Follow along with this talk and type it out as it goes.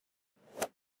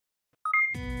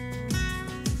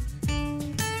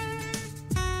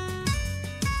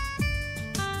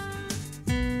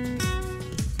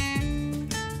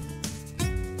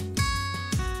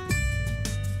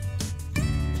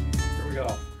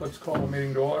Let's call the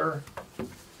meeting to order.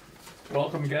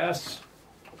 Welcome guests.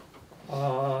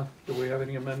 Do we have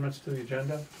any amendments to the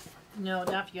agenda? No,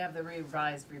 not if you have the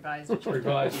revised. Revised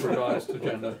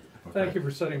agenda. Thank you for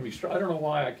setting me straight. I don't know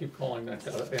why I keep calling that,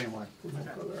 anyway, we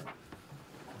won't go there.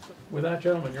 With that,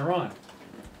 gentlemen, you're on.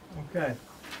 Okay.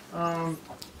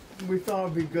 We thought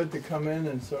it'd be good to come in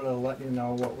and sort of let you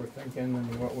know what we're thinking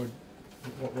and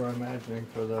what we're imagining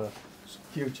for the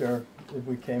future. If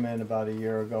we came in about a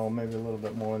year ago, maybe a little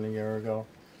bit more than a year ago.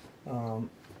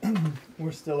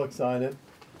 We're still excited.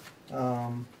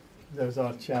 There's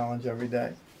a challenge every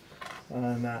day,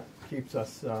 and that keeps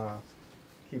us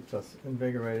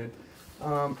invigorated.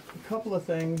 A couple of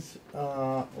things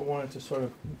I wanted to sort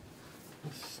of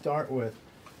start with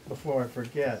before I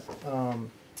forget.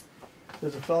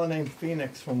 There's a fellow named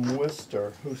Phoenix from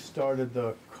Worcester who started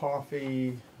the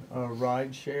coffee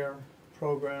ride share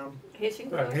program.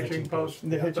 Hitching post.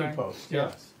 The hitching post,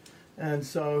 yes. And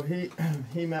so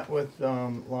he met with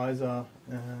Liza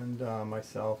and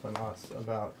myself and us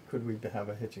about could we have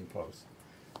a hitching post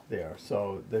there.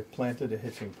 So they planted a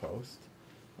hitching post,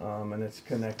 and it's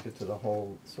connected to the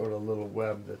whole sort of little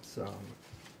web that's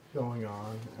going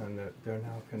on, and they're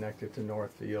now connected to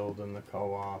Northfield and the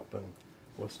co-op and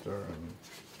Worcester and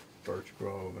Birch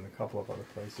Grove and a couple of other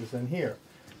places and here.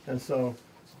 And so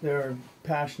they're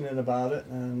passionate about it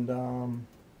and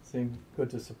seem good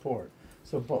to support.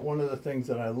 So, but one of the things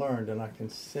that I learned, and I can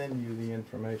send you the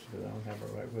information because I don't have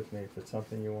it right with me if it's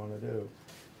something you want to do,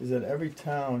 is that every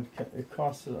town, it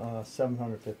costs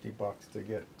 $750 to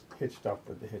get hitched up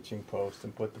with the hitching post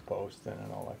and put the post in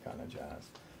and all that kind of jazz.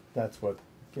 That's what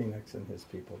Phoenix and his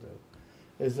people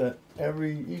do. Is that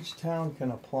each town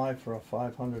can apply for a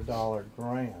 $500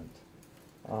 grant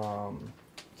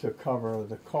to cover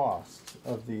the cost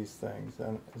of these things,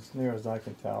 and as near as I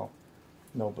can tell,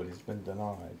 nobody's been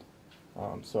denied.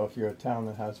 So if you're a town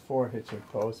that has 4 hitching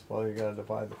posts, well, you got to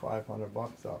divide the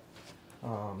 $500 up.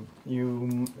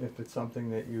 If it's something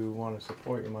that you want to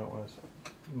support, you might want to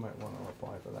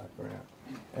apply for that grant,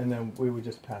 and then we would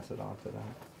just pass it on to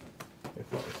them if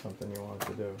that was something you wanted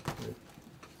to do. It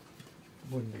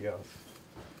wouldn't be us.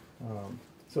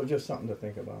 So just something to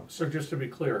think about. So just to be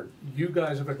clear, you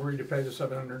guys have agreed to pay the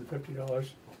 $750?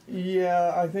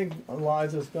 Yeah, I think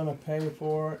Liza's going to pay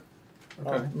for it.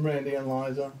 Okay. Randy and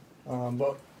Liza.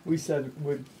 But we said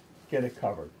we'd get it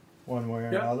covered one way or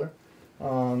another.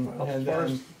 And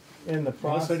then in the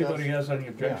process... Unless anybody has any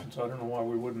objections, I don't know why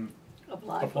we wouldn't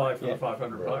apply for the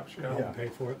 $500. Yeah. Pay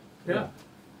for it? Yeah.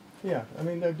 Yeah, I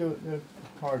mean, they're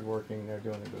hardworking, they're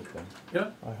doing a good thing.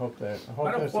 Yeah. I hope they're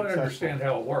I don't quite understand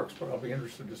how it works, but I'll be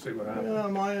interested to see what happens. Yeah,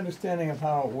 my understanding of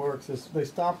how it works is they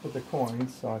stopped with the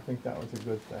coins, so I think that was a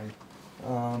good thing.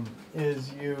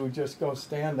 Is you just go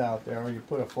stand out there, or you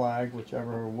put a flag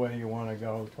whichever way you want to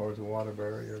go, towards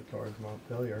Waterbury or towards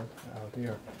Montpelier out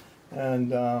here.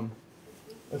 And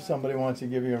if somebody wants to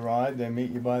give you a ride, they meet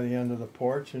you by the end of the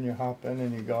porch and you hop in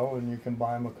and you go and you can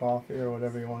buy them a coffee or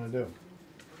whatever you want to do.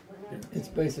 Yeah. It's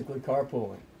basically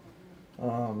carpooling.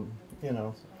 You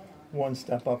know, one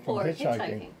step up from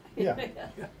hitchhiking. Yeah.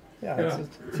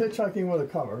 It's hitchhiking with a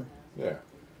cover. Yeah.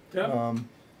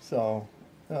 So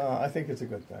I think it's a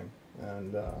good thing,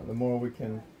 and the more we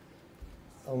can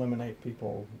eliminate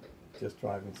people just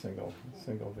driving single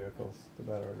vehicles, the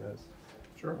better it is.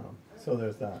 Sure. So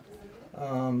there's that.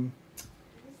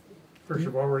 First,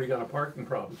 you've already got a parking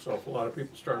problem, so if a lot of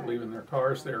people start leaving their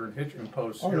cars there and hitching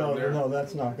posts here and there... No,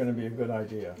 that's not going to be a good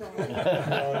idea.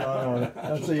 No.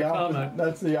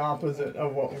 That's the opposite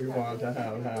of what we want to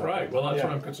have happen. Right, well, that's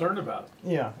what I'm concerned about.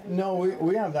 Yeah, no,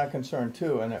 we have that concern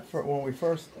too, and when we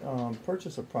first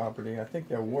purchased a property, I think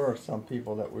there were some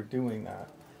people that were doing that.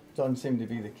 Doesn't seem to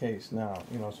be the case now,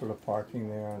 you know, sort of parking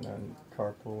there and then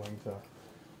carpooling to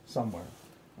somewhere.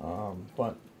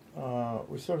 But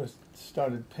we sort of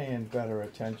started paying better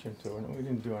attention to it, and we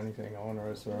didn't do anything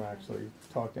onerous or actually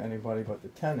talk to anybody but the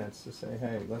tenants to say,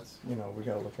 hey, we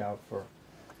got to look out for,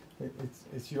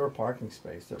 it's your parking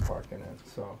space they're parking in,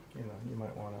 so, you know, you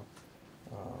might want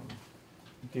to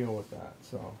deal with that.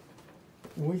 So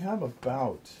we have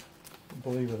about,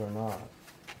 believe it or not,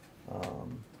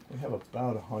 we have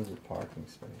about 100 parking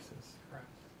spaces. Right.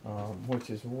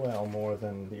 Which is well more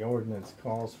than the ordinance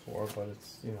calls for, but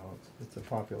it's, you know, it's a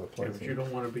popular place. Yeah, but you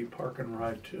don't want to be park and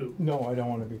ride too. No, I don't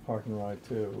want to be park and ride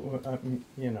too.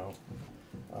 You know,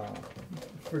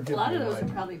 forgive me. A lot of those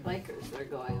are probably bikers that are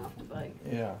going off to bike.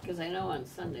 Yeah. Because I know on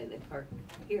Sunday they park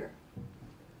here.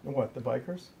 What, the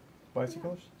bikers?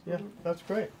 Bicyclists? Yeah, that's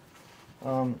great.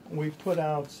 We put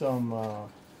out some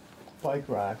bike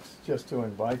racks just to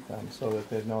invite them so that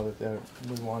they know that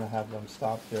we want to have them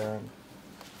stop there and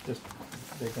just,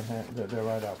 they can they're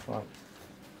right out front.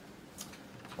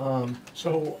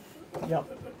 So, Yep.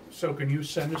 so can you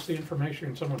send us the information,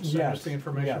 can someone send us Yes, the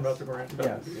information yes, about the grant? That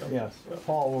Yes, would be helpful. yes. Yeah.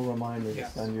 Paul will remind me to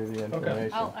Yes. send you the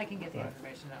information. I can get the Right.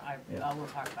 information, Yeah. I will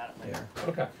talk about it later.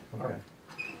 Okay, all Okay.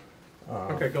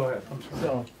 right. Okay, go ahead, I'm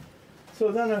sorry.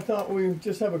 So then I thought we'd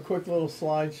just have a quick little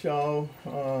slideshow,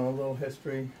 a little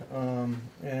history,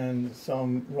 and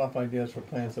some rough ideas for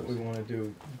plans that we want to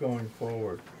do going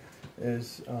forward.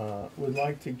 We'd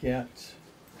like to get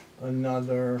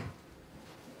another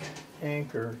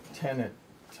anchor tenant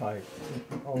type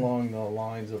along the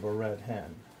lines of a Red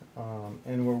Hen.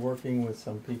 And we're working with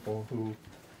some people who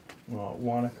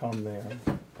want to come there,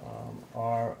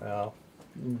 are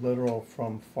literal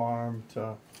from farm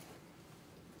to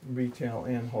retail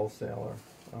and wholesaler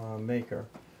maker,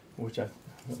 which I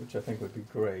think would be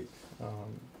great.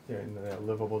 They're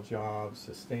livable jobs,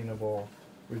 sustainable,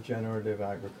 regenerative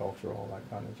agriculture, all that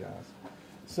kind of jazz.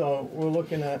 So we're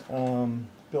looking at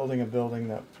building a building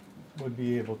that would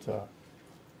be able to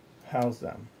house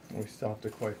them. We still have to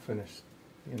quite finish,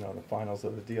 the finals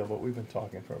of the deal, but we've been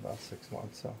talking for about 6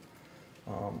 months, so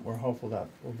we're hopeful that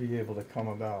will be able to come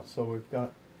about. So we've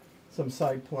got some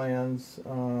site plans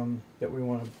that we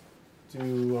want to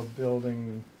do a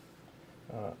building,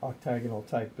 octagonal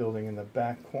type building in the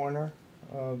back corner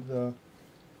of the,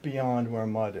 beyond where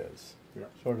mud is. Yeah.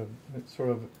 Sort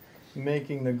of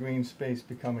making the green space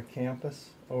become a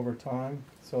campus over time,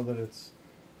 so that it's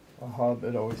a hub,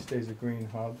 it always stays a green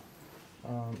hub,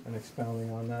 and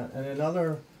expounding on that. And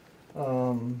another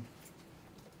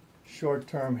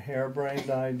short-term harebrained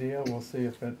idea, we'll see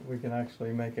if we can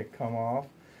actually make it come off,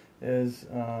 is,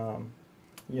 when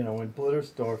David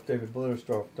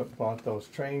Blittersdorf bought those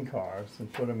train cars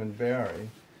and put them in Barry,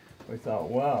 we thought,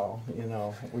 well,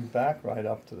 we back right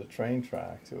up to the train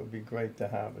tracks. It would be great to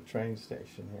have a train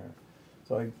station here.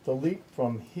 So the leap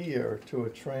from here to a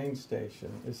train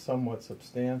station is somewhat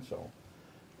substantial.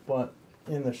 But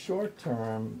in the short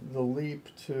term, the leap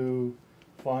to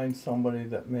find somebody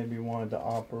that maybe wanted to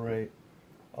operate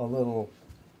a little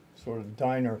sort of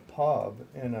diner pub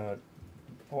in a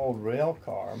old rail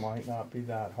car might not be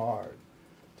that hard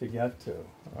to get to.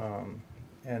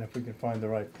 And if we can find the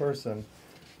right person,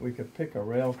 we could pick a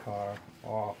rail car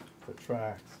off the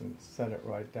tracks and set it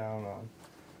right down on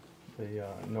the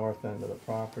north end of the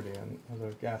property and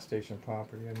the gas station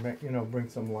property, and bring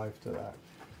some life to that.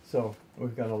 So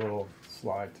we've got a little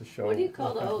slide to show. What do you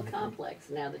call the whole complex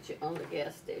now that you own the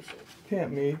gas station?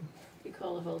 Camp Mead. You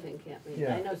call the whole thing Camp Mead?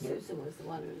 Yeah. I know Susan was the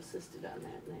one who insisted on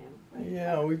that name, right?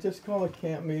 Yeah, we just call it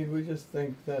Camp Mead. We just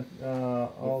think that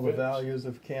all the fits. values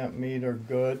of Camp Mead are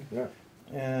good. Yeah.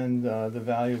 And the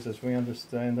values as we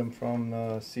understand them from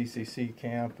the CCC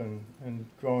camp and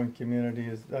growing community,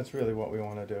 that's really what we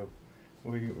want to do.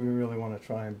 We really want to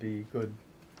try and be good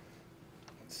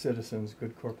citizens,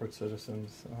 good corporate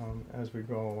citizens as we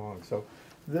go along. So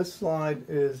this slide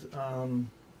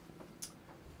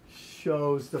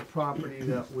shows the property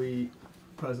that we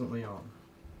presently own,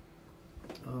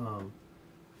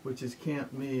 which is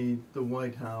Camp Mead, the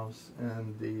White House,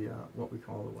 and the what we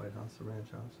call the White House, the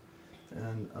ranch house,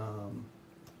 and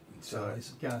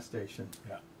gas station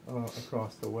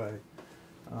across the way.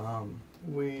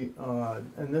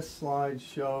 And this slide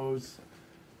shows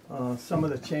some of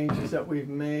the changes that we've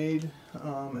made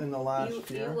in the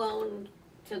last year. You own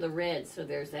to the red, so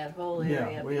there's that whole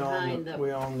area we behind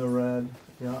own the red.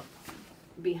 Yeah.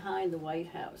 behind the White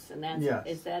House, and that's Yes.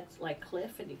 is that like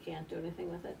cliff, and you can't do anything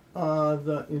with it?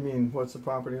 You mean what's the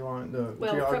property line? The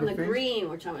Well, geography? from the green,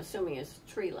 which I'm assuming is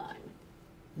tree line,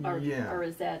 or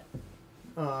is that?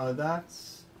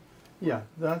 That's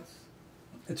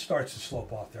It starts to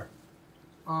slope off there.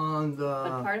 on But the.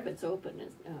 part of it's open.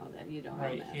 That you don't own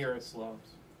Right that. here it slopes.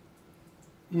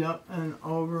 Yep, and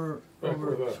over Back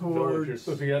where the towards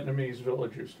the Vietnamese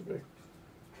village used to be.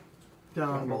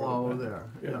 down below Right. there.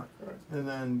 Yeah. Right. And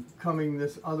then coming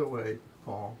this other way,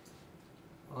 Paul.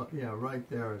 Right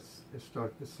there it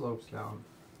slopes down.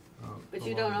 But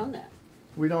you along don't own that.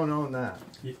 We don't own that.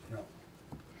 No.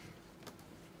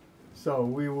 So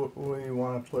we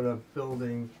want to put a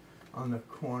building on the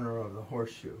corner of the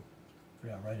horseshoe,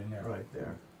 Yeah, right in there. right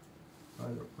there,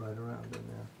 right around in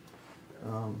there.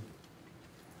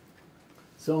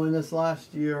 So in this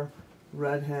last year,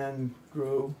 Red Hen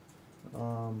grew.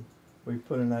 We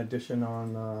put an addition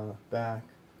on back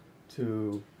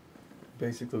to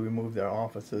basically remove their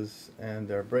offices and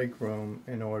their break room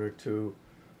in order to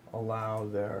allow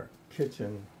their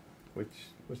kitchen, which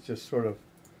was just sort of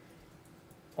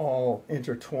all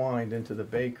intertwined into the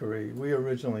bakery. We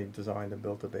originally designed and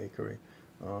built a bakery.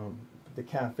 The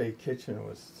cafe kitchen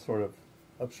was sort of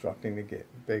obstructing the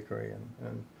bakery,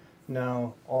 and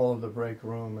now all of the break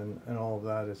room and all of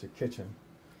that is a kitchen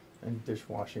and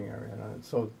dishwashing area, and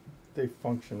so they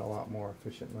function a lot more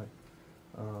efficiently.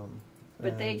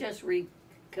 But they and- just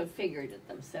reconfigured it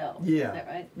themselves, Yeah. is that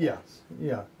right? Yes,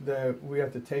 yeah. We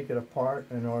have to take it apart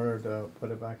in order to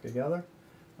put it back together.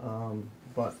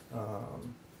 But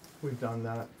we've done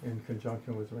that in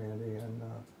conjunction with Randy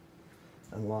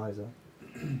and Liza.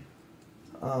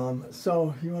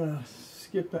 So you want to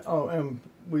skip it? Oh, and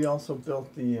we also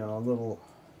built the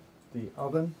the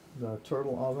oven, the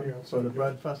turtle oven Yeah, for the so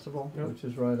bread festival, Yep. which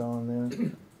is right on there.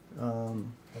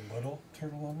 The little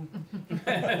turtle oven?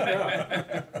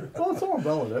 Well, it's all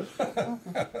relative.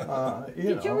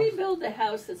 Did you rebuild the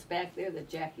house that's back there that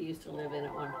Jackie used to live in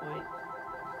at one point?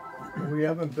 We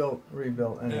haven't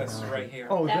rebuilt any. Yes, houses. right here.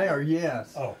 Oh, That there, one?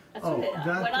 yes. Oh, That's Oh, what it,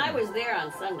 that when I thing. was there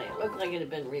on Sunday, it looked like it had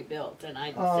been rebuilt, and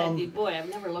I Um, said, boy, I've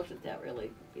never looked at that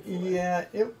really before. Yeah,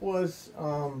 it was.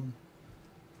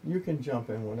 You can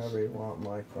jump in whenever you want,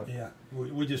 Mike. But yeah,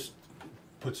 we just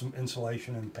put some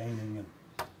insulation and painting and,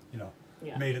 you know,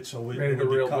 Yeah. made it so we Made it would a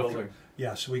be real comfortable. building.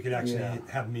 Yeah, so we could actually Yeah.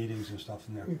 have meetings and stuff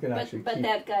in there. you can actually. But keep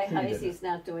that guy heat in it. Heisey's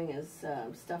not doing his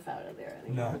stuff out of there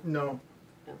anymore. No,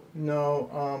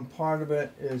 No, part of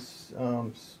it is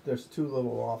there's two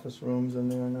little office rooms in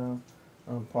there now.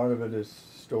 Part of it is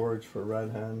storage for Red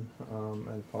Hen,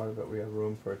 and part of it we have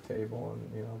room for a table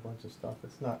and a bunch of stuff.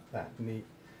 It's not that neat,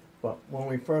 but when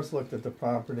we first looked at the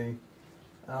property,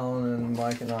 Alan and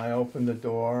Mike and I opened the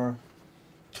door,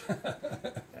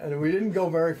 and we didn't go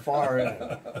very far in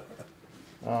it.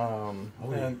 And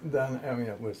then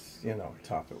it was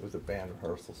tough. It was a band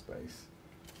rehearsal space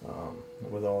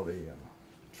with all the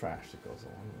trash that goes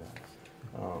along with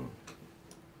that.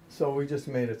 So we just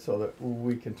made it so that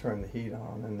we can turn the heat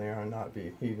on in there and not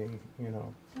be heating, Don't you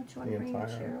want the to bring your entire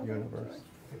chair over? universe.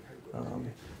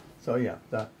 So yeah,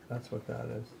 that's what that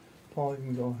is. Paul, you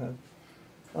can go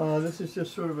ahead. This is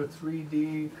just sort of a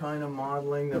 3D kind of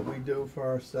modeling that we do for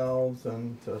ourselves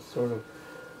and to sort of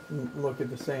look at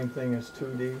the same thing as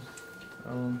 2D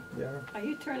there. Are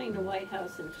you turning the White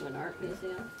House into an art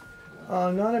museum?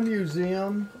 Not a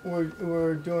museum.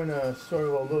 We're doing a sort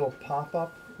of a little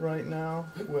pop-up right now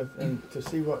to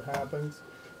see what happens,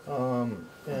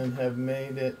 and have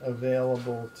made it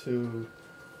available to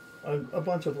a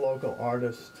bunch of local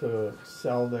artists to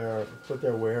put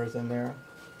their wares in there,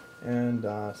 and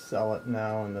sell it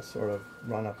now in the sort of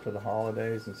run up to the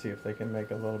holidays and see if they can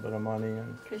make a little bit of money.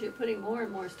 And Because you're putting more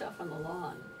and more stuff on the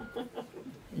lawn.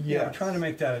 yeah, we're trying to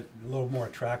make that a little more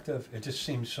attractive. It just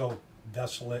seems so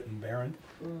desolate and barren.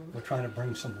 We're trying to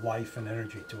bring some life and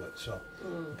energy to it. So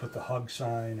we put the hug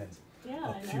sign and Yeah,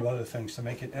 a I few know. other things to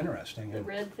make it interesting. The And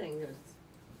red thing,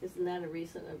 isn't that a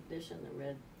recent addition, the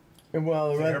red?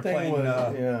 well, the The red thing airplane,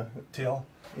 was tail,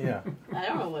 yeah. I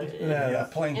don't know what it is. Yeah, yeah,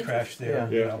 plane crash there,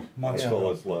 Yeah. you know, months Yeah.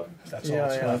 ago. That's left. That's all Yeah,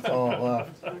 it's yeah, left. that's all it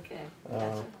left. Okay, Uh,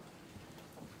 gotcha.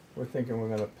 We're thinking we're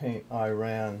gonna paint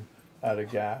Iran out of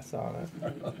gas on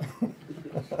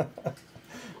it.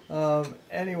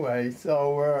 Anyway,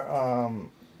 so we're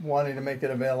wanting to make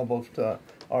it available to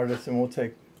artists, and we'll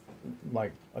take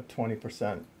like a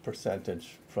 20%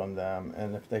 percentage from them,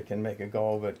 and if they can make a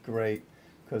go of it, great.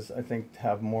 Because I think to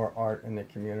have more art in the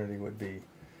community would be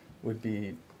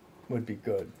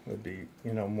good. Would be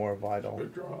more vital.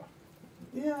 Good draw.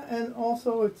 Yeah, and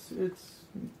also it's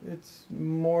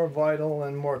more vital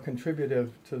and more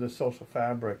contributive to the social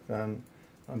fabric than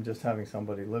just having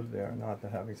somebody live there. Not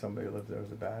that having somebody live there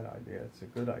is a bad idea; it's a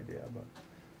good idea.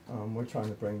 But we're trying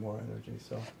to bring more energy.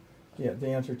 So, yeah, the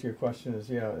answer to your question is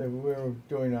we're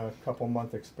doing a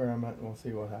couple-month experiment, and we'll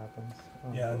see what happens.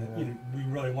 Yeah, from and there. we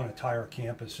really want to tie our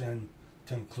campus in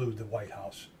to include the White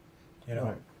House. You know,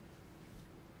 Right.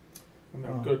 And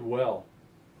a good well.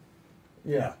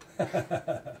 Yeah.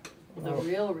 The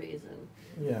real reason.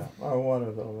 Yeah, our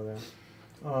water's over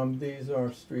there. These are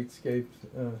streetscape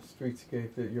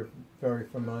that you're very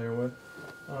familiar with.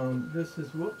 This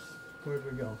is, whoops, where'd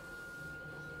we go?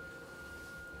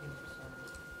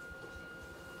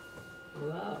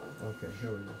 Wow. Okay,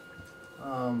 here we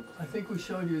go. I think we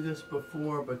showed you this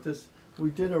before, but we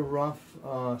did a rough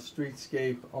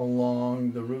streetscape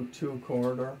along the Route 2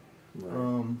 corridor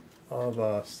of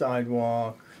a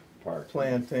sidewalk,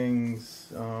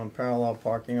 plantings, parallel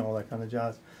parking, all that kind of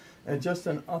jazz. And just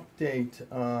an update,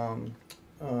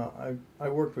 I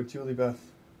worked with Julie Beth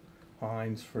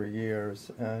Hines for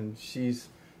years, and she's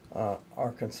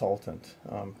our consultant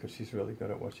because she's really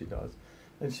good at what she does.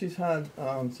 And she's had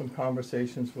some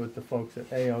conversations with the folks at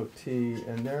AOT,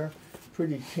 and they're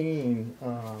pretty keen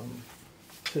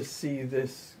to see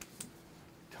this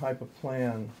type of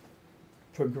plan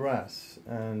progress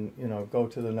and, you know, go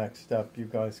to the next step, you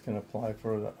guys can apply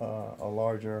for a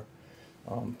larger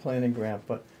planning grant.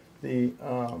 But the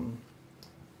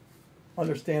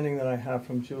understanding that I have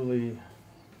from Julie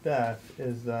Beth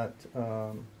is that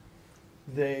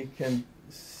they can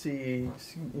see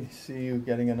you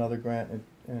getting another grant.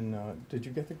 And did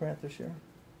you get the grant this year?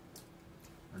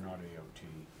 Or not AOT,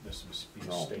 this was be a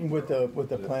No. state. With program.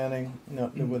 the planning, no,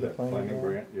 with the That planning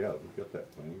grant? Yeah, we got that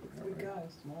planning We grant, right? got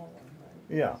a small one,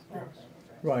 right? Yeah. Small Yes. thing,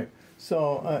 Right,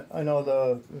 so I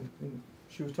know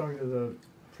she was talking to the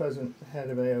present head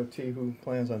of AOT who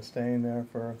plans on staying there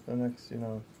for the next, you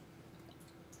know,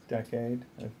 decade,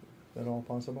 if at all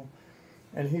possible.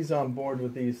 And he's on board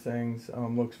with these things,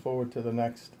 looks forward to the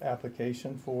next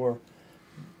application for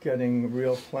getting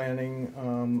real planning,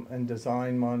 and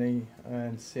design money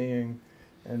and seeing,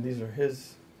 and these are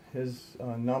his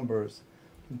numbers,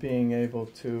 being able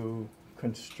to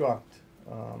construct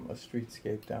a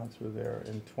streetscape down through there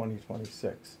in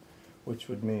 2026, which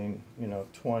would mean, you know,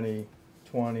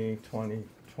 2020,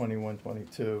 21,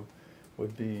 22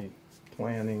 would be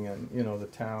planning and, you know, the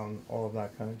town, all of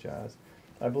that kind of jazz.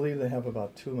 I believe they have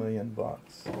about $2 million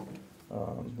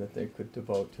that they could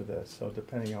devote to this. So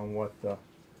depending on what the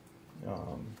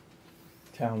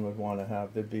town would want to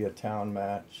have, there'd be a town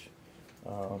match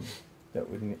that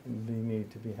would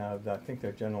need to be had. I think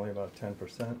they're generally about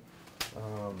 10%.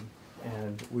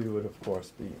 And we would, of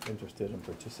course, be interested in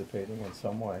participating in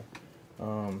some way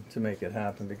to make it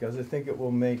happen, because I think it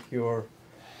will make your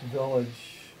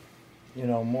village, you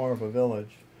know, more of a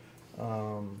village.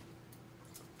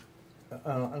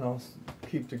 And I'll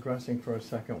keep digressing for a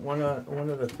second. One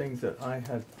of the things that I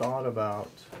had thought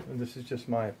about, and this is just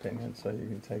my opinion, so you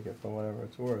can take it for whatever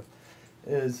it's worth,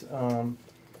 is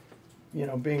you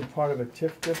know, being part of a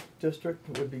TIF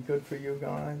district would be good for you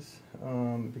guys,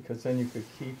 because then you could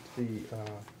keep the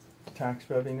tax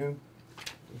revenue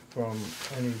from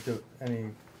any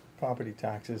property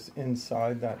taxes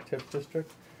inside that TIF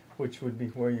district, which would be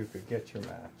where you could get your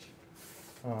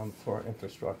match for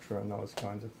infrastructure and those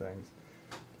kinds of things.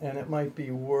 And it might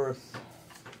be worth,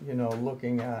 you know,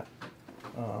 looking at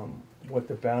what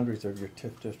the boundaries of your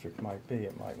TIF district might be.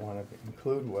 It might want to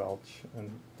include Welch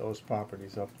and those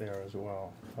properties up there as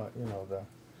well. You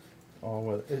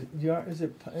know, is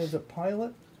it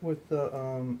pilot with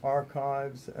the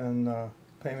archives and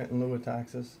payment in lieu of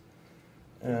taxes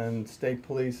and state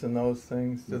police and those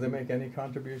things? Do they make any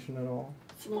contribution at all?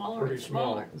 Smaller Pretty and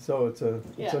smaller. So it's a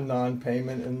Yeah.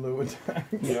 non-payment in lieu of tax.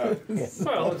 Yeah.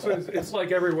 Well, it's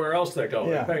like everywhere else they go.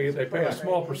 Yeah. They pay a Right.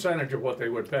 small percentage of what they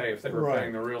would pay if they were Right.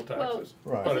 paying the real taxes.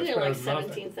 Right. But Isn't it's it like better than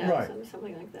nothing. 17,000 or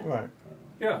something like that? Right,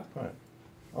 Yeah, right.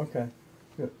 Okay.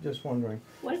 Just wondering.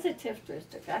 What is a TIF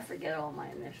district? I forget all my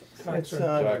initials. tax It's, and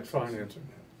uh, tax financing.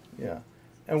 Yeah.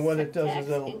 And what it does Tax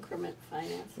is increment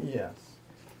financing. yes.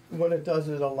 What it does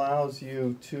is it allows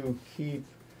you to keep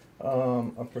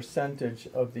a percentage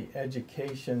of the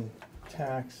education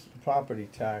tax, property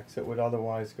tax that would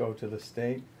otherwise go to the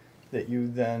state, that you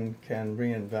then can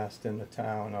reinvest in the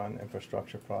town on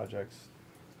infrastructure projects,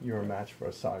 your match for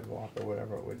a sidewalk or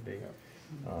whatever it would be.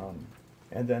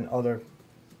 And then other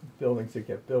buildings that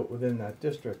get built within that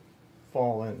district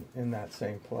fall in that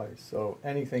same place. So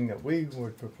anything that we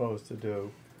would propose to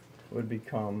do would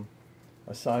become,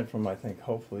 aside from, I think,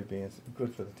 hopefully being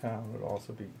good for the town,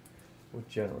 would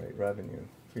generate revenue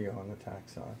for you on the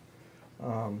tax side.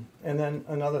 And then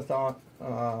another thought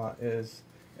is,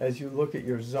 as you look at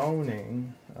your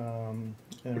zoning, and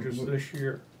Which is this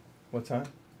year. what's that?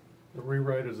 The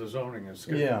rewrite of the zoning is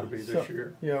Yeah, scheduled to be so- this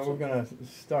year. Yeah, So- we're gonna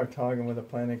start talking with the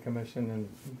planning commission and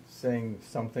saying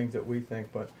some things that we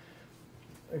think, but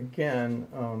again,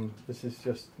 this is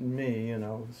just me, you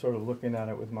know, sort of looking at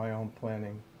it with my own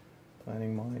planning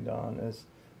mind on, is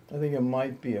I think it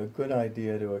might be a good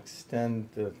idea to extend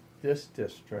this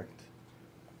district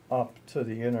up to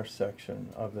the intersection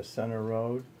of the center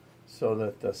road, so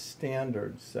that the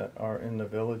standards that are in the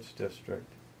village district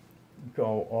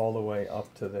go all the way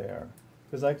up to there.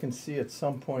 Because I can see at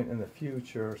some point in the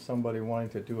future, somebody wanting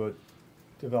to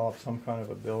develop some kind of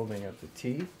a building at the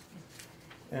T,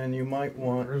 and you might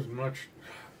want. There isn't much,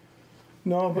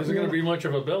 No, but isn't gonna be much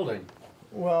of a building.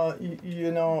 well, you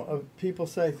know, people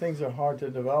say things are hard to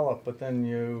develop, but then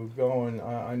you go and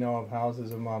I know of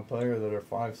houses in Montpelier that are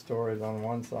 5 stories on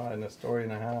one side and 1.5 stories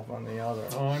on the other.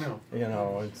 Oh, I know. You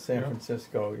know, in San Yeah.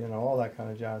 Francisco, you know, all that kind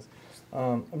of jazz.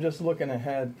 I'm just looking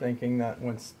ahead, thinking that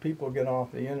when people get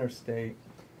off the interstate,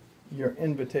 your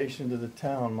invitation to the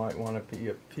town might want to be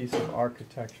a piece of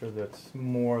architecture that's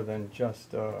more than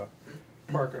just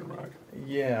Park and ride.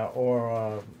 yeah,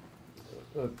 or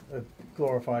a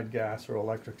glorified gas or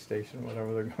electric station,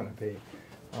 whatever they're gonna be,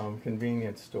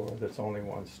 convenience store that's only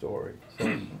one story.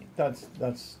 So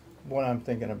that's what I'm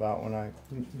thinking about when I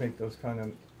make those kind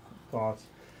of thoughts.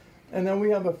 And then we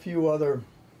have a few other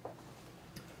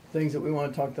things that we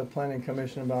want to talk to the planning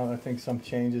commission about. I think some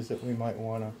changes that we might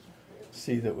want to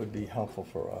see that would be helpful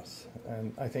for us,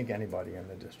 and I think anybody in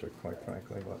the district, quite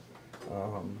frankly, but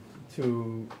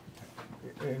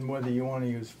and whether you want to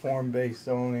use form-based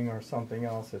zoning or something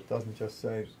else, it doesn't just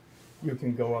say you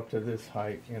can go up to this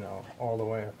height, you know, all the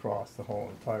way across the whole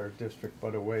entire district,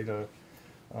 but a way to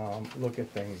look at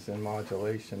things in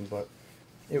modulation. But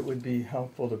it would be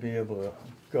helpful to be able to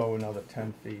go another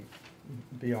 10 feet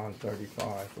beyond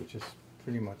 35, which is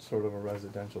pretty much sort of a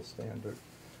residential standard.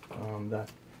 That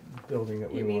building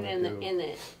that we You mean want to do. in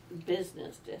the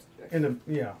business district?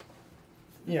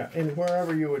 Yeah, and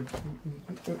wherever you would,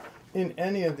 in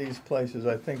any of these places,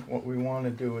 I think what we want to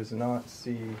do is not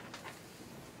see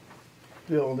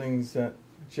buildings that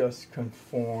just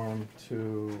conform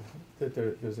to, that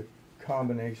there's a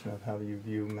combination of how you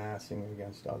view massing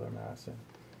against other massing.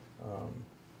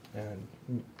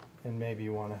 And maybe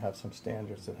you want to have some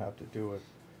standards that have to do with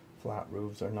flat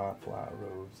roofs or not flat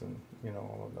roofs, and, you know,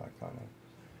 all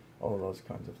of those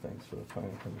kinds of things for the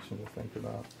planning commission to think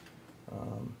about.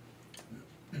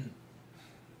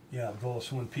 Yeah,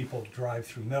 also when people drive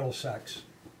through Middlesex,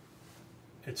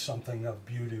 it's something of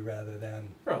beauty rather than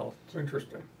Well, it's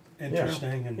interesting.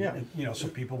 interesting, Yeah. and, you know, so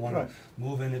people want Right. to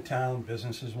move into town,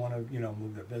 businesses want to, you know,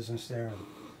 move their business there, and,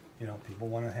 you know, people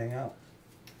want to hang out.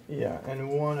 Yeah, and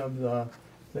one of the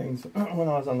things, when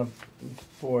I was on the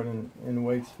board in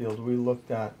Waitsfield, we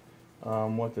looked at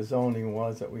what the zoning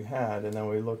was that we had, and then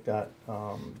we looked at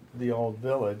the old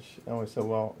village, and we said,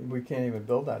 well, we can't even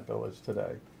build that village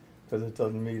today, because it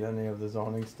doesn't meet any of the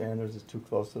zoning standards, it's too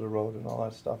close to the road and all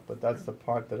that stuff, but that's the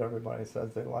part that everybody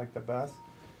says they like the best.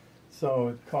 So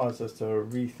it caused us to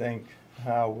rethink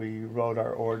how we wrote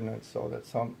our ordinance so that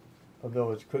a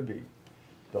village could be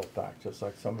built back, just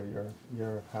like some of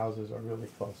your houses are really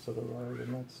close to the road,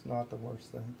 and that's not the worst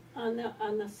thing. On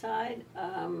the side,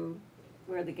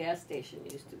 where the gas station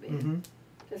used to be,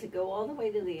 does it go all the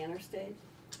way to the interstate?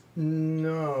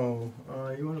 No,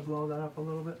 you wanna blow that up a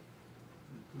little bit?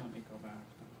 Let me go back.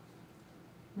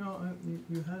 No,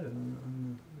 you had it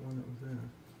on the one that was there.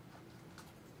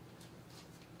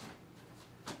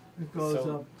 It goes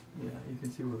So- up, yeah, you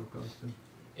can see where it goes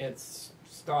to. It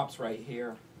stops right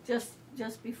here.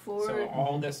 Just before. So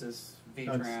all this is That's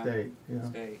VTran. state, yeah.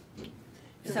 State. So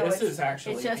This it's- is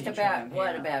actually It's just VTran about,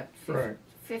 what, here. about Right.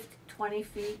 20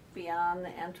 feet beyond the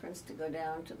entrance to go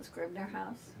down to the Scribner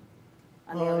house?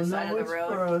 On the other side of the road?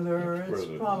 Further, It's it's further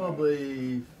than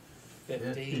probably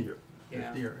 50.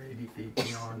 50 or 80 feet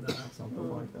beyond that, something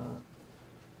like that.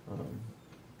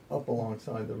 Up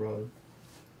alongside the road.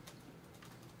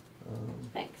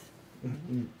 Thanks.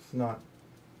 It's not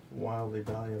wildly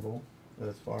valuable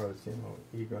as far as, you know,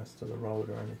 egress to the road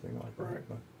or anything like that, Right.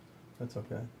 but that's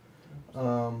okay.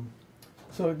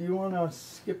 So do you wanna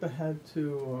skip ahead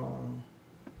to,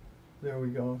 there we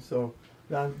go, so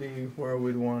that'd be where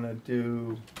we'd wanna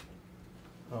do,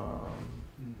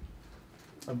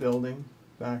 a building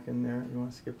back in there. You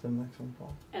wanna skip to the next one,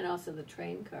 Paul? And also the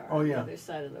train car Oh, on the yeah. other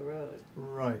side of the road.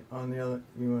 Right, on the other,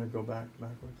 you wanna go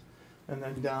backwards? And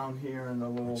then down here in the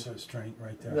little, It says train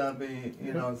right there. that'd be,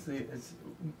 you know, it's,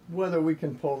 whether we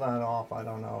can pull that off, I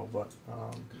don't know, but,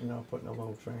 you know, putting a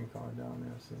little train car down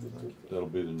there seems like. That'll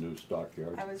be the new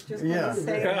stockyard. I was just Yeah, going to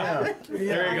say yeah, that. yeah.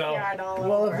 There you go. Backyard all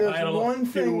Well, if over. there's I had a one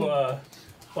thing,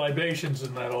 few libations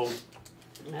in that old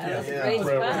That's Yeah. a great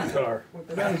railroad spot. car.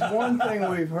 there's one thing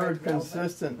we've heard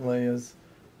consistently is,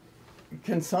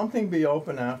 can something be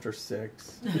open after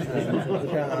 6? And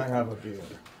can I have a beer?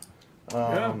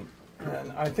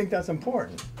 And I think that's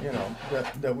important, you know,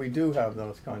 that we do have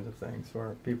those kinds of things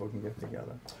where people can get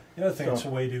together. The other thing, it's So-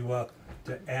 a way to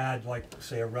add, like,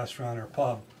 say, a restaurant or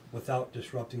pub without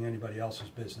disrupting anybody else's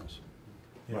business.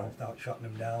 You know, Right. without shutting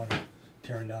them down or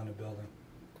tearing down the building.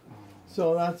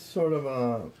 So that's sort of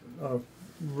a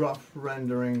rough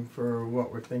rendering for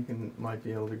what we're thinking might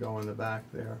be able to go in the back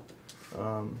there.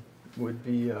 Would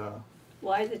be,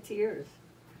 Why the tiers?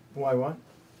 why what?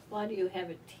 Why do you have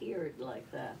it tiered like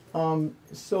that?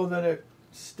 So that it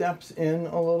steps in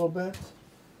a little bit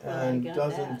Well, I and got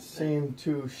doesn't that, but- seem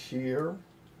too sheer.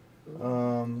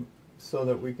 So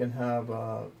that we can have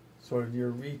sort of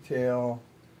your retail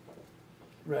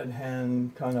red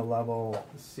hen kind of level,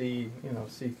 see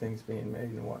things being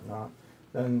made and whatnot.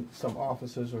 Then some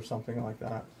offices or something like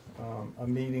that, a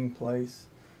meeting place,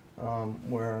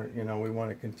 where, you know, we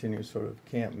wanna continue sort of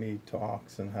camp meet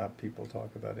talks and have people talk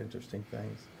about interesting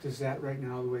things. Does that right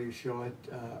now, the way you show it,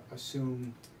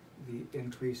 assume the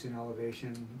increase in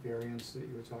elevation variance that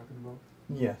you were talking about?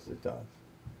 Yes, it does.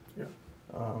 Yeah.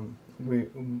 We,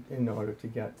 in order to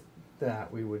get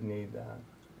that, we would need that.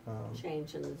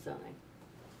 Change in the zoning.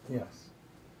 Yes.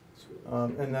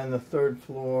 And then the third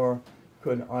floor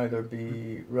could either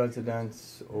be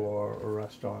residence or a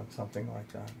restaurant, something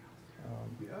like that,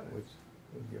 which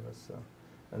would give us,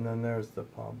 and then there's the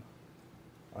pub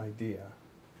idea.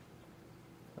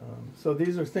 So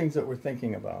these are things that we're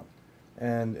thinking about.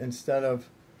 And instead of,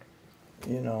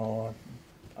 you know,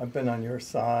 I've been on your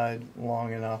side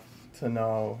long enough to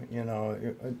know, you know,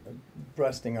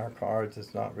 breasting our cards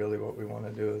is not really what we want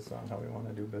to do. It's not how we want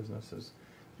to do businesses.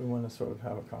 We want to sort of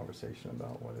have a conversation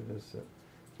about what it is that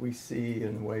we see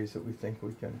and ways that we think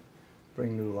we can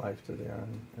bring new life to there,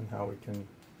 and how we can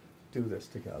do this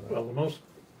together. Well,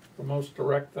 the most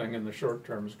direct thing in the short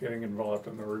term is getting involved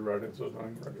in the rewriting of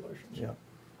zoning regulations. Yeah.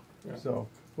 Yeah. So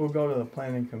we'll go to the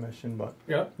planning commission, but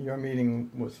Yeah, your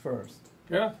meeting was first.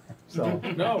 yeah. So,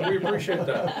 No, we appreciate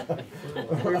that.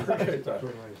 We appreciate that.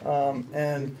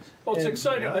 and. Well, it's and-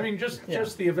 exciting. I mean, just Yeah.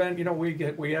 the event, you know, we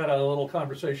had a little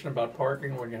conversation about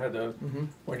parking when you had the, Mhm.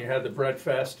 when you had the bread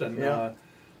fest, and, Yeah.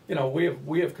 you know,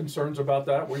 we have concerns about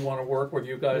that. We wanna work with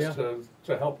you guys Yeah.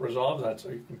 to help resolve that, so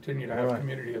you continue to have Right.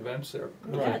 community events there.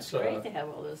 Yeah, it's great to have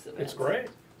all those events. It's great.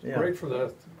 Yeah. Great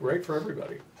for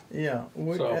everybody. Yeah,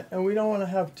 So- and we don't want to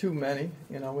have too many,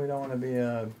 you know, we don't want to be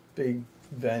a big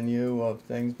venue of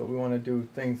things, but we want to do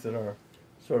things that are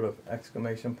sort of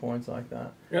exclamation points like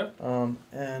that. Yeah,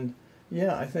 And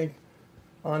yeah, I think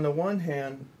on the one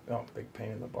hand, oh, big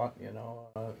pain in the butt, you know,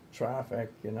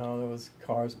 traffic, you know, there was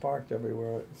cars parked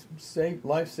everywhere.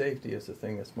 Life safety is the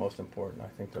thing that's most important, I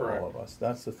think, to Correct. all of us.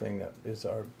 That's the thing that is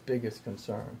our biggest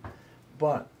concern.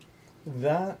 But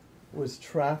that was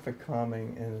traffic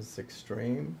calming in its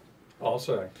extreme. I'll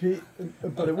say.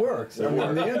 But it works. I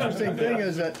mean, the interesting thing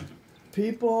is that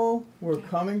people were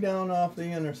coming down off the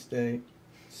interstate,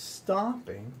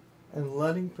 stopping and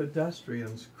letting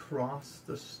pedestrians cross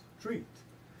the street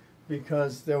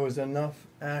because there was enough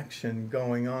action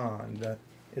going on that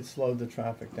it slowed the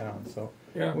traffic down. So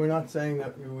Yeah. we're not saying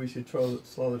that we should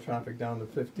slow the traffic down to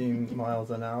 15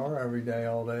 miles an hour every day,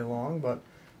 all day long, but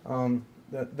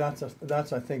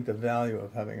that's I think the value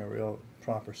of having a real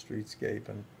proper streetscape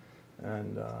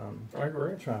and I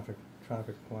agree. traffic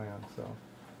plan. So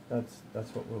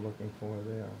that's what we're looking for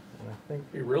there. And I think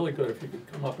Be really good if you could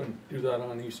come up and do that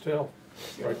on East Hill,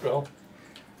 right, Bill?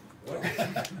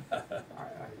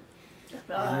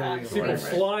 People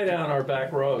fly down our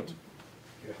back roads.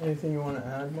 anything you want to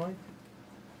add, Mike?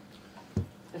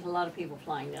 There's a lot of people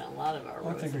flying down a lot of our I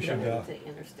roads think we to should, the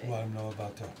interstate. let them know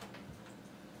about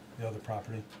the other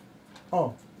property.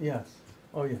 Oh, yes.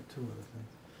 Oh, yeah, two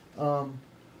other things.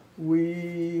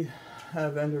 We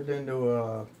have entered into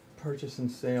a purchase and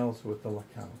sales with the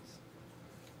LeCounts.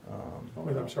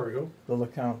 I'm sorry, who? The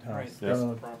LeCount house. Right, The that's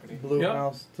the property. blue Yeah.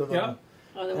 house to the. Yeah.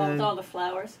 Oh, the one with And- all the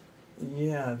flowers?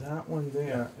 Yeah, that one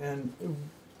there. And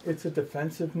it's a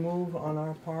defensive move on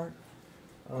our part.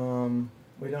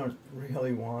 We don't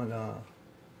really want to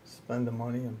spend the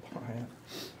money and buy it,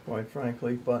 quite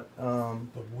frankly, but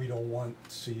But we don't want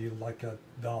to see like a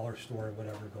dollar store or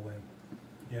whatever go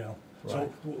in, you know? So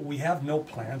Right. we have no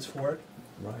plans for it,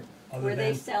 right. other Were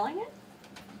they than, selling it?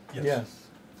 Yes.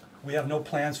 we have no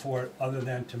plans for it, other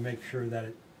than to make sure that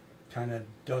it kind of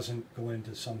doesn't go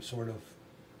into some sort of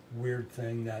weird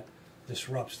thing that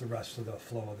disrupts the rest of the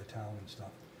flow of the town and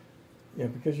stuff. Yeah,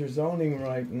 because your zoning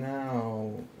right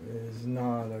now is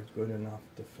not a good enough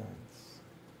defense.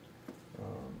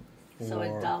 So a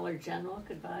for- Dollar General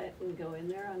could buy it and go in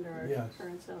there under our Yes.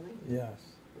 current zoning? Yes.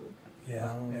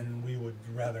 Yeah, Um, and we would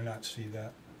rather not see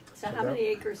that. So So how that- many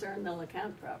acres are in the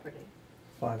LeCount property?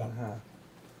 5.5.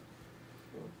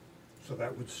 So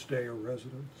that would stay a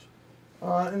residence?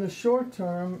 In the short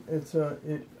term,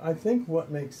 I think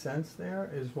what makes sense there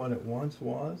is what it once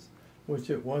was, which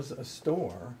it was a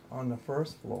store on the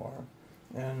first floor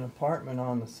and an apartment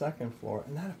on the second floor,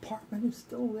 and that apartment is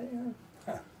still there.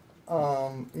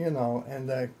 You know, and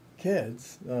the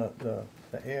kids, the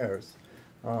heirs,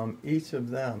 each of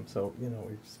them, so, you know,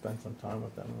 we've spent some time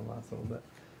with them in the last little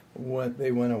bit.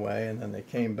 They went away and then they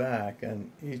came back,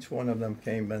 and each one of them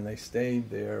came and they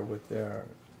stayed there with their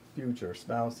future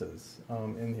spouses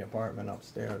in the apartment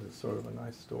upstairs. It's sort of a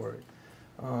nice story.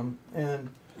 And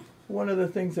one of the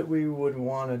things that we would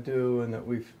want to do, and that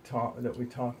we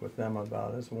talk with them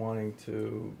about, is wanting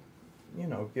to, you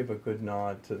know, give a good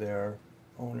nod to their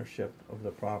ownership of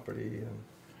the property, and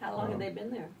How long have they been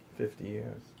there? 50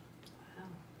 years.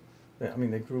 I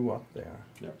mean, they grew up there.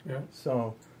 Yeah,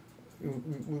 So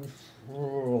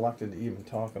we're reluctant to even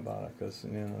talk about it because,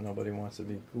 you know, nobody wants to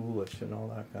be ghoulish and all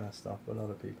that kind of stuff, but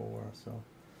other people were, so.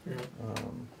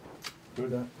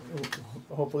 yeah.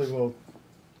 Hopefully we'll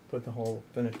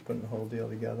finish putting the whole deal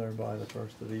together by the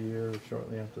first of the year, or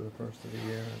shortly after the first of the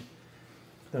year, and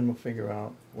then we'll figure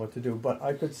out what to do. But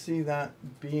I could see that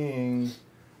being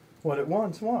what it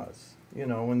once was, you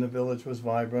know, when the village was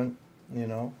vibrant, you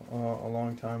know, a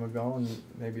long time ago, and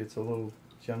maybe it's a little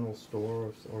general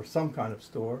store or some kind of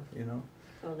store, you know,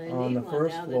 Well, they on need the one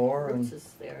first now floor. that Roots And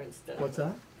is there and stuff. what's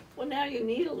that? Well, now you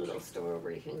need a little store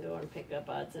where you can go and pick up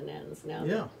odds and ends. Now,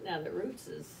 Yeah. now that Roots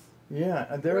is Yeah,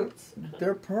 and Roots.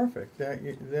 they're perfect.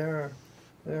 They're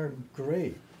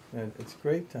great, and it's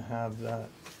great to have that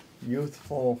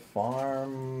youthful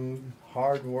farm,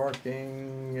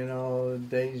 hardworking, you know,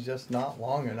 days just not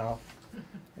long enough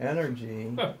energy.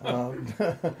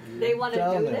 They want to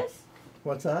down do there. this.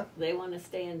 What's that? They want to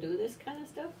stay and do this kind of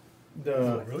stuff.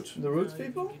 The Roots? The Roots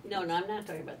people? No, I'm not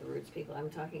talking about the Roots people. I'm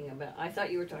talking about. I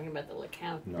thought you were talking about the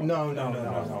LeCount. No.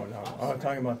 I'm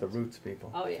talking about the Roots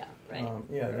people. Oh yeah, right.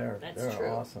 Yeah, they're That's true.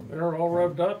 awesome. They're all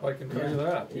revved up, I can tell you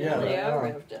that. Yeah, they they are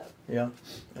are. revved up. Yeah,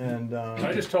 and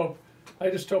I just hope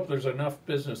there's enough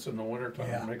business in the wintertime.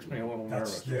 Yeah. It makes me a little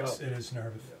That's, nervous. yes, it is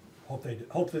nervous. Hope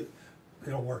that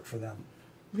it'll work for them.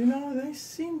 you know, they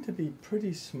seem to be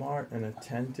pretty smart and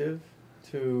attentive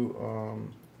to,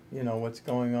 you know, what's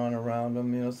going on around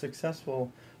them. You know,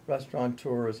 successful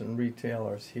restaurateurs and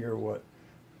retailers hear what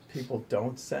people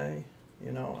don't say,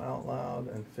 you know, out loud,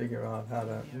 and figure out how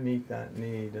to meet that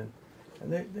need. And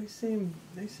they seem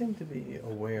to be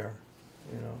aware,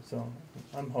 you know. So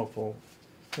I'm hopeful.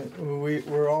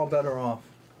 We're all better off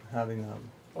having them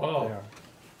Oh. there,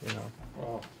 you know.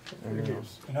 Oh, And,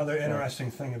 geez. Another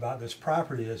interesting thing about this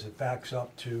property is it backs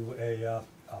up to a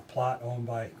plot owned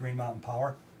by Green Mountain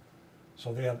Power.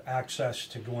 So they have access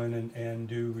to go in and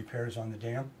do repairs on the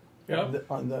dam. Yeah,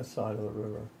 On that side of the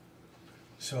river.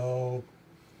 So,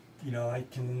 you know, I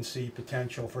can see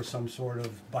potential for some sort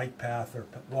of bike path or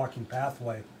walking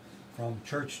pathway from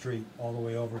Church Street all the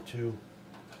way over to,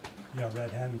 you know,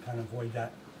 Red Hen, kind of avoid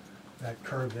that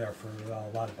curve there for a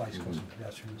lot of bicycles and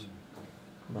pedestrians.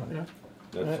 Right. yeah.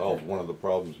 That solved one of the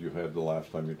problems you had the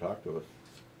last time you talked to us,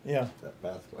 Yeah. that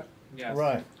pathway. Yes.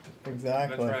 Right.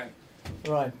 Exactly. That's right.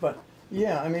 Right, but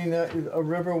yeah, I mean, a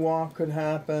river walk could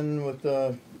happen with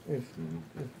if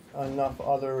enough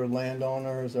other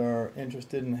landowners are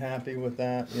interested and happy with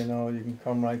that. You know, you can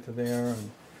come right to there,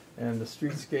 and the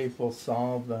streetscape will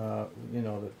solve the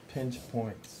pinch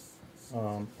points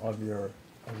of your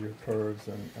curves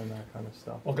and that kind of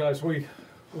stuff. Well, guys, we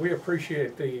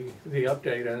appreciate the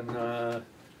update, and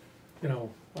you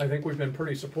know, I think we've been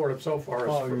pretty supportive so far,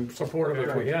 supportive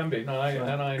if we can be, and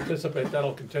I anticipate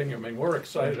that'll continue. I mean, we're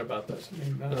excited about this.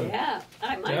 I mean, Yeah.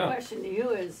 My Yeah. question to you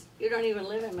is, you don't even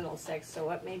live in Middlesex, so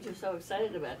what made you so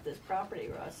excited about this property,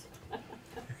 Russ?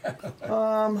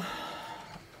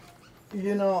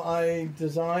 You know, I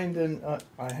designed and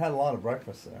I had a lot of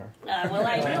breakfast there. Well,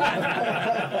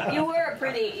 I knew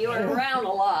you were around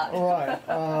a lot.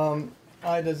 Right.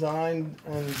 I designed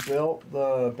and built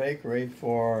the bakery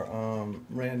for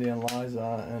Randy and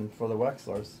Liza and for the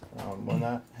Wexlers when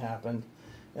that happened.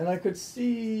 And I could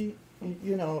see,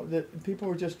 you know, that people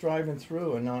were just driving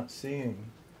through and not seeing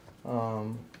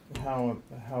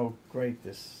how great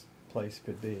this place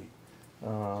could be.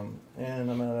 And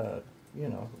I'm at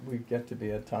we get to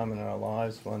be at a time in our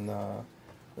lives when,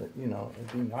 you know,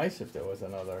 it'd be nice if there was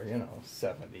another,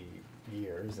 70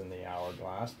 years in the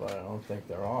hourglass, but I don't think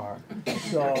there are.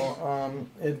 So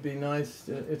it'd be nice.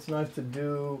 It's nice to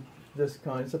do this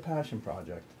kind. It's a passion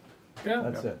project. yeah,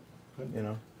 That's it. You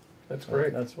know. that's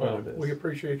great. That's what Well, it is. we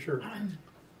appreciate your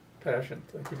passion.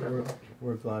 Thank you very much.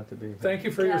 We're glad to be here. Thank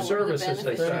you for Yeah, your we're the service, as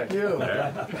they say. Thank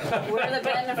you. We're the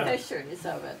beneficiaries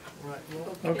of it.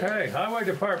 Okay, Highway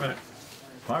Department.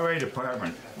 Highway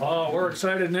Department. Oh, we're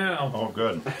excited now. Oh,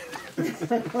 good.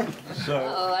 So,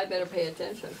 Oh, I better pay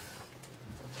attention.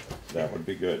 That would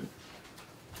be good.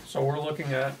 So we're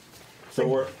looking at, So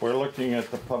we're looking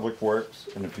at the Public Works,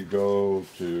 and if you go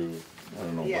to, I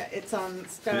don't know. Yeah, it's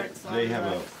starts on They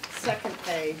have the second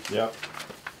page Yep,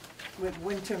 with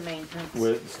winter maintenance.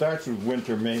 it starts with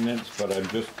winter maintenance, but I'm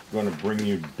just gonna bring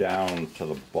you down to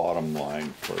the bottom line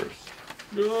first.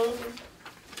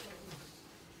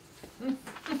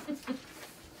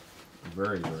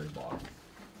 Very, very bottom.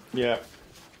 Yep,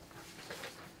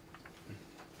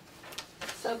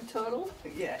 Subtotal?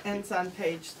 Yeah, ends on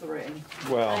page 3. I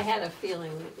well, had a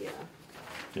feeling that, yeah.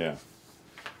 yeah.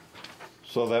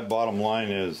 So that bottom line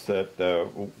is that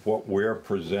what we're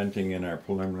presenting in our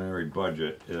preliminary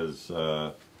budget is,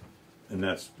 and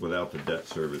that's without the debt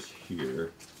service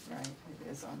here. Right, it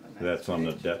is on the next That's on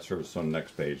the page. debt service on the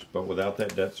next page. But without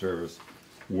that debt service,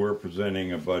 we're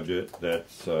presenting a budget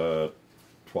that's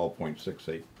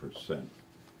 12.68%.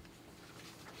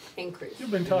 Increase.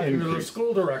 You've been talking to the Increase.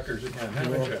 school directors again,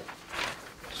 haven't you?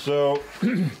 So,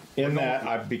 in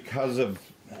that, because of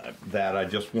that, I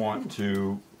just want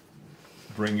to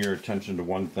bring your attention to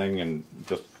one thing, and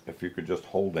just if you could just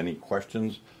hold any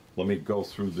questions, let me go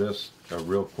through this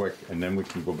real quick, and then we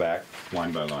can go back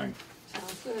line by line.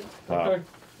 Sounds good. Okay.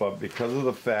 But because of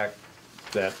the fact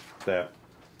that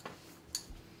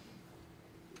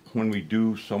when we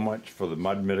do so much for the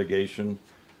mud mitigation,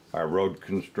 our road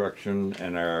construction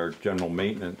and our general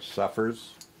maintenance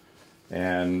suffers,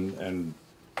 and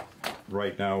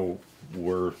right now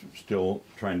we're still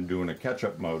trying to do in a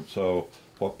catch-up mode. So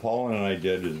what Paul and I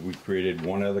did is we created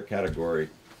one other category.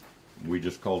 We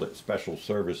just called it special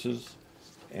services,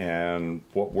 and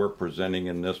what we're presenting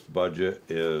in this budget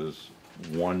is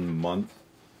 1 month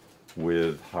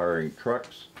with hiring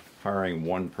trucks, hiring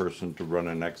one person to run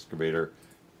an excavator,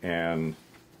 and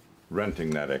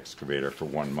renting that excavator for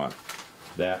 1 month.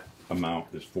 That amount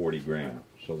is 40 grand.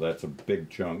 So that's a big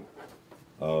chunk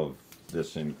of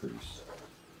this increase.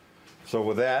 So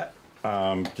with that,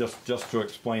 just to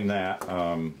explain that,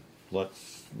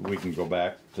 we can go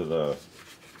back to the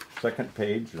second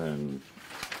page and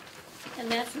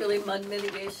And that's really mud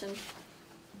mitigation?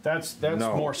 That's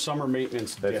No. more summer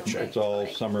maintenance ditching. it's all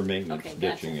Right. summer maintenance Okay,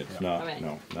 gotcha. ditching. It's not, Alright.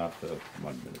 no, not the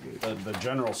mud mitigation. The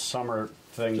general summer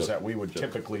things Just- that we would just-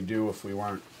 typically do if we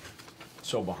weren't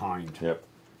so behind. Yep.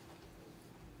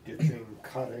 Ditching,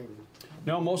 cutting.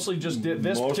 No, mostly just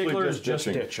this Mostly particular is just just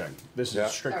ditching. ditching. This Yeah. is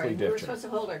All strictly right, we were ditching. supposed to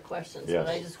hold our questions, Yes.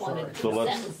 but I just wanted So two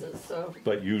let's- sentences, so.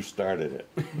 But you started it.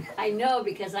 I know,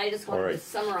 because I just wanted to Alright.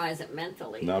 summarize it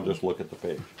mentally. Now just look at the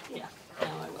page. Yeah,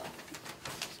 now I will.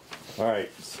 All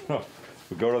right, so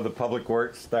we go to the public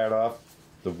works, start off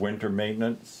the winter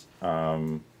maintenance.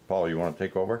 Paul, you want to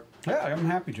take over? Yeah, I'm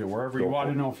happy to. Wherever Go you want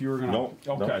for to it. know if you were gonna. No,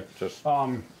 Okay. no, just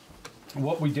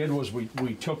What we did was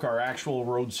we took our actual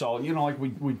road salt, like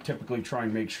we typically try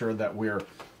and make sure that we're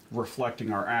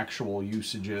reflecting our actual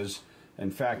usages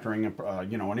and factoring up,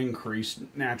 an increase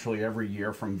naturally every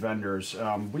year from vendors.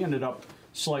 We ended up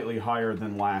slightly higher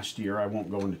than last year. I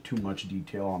won't go into too much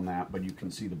detail on that, but you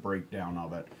can see the breakdown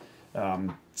of it.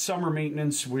 Summer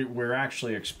maintenance, we're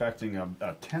actually expecting a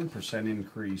 10%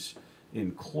 increase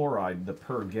in chloride, the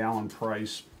per gallon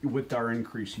price, with our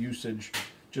increased usage.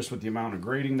 Just with the amount of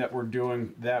grading that we're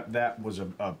doing, that was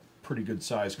a pretty good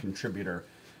size contributor.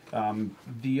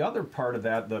 The other part of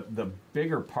that, the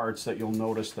bigger parts that you'll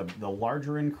notice, the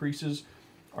larger increases,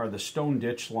 are the stone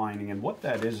ditch lining. And what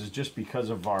that is just because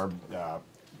of our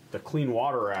the Clean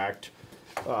Water Act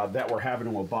that we're having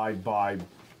to abide by.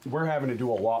 We're having to do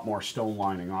a lot more stone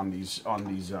lining on these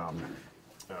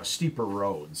steeper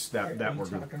roads that we're Are you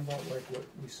going. talking about like what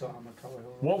we saw on McCullough Hill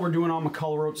Road? What we're doing on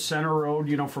McCullough Road, Center Road,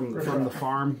 from the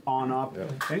farm on up.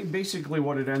 And basically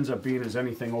what it ends up being is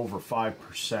anything over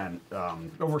 5%,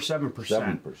 over 7%,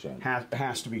 7%.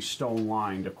 has to be stone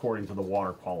lined according to the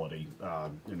water quality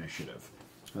initiative.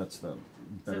 That's the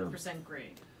better 7%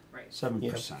 grade, right?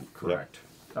 7%, correct.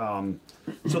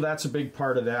 So that's a big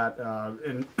part of that.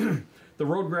 And the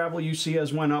road gravel you see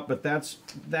has went up, but that's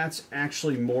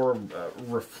actually more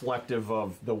reflective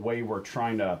of the way we're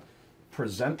trying to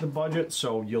present the budget.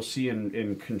 So you'll see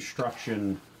in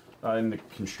construction, in the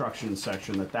construction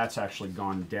section, that's actually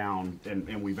gone down,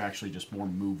 and we've actually just more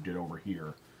moved it over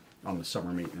here on the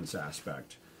summer maintenance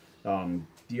aspect.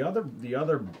 The other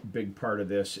big part of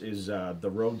this is the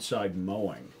roadside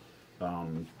mowing.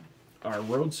 Our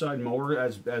roadside mower,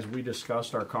 as we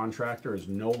discussed, our contractor is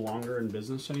no longer in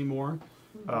business anymore.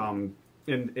 And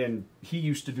he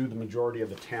used to do the majority of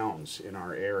the towns in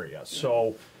our area.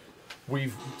 So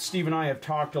Steve and I have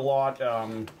talked a lot,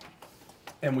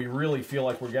 and we really feel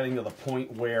like we're getting to the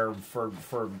point where for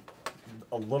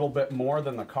a little bit more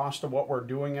than the cost of what we're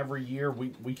doing every year,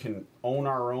 we can own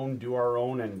our own, do our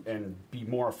own, and be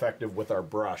more effective with our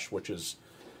brush, which is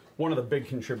one of the big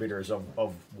contributors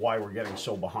of why we're getting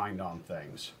so behind on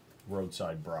things.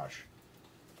 Roadside brush.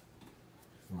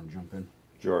 You want to jump in?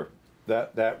 Sure.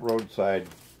 That roadside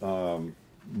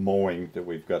mowing that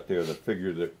we've got there, the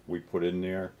figure that we put in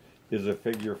there is a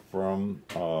figure from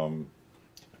a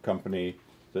company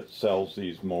that sells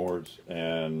these mowers,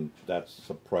 and that's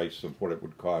the price of what it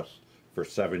would cost for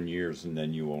 7 years, and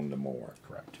then you own the mower.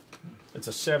 Correct. It's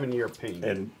a 7-year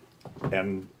payment.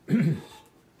 And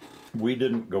we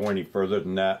didn't go any further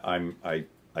than that. I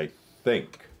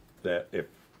think that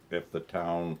if the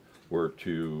town were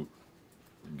to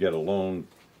get a loan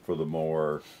for the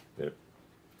mower, it's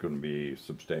gonna be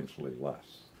substantially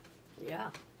less Yeah,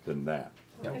 than that.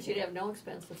 because you'd have no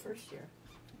expense the first year.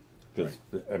 'Cause,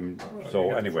 I mean, You so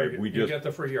get anyway, free- we You just, get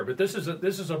the free year, but this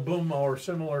is a boom mower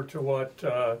similar to what,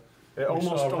 It we saw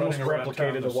almost running around replicated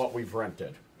town to this- what we've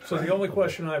rented. So the only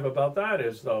question I have about that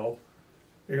is though,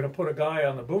 you're gonna put a guy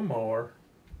on the boom mower,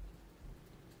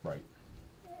 Right.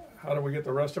 how do we get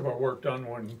the rest of our work done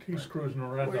when he's cruising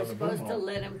around We're on the boom supposed to mower?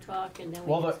 let him talk and then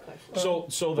we Well, ask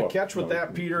questions. so the Well, catch with no.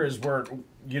 that, Peter, is where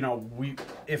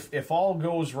if all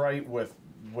goes right with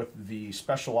the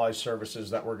specialized services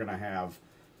that we're gonna have,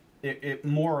 it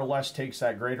more or less takes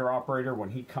that grader operator when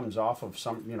he comes off of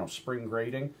some spring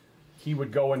grading, he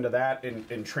would go into that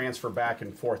and transfer back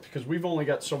and forth because we've only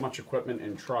got so much equipment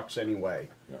in trucks anyway.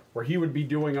 Yeah. Where he would be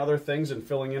doing other things and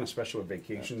filling in, especially with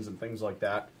vacations and things like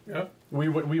that. Yeah, We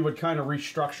would kind of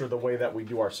restructure the way that we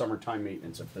do our summertime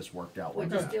maintenance if this worked out like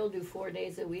Would you that. still do 4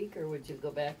 days a week, or would you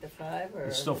go back to 5, or?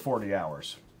 It's still 40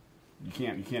 hours. You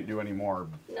can't do any more.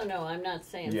 No, I'm not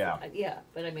saying. Yeah. Yeah,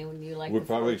 but I mean, when you like. we'd the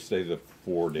probably four- say the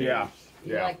 4 days. Yeah.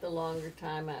 You like the longer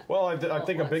time at. Well, I all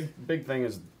think a at once. big thing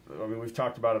is, I mean, we've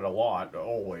talked about it a lot,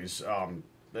 always.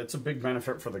 It's a big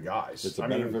benefit for the guys. It's a I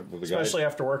mean, benefit for the guys. especially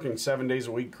after working 7 days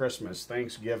a week, Christmas,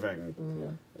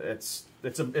 Thanksgiving. It's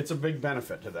a big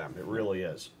benefit to them. It really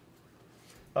is.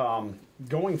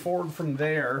 Going forward from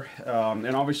there,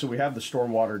 and obviously we have the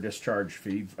stormwater discharge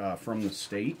fee from the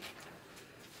state.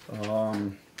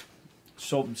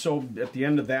 So at the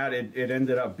end of that, it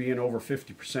ended up being over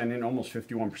 50% in, almost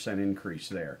 51% increase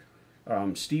there.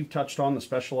 Steve touched on the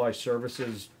specialized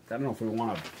services. I don't know if we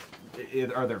want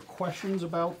to. Are there questions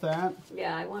about that?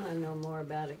 Yeah, I want to know more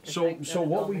about it. 'cause So I so got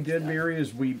what all we mixed did, up. Mary,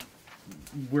 is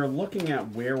we're looking at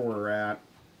where we're at,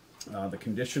 the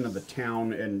condition of the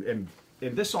town, and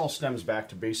this all stems back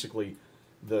to basically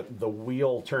the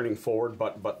wheel turning forward,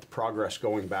 but the progress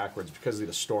going backwards because of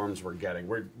the storms we're getting.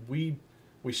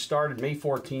 We started May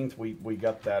 14th. We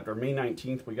got that, or May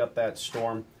 19th. We got that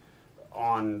storm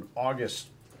on August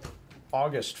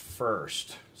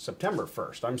 1st, September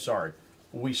 1st. I'm sorry.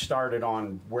 We started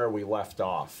on where we left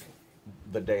off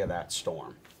the day of that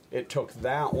storm. It took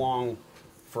that long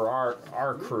for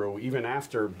our crew, even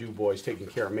after DuBois taking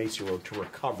care of Macy Road, to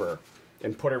recover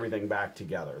and put everything back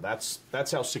together. That's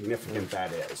how significant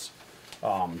that is.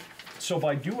 So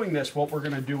by doing this, what we're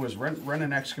going to do is rent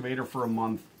an excavator for a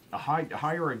month,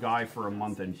 hire a guy for a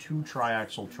month, and 2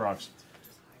 triaxle trucks,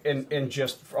 and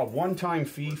just a one-time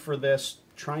fee for this.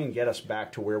 Try and get us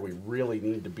back to where we really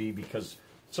need to be, because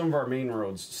some of our main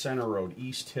roads, Center Road,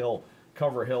 East Hill,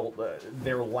 Cover Hill,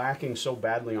 they're lacking so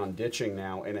badly on ditching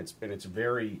now, and it's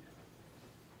very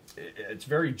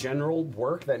general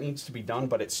work that needs to be done,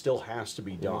 but it still has to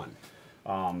be done.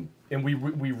 And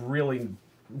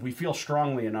we feel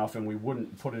strongly enough, and we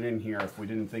wouldn't put it in here if we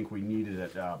didn't think we needed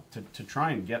it to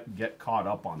try and get caught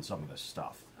up on some of this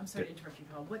stuff. I'm sorry to interrupt you,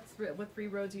 Paul. What 3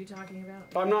 roads are you talking about?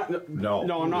 I'm not. No.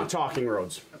 No, I'm not talking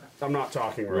roads. Okay. I'm not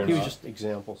talking We're roads. not. He was just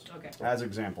examples. Okay. As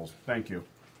examples. Thank you.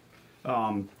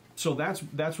 So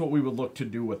that's what we would look to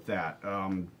do with that.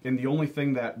 And the only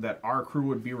thing that our crew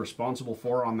would be responsible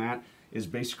for on that is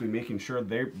basically making sure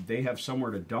they have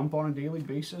somewhere to dump on a daily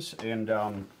basis, and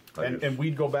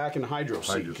we'd go back and hydro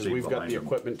seed because seed we've got behind the them.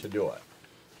 equipment to do it.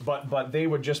 But they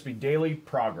would just be daily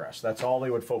progress. That's all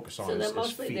they would focus on. So is then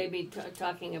mostly feet. they'd be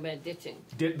talking about ditching.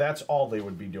 That's all they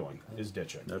would be doing is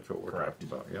ditching. That's what we're Correct.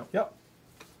 talking about, yeah.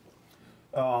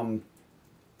 Yep.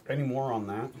 Any more on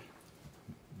that?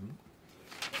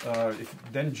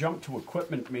 Then jump to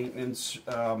equipment maintenance.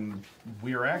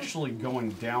 We're actually going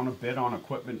down a bit on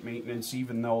equipment maintenance,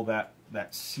 even though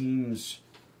that seems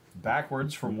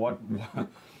backwards from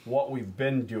what we've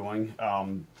been doing.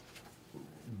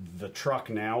 The truck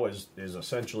now is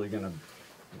essentially going to,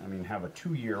 have a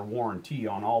 2-year warranty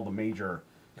on all the major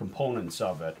components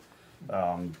of it,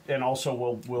 and also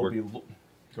we'll be. Go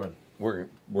ahead. We're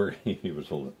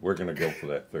gonna go for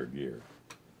that 3rd year.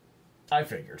 I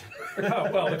figured.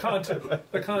 well, the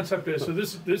concept is, so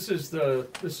this is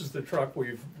the truck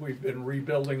we've been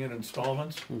rebuilding in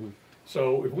installments. Mm-hmm.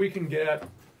 So if we can get,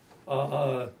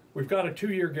 we've got a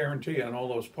 2-year guarantee on all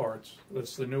those parts.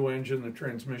 That's the new engine, the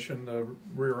transmission, the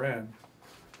rear end.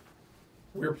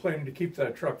 We're planning to keep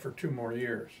that truck for 2 more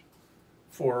years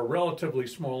for a relatively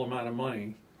small amount of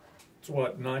money. It's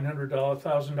what, $900,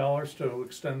 $1,000 to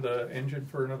extend the engine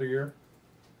for another year?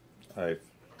 I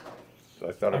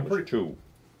thought it was 2.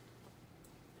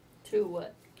 To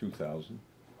what? 2,000.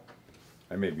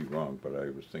 I may be wrong, but I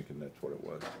was thinking that's what it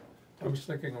was. I was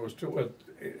thinking it was 2.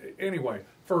 Anyway,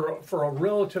 for a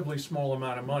relatively small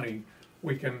amount of money,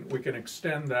 we can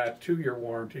extend that 2-year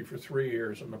warranty for 3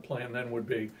 years, and the plan then would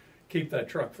be keep that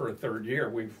truck for a 3rd year.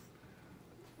 We've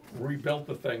rebuilt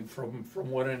the thing from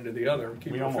one end to the other.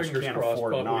 Keep We our almost fingers can't crossed,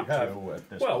 afford but not we'd have, to at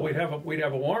this well, point. we'd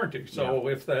have a warranty. So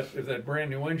Yeah. if that brand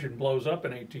new engine blows up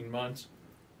in 18 months,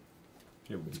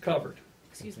 it's covered.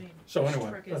 Excuse me. So which anyway,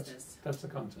 truck is this? that's the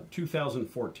concept.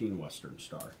 2014 Western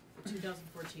Star.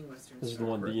 2014 Western This is the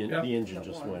Star. one Yeah. the engine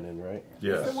just went in, right? It's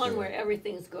Yes. the one where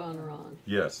everything's gone wrong.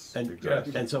 Yes. And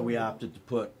Exactly. and so we opted to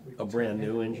put a brand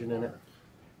new engine in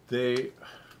it.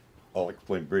 I'll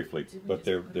explain briefly, but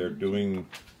they're doing,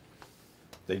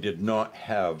 they did not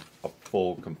have a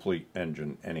full, complete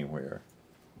engine anywhere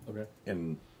Okay.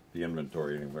 in the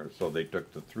inventory anywhere. So they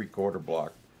took the 3/4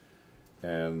 block,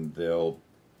 and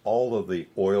all of the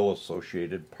oil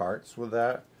associated parts with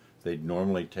that, they'd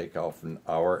normally take off an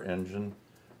our engine,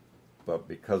 but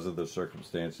because of the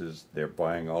circumstances, they're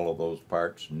buying all of those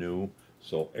parts new,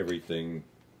 so everything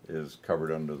is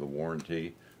covered under the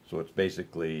warranty. So it's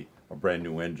basically a brand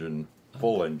new engine,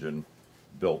 full engine,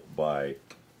 built by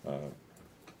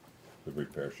the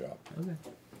repair shop. Okay.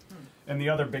 And the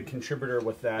other big contributor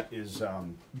with that is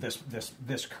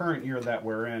this current year that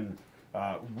we're in,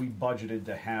 we budgeted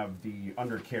to have the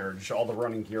undercarriage, all the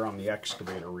running gear on the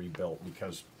excavator rebuilt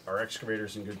because our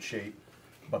excavator's in good shape,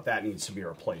 but that needs to be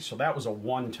replaced. So that was a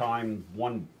one-time,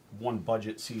 one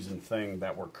budget season thing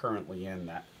that we're currently in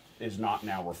that is not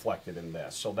now reflected in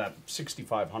this. So that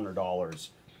 $6,500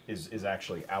 is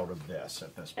actually out of this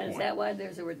at this point. And is that why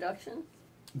there's a reduction?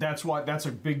 That's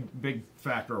a big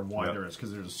factor of why Yep. there is,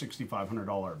 because there's a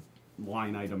 $6,500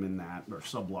 line item in that, or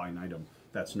sub-line item,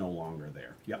 that's no longer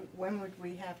there. Yep. When would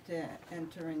we have to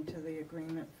enter into the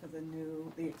agreement for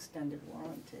the extended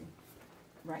warranty?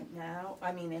 Right now?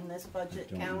 I mean, in this budget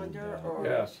I don't know calendar, that. or?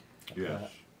 Yes.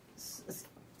 Yes.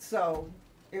 So,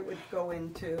 it would go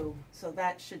into, so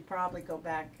that should probably go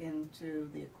back into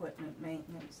the equipment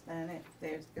maintenance then,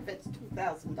 if it's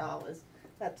 $2,000,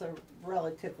 that's a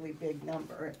relatively big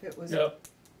number. If it was, Yep.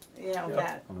 you know, Yep.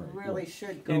 that All right. really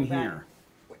should go In back. here.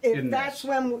 If in that's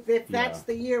this. if that's Yeah.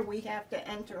 the year we have to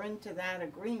enter into that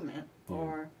agreement, Yeah.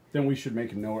 or, Then we should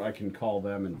make a note, I can call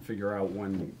them and figure out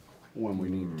when we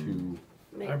need to.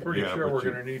 I'm pretty Yeah, sure but we're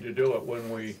you- gonna need to do it when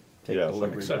we Take Yeah,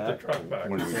 delivery accept the back. truck back.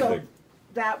 When we so take-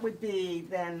 that would be,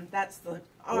 then, that's the,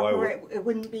 Why would- it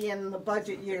wouldn't be in the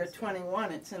budget year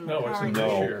 21, it's in the No, it's in current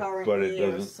this year, year. current but it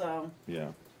year, doesn't- so,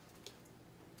 Yeah.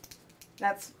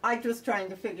 that's, I'm just trying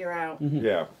to figure out.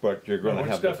 Yeah, but you're No, gonna it's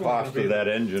have the definitely gonna cost be- of that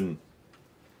engine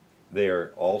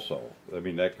there also. I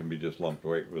mean, that can be just lumped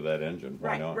right with that engine,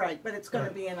 why not? Right, but it's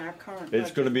gonna be in our current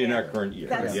It's gonna budget be in our year. current year,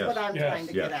 That's yes. what I'm Yes. trying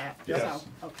to Yes. get at, Yes.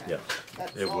 so, okay. Yes.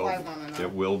 That's It all will, I wanna know.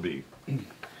 it will be.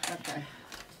 Okay.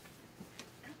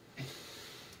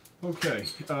 Okay,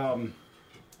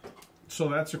 so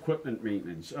that's equipment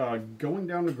maintenance. Going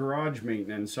down to garage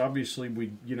maintenance, obviously we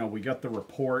got the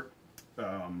report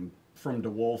from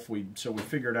DeWolf. So we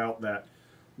figured out that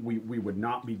we would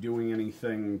not be doing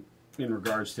anything in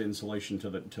regards to insulation to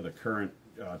the current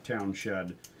town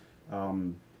shed.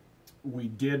 We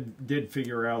did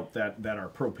figure out that our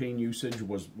propane usage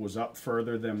was up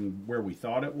further than where we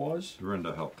thought it was.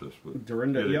 Dorinda helped us with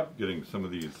Dorinda, getting, yep. getting some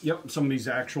of these Yep, some of these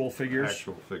actual figures.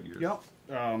 actual figures. Yep,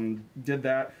 did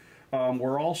that.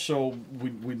 We're also,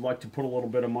 we'd like to put a little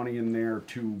bit of money in there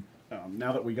to,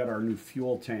 now that we got our new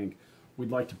fuel tank, we'd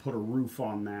like to put a roof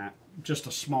on that, just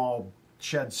a small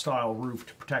shed-style roof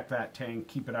to protect that tank,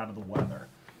 keep it out of the weather.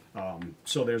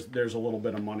 So there's a little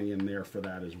bit of money in there for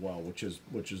that as well, which is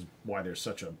why there's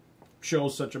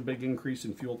shows such a big increase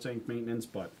in fuel tank maintenance,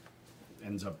 but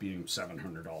ends up being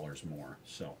 $700 more.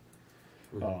 So.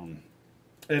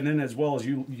 And then as well as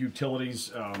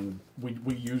utilities,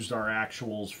 we used our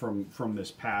actuals from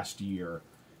this past year,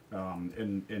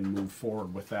 and moved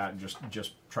forward with that.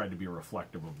 Just tried to be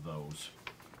reflective of those.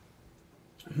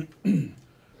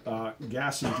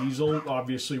 Gas and diesel,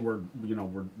 obviously we're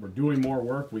doing more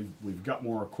work. We've got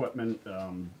more equipment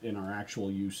in our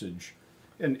actual usage,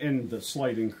 and the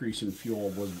slight increase in fuel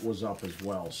was up as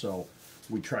well. So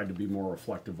we tried to be more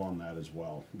reflective on that as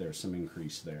well. There's some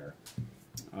increase there.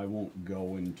 I won't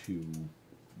go into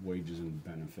wages and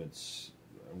benefits.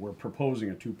 We're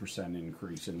proposing a 2%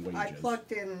 increase in wages. I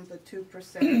plugged in the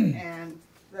 2%, and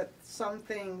that some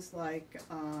things like,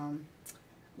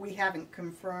 we haven't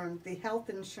confirmed, the health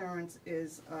insurance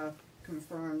is a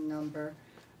confirmed number.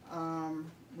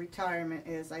 Retirement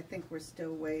is, I think we're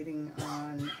still waiting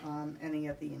on any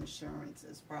of the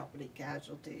insurances, property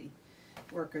casualty,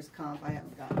 workers' comp, I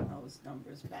haven't gotten those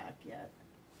numbers back yet.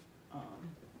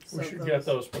 We should get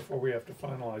those before we have to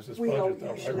finalize this We budget though,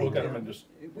 right? usually We'll get do. them in just,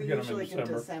 We get 'em in usually in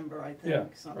December. December, I Yeah,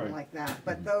 think, something right. like that,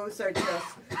 but those are just,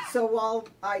 so all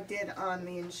I did on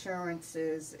the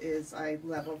insurances is I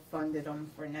level funded them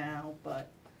for now, but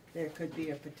there could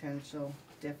be a potential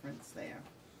difference there.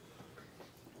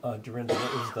 Dorinda,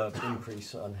 what was the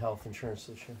increase on health insurance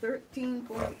this year?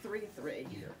 13.33,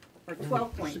 or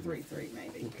 12.33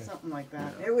 maybe, Okay. something like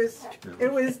that. It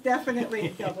was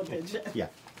definitely double digit. Yeah.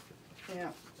 Yeah.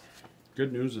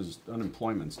 Good news is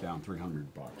unemployment's down $300,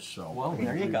 so Well,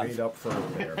 there you we go. made up for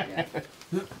it there.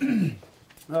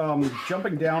 Yeah.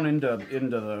 Jumping down into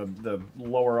the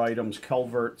lower items,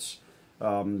 culverts,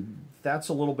 that's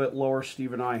a little bit lower.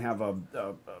 Steve and I have a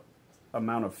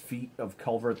amount of feet of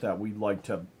culvert that we'd like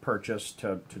to purchase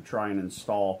to try and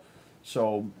install.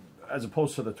 So as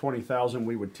opposed to the 20,000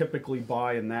 we would typically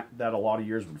buy, and that a lot of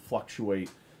years would fluctuate.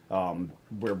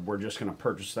 We're just going to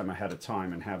purchase them ahead of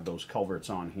time and have those culverts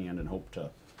on hand and hope to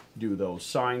do those.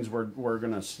 Signs we're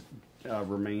going to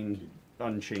remain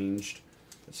unchanged.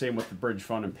 Same with the bridge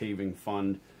fund and paving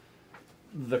fund.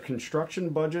 The construction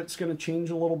budget's going to change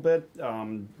a little bit.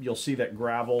 You'll see that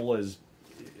gravel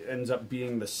ends up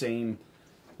being the same.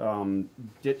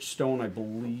 Ditch stone, I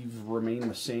believe, remain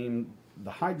the same.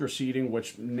 The hydro seeding,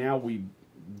 which now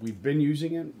we've been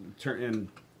using it, and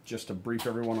just to brief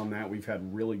everyone on that, we've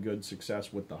had really good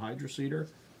success with the hydro seeder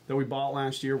that we bought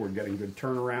last year. We're getting good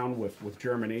turnaround with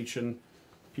germination.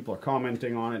 People are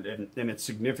commenting on it, and it's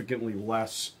significantly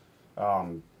less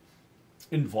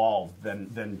involved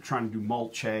than trying to do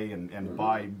mulch hay and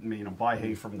buy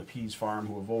hay from the Peas farm,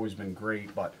 who have always been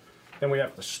great, but then we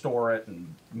have to store it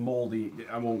and moldy.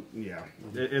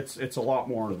 It's a lot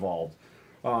more involved.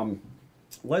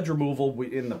 Ledge removal,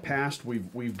 in the past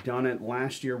we've done it.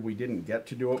 Last year we didn't get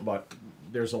to do it, but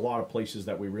there's a lot of places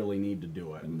that we really need to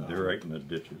do it. And they're right in the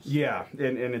ditches. Yeah,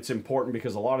 and it's important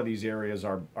because a lot of these areas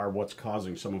are what's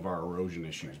causing some of our erosion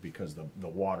issues, because the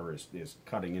water is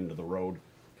cutting into the road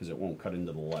because it won't cut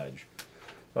into the ledge.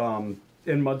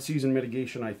 In mud season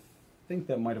mitigation, I think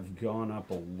that might have gone up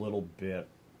a little bit,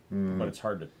 but it's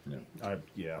hard to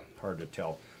hard to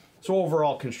tell. So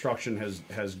overall, construction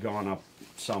has gone up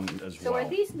some as So well. are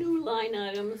these new line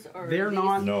items, or? They're are these-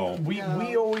 not. No. We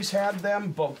always had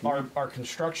them, but our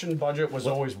construction budget was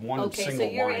always one Okay, single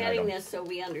so you're line adding item. this so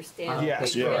we understand.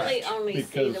 Yes, We really correct. only see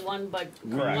Because the one, but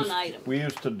Correct. one item. We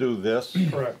used to do this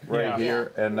Correct. right Yeah.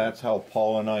 here, and that's how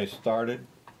Paul and I started.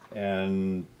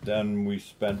 And then we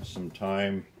spent some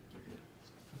time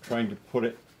trying to put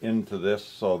it into this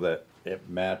so that it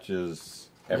matches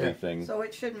everything. So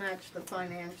it should match the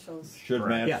financials. Should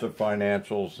Correct. match Yeah. the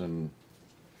financials and.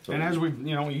 So And as we,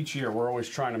 each year we're always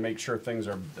trying to make sure things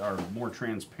are more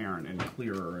transparent and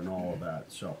clearer and all of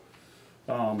that. So,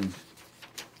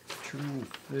 trying to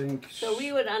think. So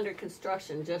we would, under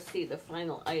construction, just see the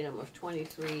final item of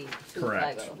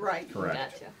 23,250. Right.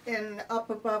 Correct. Gotcha. And up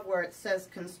above where it says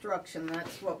construction,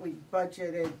 that's what we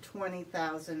budgeted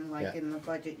 20,000, like Yeah. in the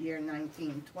budget year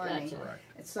 1920. Gotcha.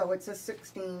 Correct. So it's a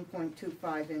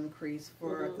 16.25 increase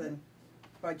for Mhm. the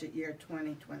budget year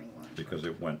 2021. because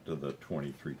it went to the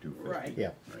 23,250. Right.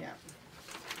 Yeah.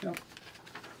 Yeah.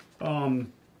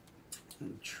 I'm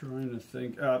trying to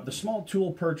think. The small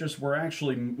tool purchase, we're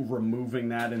actually removing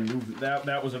that and moving that.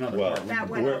 That was another Well, part. That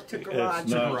went we're- up to garage.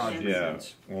 it's not, garage yeah,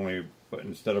 maintenance. only, but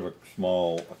instead of a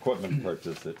small equipment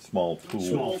purchase, it's small tool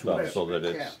Small stuff, tools. so that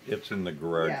Yeah. it's in the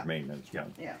garage Yeah. maintenance. Yeah.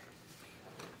 fund. Yeah.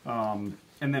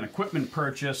 And then equipment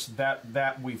purchase,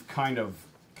 that we've kind of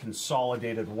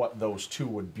consolidated what those two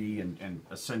would be and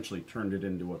essentially turned it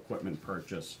into equipment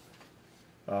purchase.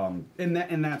 And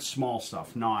that's small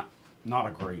stuff, not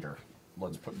a grader.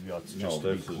 Let's No, just be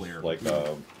this clear. is like,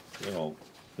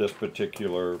 this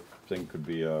particular thing could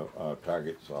be a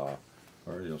target saw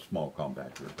or, small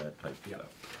compactor, that type of Yeah.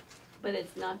 stuff. But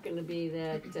it's not gonna be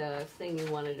that thing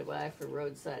you wanted to buy for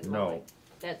roadside No. mowing.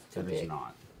 That's too That is big.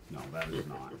 not. No, that is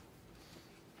not.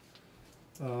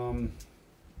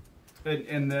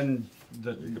 And then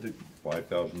the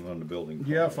 5,000 on the building.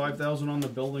 yeah, fund. 5,000 on the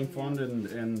building fund,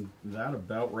 and that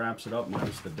about wraps it up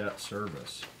minus the debt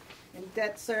service. And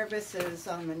debt service is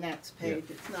on the next page,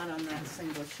 it's not on that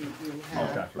single sheet you Okay.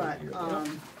 have, but, Right here.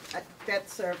 debt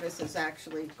service has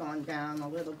actually gone down a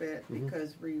little bit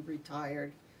because we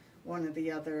retired one of the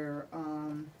other,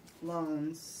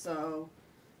 loans, so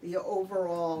the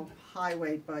overall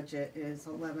highway budget is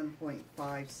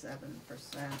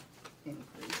 11.57%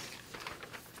 increase.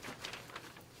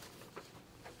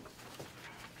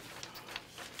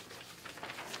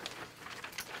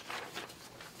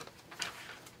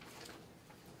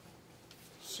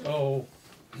 So,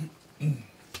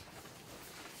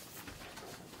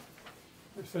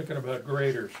 You're thinking about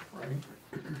graders,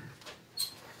 right?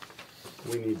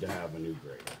 We need to have a new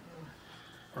grader.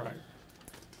 Right.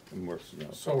 And we're,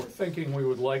 So we're thinking we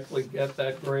would likely get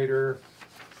that grader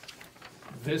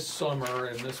this summer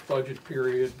in this budget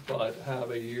period, but have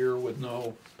a year with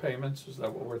no payments, is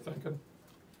that what we're thinking?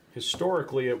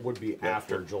 Historically, it would be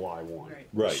after July 1. Right.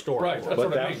 Right. Historically. Right, that's But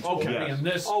what I that- mean, so okay. it'll be in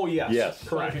this, Oh, yes. Yes.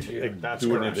 Correct. Budget year. That's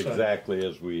doing correct. it exactly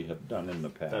as we have done in the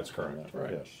past. That's correct.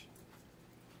 Right. Yes.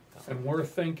 and we're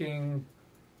thinking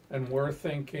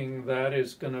that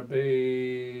is gonna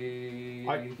be.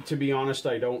 To be honest,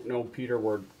 I don't know, Peter,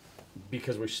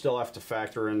 because we still have to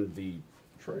factor in the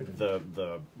Trading.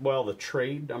 the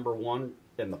trade, number one,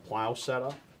 and the plow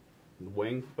setup, the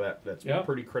wing, that's Yeah.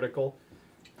 pretty critical.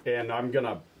 And I'm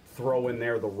gonna throw in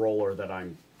there the roller that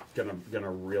I'm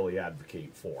gonna really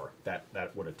advocate for. That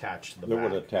would attach to the That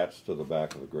back. would attach to the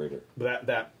back of the grader.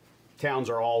 That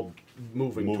towns are all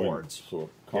moving towards. So it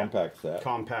compacts that.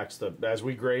 Compacts as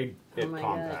we grade, Oh it my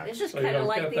God, compacts. this is So you kind of don't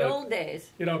like get the that- old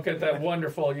days. You don't get that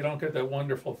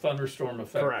wonderful thunderstorm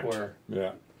effect Correct. where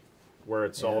Yeah. Where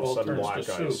it's it all of a all sudden turns black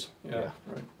to ice. soup. Yeah,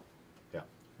 right. Yeah.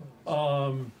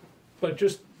 But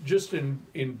just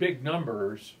in big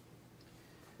numbers,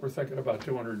 we're thinking about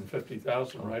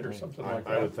 250,000, right, or something like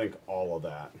I would that. think all of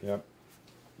that. Yep.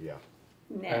 Yeah.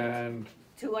 Net, And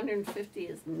 250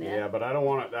 is net. Yeah, but I don't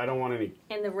want any.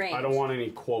 In the range. I don't want any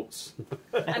quotes.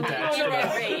 I mean, in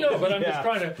that range. no, but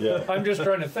Yeah. I'm just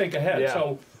trying to think ahead. Yeah.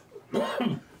 So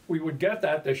we would get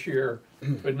that this year,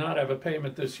 but not have a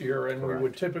payment this year, and we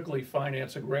would typically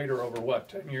finance a grader over what,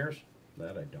 10 years?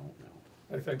 That I don't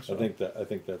know. I think so. I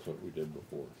think that's what we did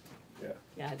before. Yeah.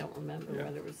 Yeah, I don't remember Yeah.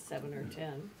 whether it was 7 or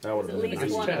 10. That would It have was been at nice.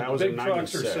 least one. That was Big in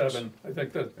trucks are 96. 7. I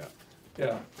think that.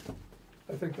 Yeah.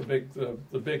 I think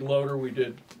the big loader we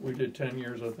did 10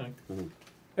 years. I think. Mhm.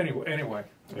 Anyway,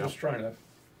 I'm Yeah. just trying to.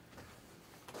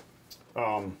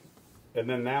 And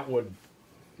then that would,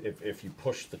 if you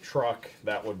push the truck,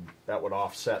 that would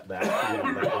offset that.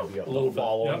 That would be a little bit,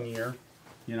 following yep. year.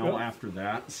 Yep. After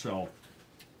that. So,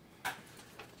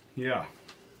 yeah.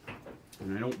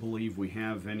 And I don't believe we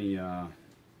have any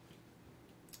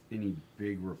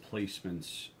big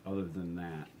replacements other than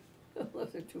that.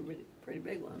 Those are two pretty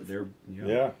big ones. They're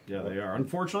Yeah. they are.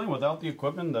 Unfortunately, without the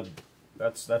equipment,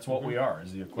 that's what we are,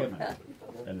 is the equipment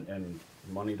and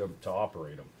money to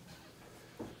operate them.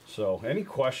 So, any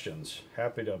questions?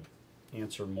 Happy to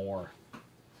answer more.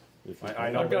 I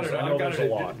know I've got there's a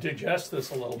to lot. digest this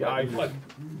a little bit, Yeah,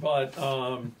 but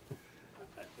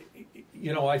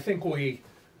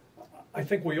I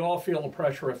think we all feel the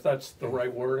pressure, if that's the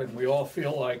right word, and we all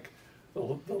feel like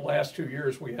the last 2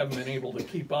 years we haven't been able to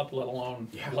keep up, let alone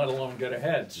get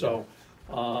ahead. So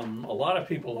a lot of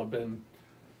people have been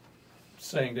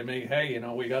saying to me, hey,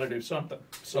 we got to do something.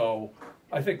 So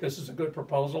I think this is a good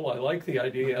proposal. I like the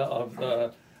idea of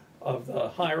the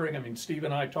hiring. I mean, Steve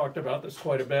and I talked about this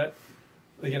quite a bit.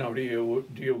 Do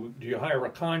you hire a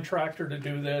contractor to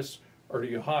do this, or do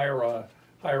you hire a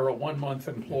 1-month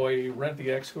employee, rent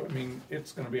the excavator? I mean,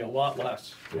 it's going to be a lot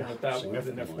less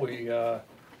than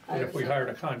if we hired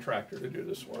a contractor to do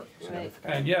this work. Right.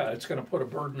 And yeah, it's going to put a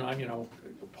burden on.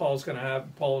 Paul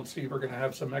and Steve are going to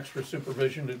have some extra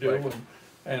supervision to do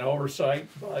and oversight,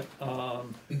 but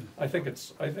I think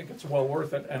it's well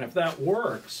worth it. And if that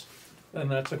works, then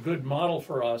that's a good model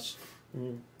for us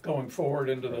going forward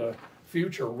into the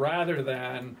future, rather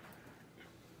than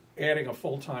adding a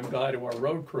full-time guy to our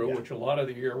road crew, which a lot of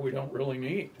the year we don't really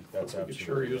need. That's we could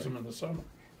sure absolutely use them in the summer.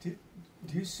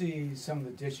 Do you see some of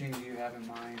the ditching you have in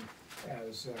mind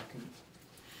as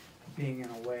being in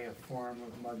a way a form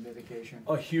of mud mitigation?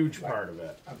 A huge part of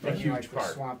it. I'm A thinking huge like the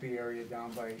part. swampy area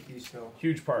down by East Hill.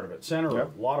 Huge part of it. Center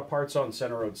Road. A lot of parts on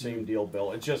Center Road, same deal,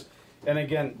 Bill. It's just, and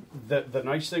again, the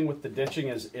nice thing with the ditching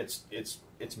is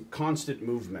it's constant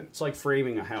movement. It's like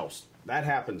framing a house. That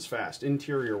happens fast.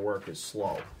 Interior work is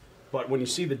slow. But when you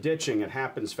see the ditching, it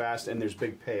happens fast and there's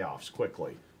big payoffs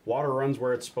quickly. Water runs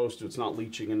where it's supposed to. It's not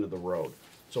leaching into the road.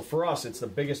 So for us, it's the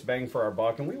biggest bang for our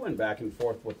buck. And we went back and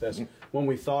forth with this when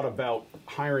we thought about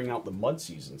hiring out the mud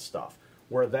season stuff.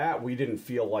 Where that, we didn't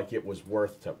feel like it was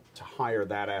worth to hire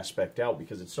that aspect out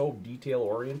because it's so detail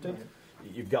oriented.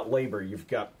 You've got labor, you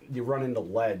run into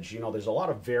ledge. There's a lot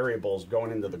of variables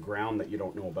going into the ground that you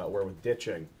don't know about. Where with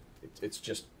ditching,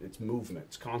 it's movement.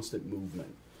 It's constant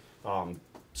movement.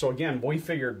 So again, we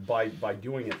figured by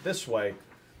doing it this way,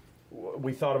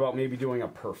 we thought about maybe doing a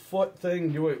per foot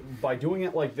thing. By doing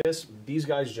it like this, these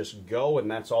guys just go and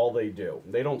that's all they do.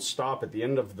 They don't stop at the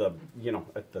end of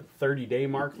at the 30-day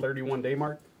mark, 31-day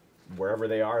mark. Wherever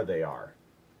they are, they are.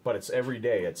 but it's every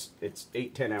day. It's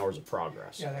 8-10 hours of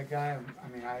progress. Yeah, that guy,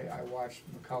 I watched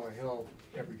McCullough Hill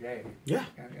every day. Yeah.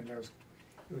 And it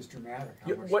was dramatic. How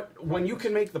You, much when you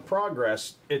can make the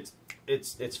progress, it's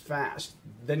fast.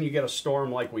 Then you get a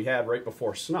storm like we had right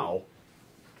before snow.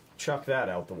 Chuck that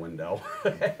out the window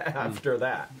after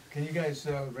that. Can you guys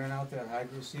rent out that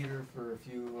hydro seeder for a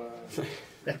few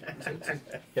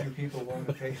few people willing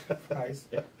to pay the price?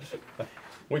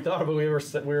 We thought we were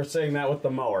saying that with the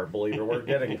mower. Believe it, we're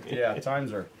getting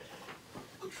times are.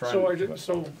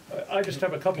 I just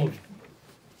have a couple of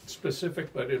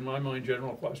specific, but in my mind,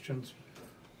 general questions.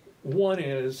 One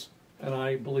is,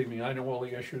 and believe me, I know all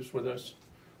the issues with this,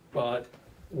 but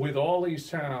with all these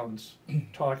towns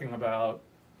talking about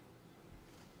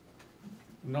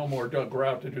no more dug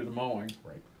grout to do the mowing.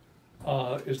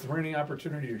 Right. Is there any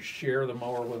opportunity to share the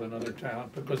mower with another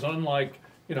town? Because unlike,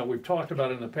 we've talked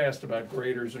about in the past about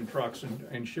graders and trucks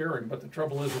and sharing, but the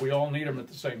trouble is we all need them at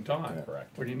the same time.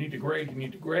 Correct. When you need to grade, you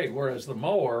need to grade. Whereas the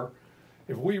mower,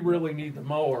 if we really need the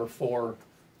mower for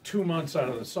 2 months out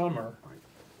of the summer,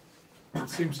 it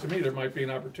seems to me there might be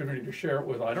an opportunity to share it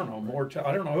with, I don't know,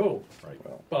 I don't know who. Right.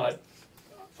 But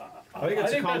I think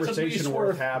it's a conversation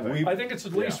worth having. I think it's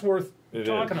at least worth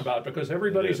talking about because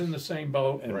everybody's in the same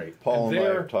boat. And Right. Paul and I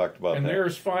have talked about and that.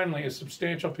 there's finally a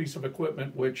substantial piece of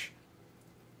equipment which,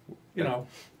 I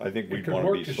think it we'd could want to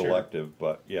work be to share. selective,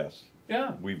 but yes,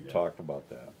 yeah, we've talked about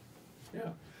that. yeah.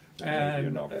 Maybe And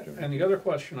an opportunity. and the other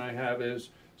question I have is,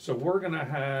 so we're going to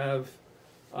have,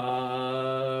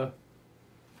 I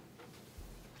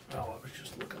was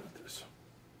just looking at this.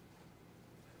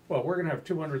 Well, we're going to have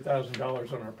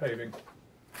 $200,000 on our paving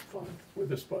fund with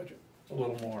this budget, a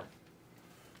little more.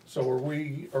 So are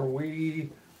we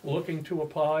looking to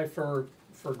apply for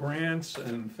grants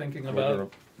and thinking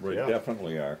about? We Yeah.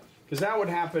 definitely are. Because that would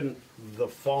happen the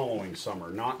following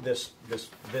summer, not this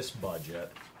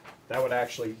budget. That would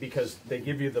actually, because they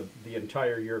give you the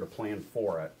entire year to plan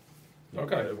for it.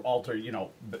 Okay. Alter, your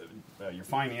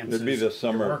finances. It'd be the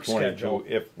summer your of work schedule,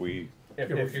 22 if we, If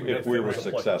we it were was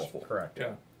applicable. successful. Correct.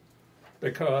 Yeah,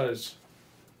 because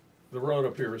the road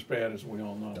up here is bad, as we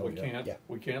all know. Oh, yeah.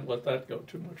 We can't let that go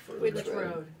too much further. Which Which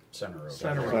road? Center road.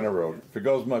 Center road. Center Road. If it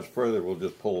goes much further, we'll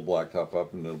just pull the blacktop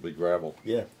up and it'll be gravel.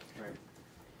 Yeah.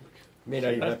 May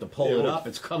not even have to pull it up.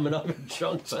 It's coming up in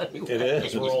chunks anyway. It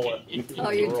is. Roll it.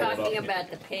 Oh, you're Roll it talking up. about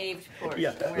the paved portion.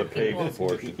 Yeah, where The paved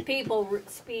portion. People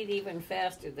speed even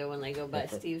faster though when they go by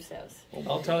Steve's house.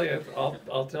 I'll tell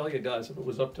you guys, if it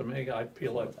was up to me, I'd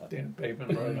peel that damn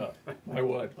pavement right up. I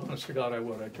would, honest to God, I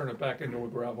would. I'd turn it back into a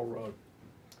gravel road.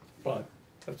 But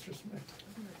that's just me.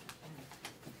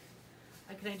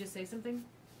 Can I just say something?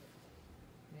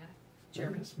 Yeah,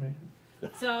 Chairman. Yes, ma'am.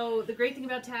 So the great thing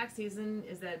about tax season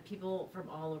is that people from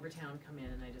all over town come in,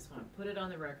 and I just want to put it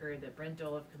on the record that Brent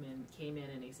Dolev came in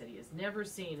and he said he has never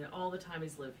seen in all the time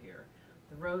he's lived here,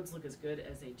 the roads look as good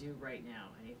as they do right now,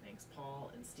 and he thanks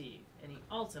Paul and Steve, and he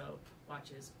also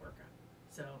watches Orca.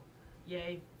 So,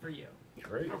 yay for you.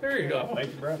 Great. There you go.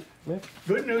 Thank you, Brent.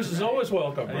 Good news is always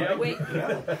welcome, right? Wait,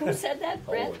 who said that,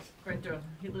 Brett? Always. Brent Dolev,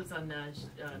 he lives on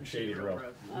Shady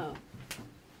Road. Oh,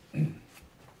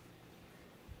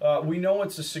 We know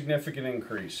it's a significant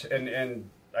increase, and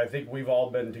I think we've all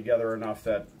been together enough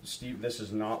that Steve. This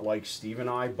is not like Steve and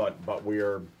I, but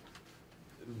we're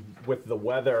with the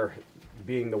weather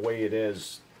being the way it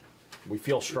is. We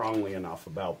feel strongly enough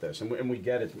about this, and we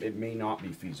get it. It may not be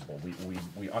feasible.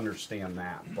 We understand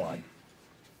that, but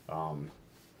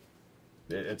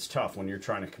it's tough when you're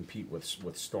trying to compete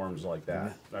with storms like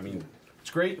that. I mean,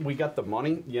 it's great we got the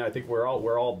money. Yeah, I think we're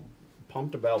all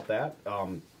pumped about that.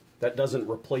 That doesn't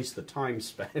replace the time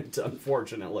spent,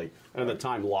 unfortunately, and the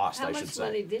time lost. how I much should say.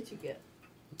 money did you get?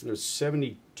 It was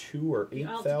 72 or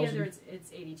Altogether, 8,000.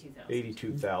 it's 82,000.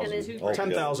 82,000. And is-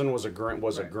 10,000 was a grant.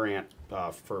 Right. A grant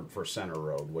for Center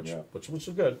Road, which Yeah. which was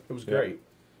good. It was Yeah. great.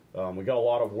 We got a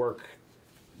lot of work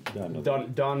done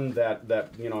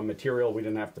that material we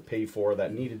didn't have to pay for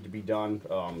that needed to be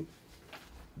done.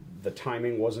 The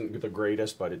timing wasn't the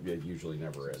greatest, but it usually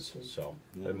never is. So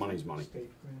the money's money. State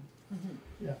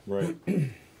grant. Right.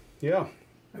 Yeah,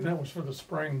 And that was for the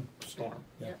spring storm.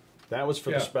 that was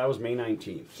for Yeah. that was May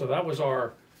 19th. So that was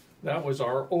our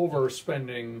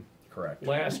overspending Correct.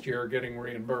 last year getting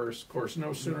reimbursed. Of course,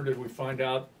 no sooner did we find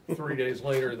out 3 days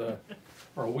later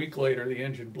or a week later the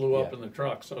engine blew up Yeah. in the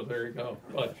truck. So there you go.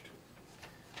 But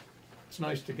it's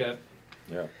nice to get.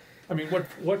 Yeah. I mean,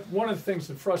 one of the things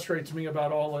that frustrates me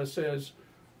about all this is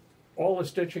all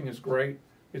this ditching is great.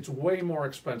 It's way more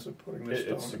expensive putting this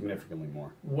stone. It's significantly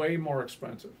more. Way more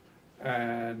expensive.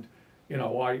 And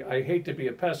I hate to be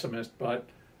a pessimist, but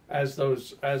as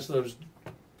those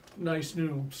nice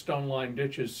new stone line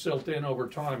ditches silt in over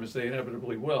time, as they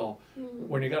inevitably will,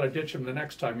 when you gotta ditch them the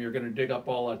next time, you're gonna dig up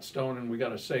all that stone, and we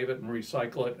gotta save it and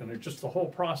recycle it, and it just, the whole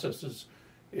process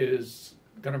is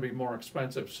gonna be more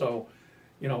expensive. So,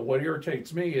 you know, what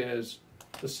irritates me is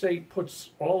the state puts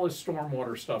all this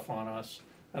stormwater stuff on us,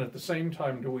 and at the same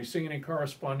time, do we see any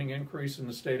corresponding increase in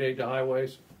the state aid to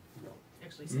highways?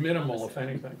 Actually, it's the Minimal, opposite. if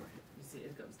anything. You see,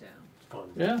 it goes down.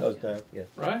 Yeah. Goes down, yeah.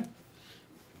 Right?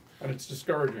 And it's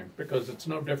discouraging, because it's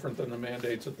no different than the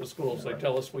mandates at the schools. They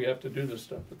tell us we have to do this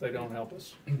stuff, but they don't help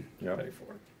us Yeah. pay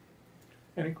for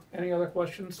it. Any other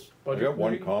questions? I got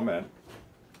one Budget comment.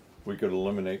 We could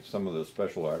eliminate some of the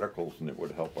special articles and it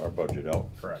would help our budget out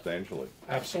substantially. committee?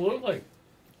 Absolutely.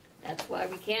 That's why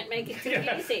we can't make it too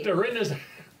Yeah, easy. Dorinda's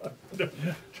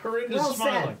Well said.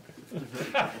 smiling.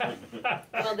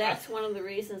 Well, that's one of the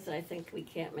reasons I think we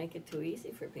can't make it too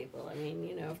easy for people. I mean,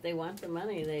 you know, if they want the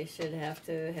money, they should have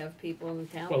to have people in the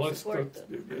town Well, to let's, support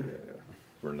them.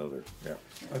 For another, yeah.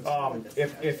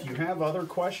 If you have other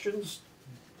questions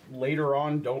later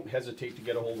on, don't hesitate to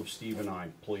get a hold of Steve and I,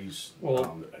 please.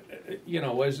 well, you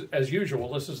know, as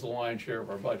usual, this is the lion's share of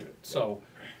our budget. So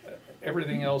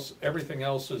everything else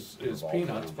is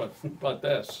peanuts, but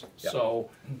this. Yep. So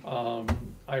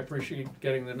I appreciate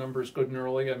getting the numbers good and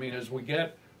early. I mean, as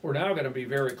we're now going to be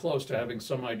very close to having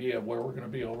some idea of where we're going to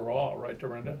be overall, right,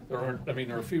 Dorinda? There are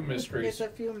a few mysteries. There's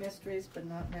a few mysteries, but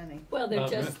not many. Well,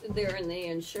 they're in the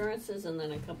insurances and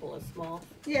then a couple of small.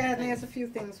 Yeah, and there's a few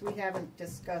things we haven't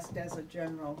discussed as a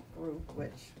general group,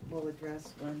 which we'll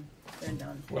address when they're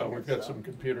done. Well, we've got some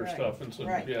computer Right. stuff and some,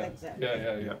 Right, yeah, exactly.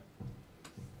 yeah.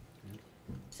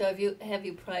 So have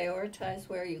you prioritized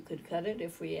where you could cut it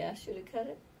if we asked you to cut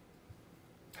it?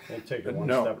 We'll take it one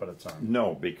No. step at a time.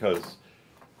 No, because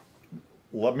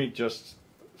let me just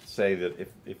say that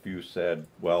if you said,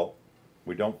 well,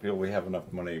 we don't feel we have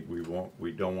enough money, we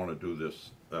don't want to do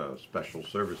this special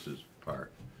services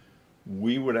part,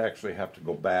 we would actually have to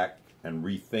go back and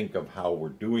rethink of how we're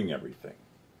doing everything.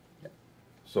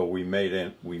 So we might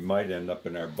end up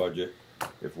in our budget,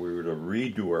 if we were to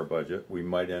redo our budget, we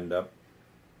might end up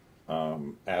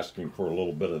asking for a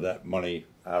little bit of that money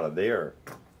out of there,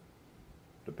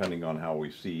 depending on how we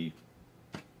see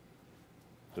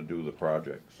to do the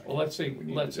projects. Well, let's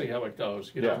see how it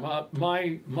goes. You know,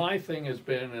 my thing has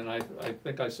been, and I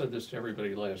think I said this to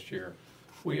everybody last year,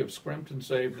 we have scrimped and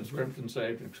saved and scrimped and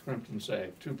saved and scrimped and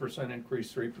saved. 2%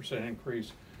 increase, 3%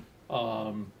 increase.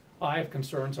 I have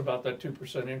concerns about that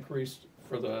 2% increase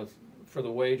for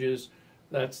the wages.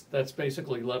 That's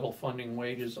basically level funding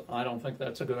wages. I don't think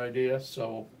that's a good idea.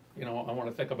 So, you know, I want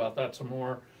to think about that some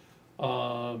more.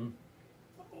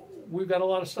 We've got a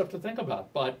lot of stuff to think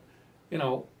about, but you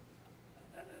know,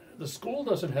 the school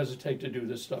doesn't hesitate to do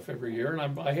this stuff every year,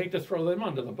 and I hate to throw them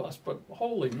under the bus, but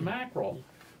holy mackerel,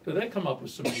 do they come up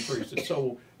with some increases.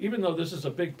 So even though this is a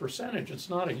big percentage, it's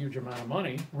not a huge amount of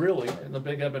money, really, in the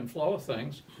big ebb and flow of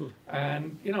things.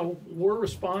 And, you know, we're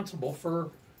responsible for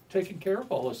taking care of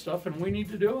all this stuff, and we need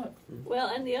to do it. Well,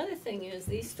 and the other thing is,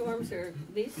 these storms are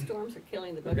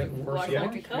killing the getting worse.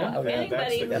 Waterfront Co-op. Yeah, that's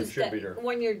Anybody the who's contributor.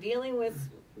 when you're dealing with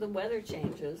the weather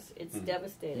changes, it's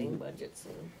devastating budgets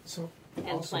So, and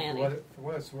also planning. for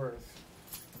what it's worth,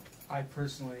 I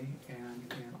personally,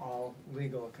 and in all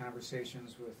legal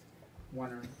conversations with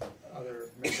one or other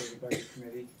member of the budget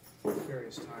committee at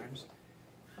various times,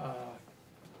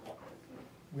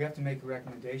 we have to make a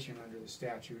recommendation under the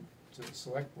statute to the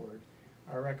select board.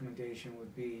 Our recommendation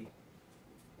would be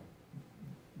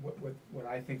what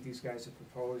I think these guys have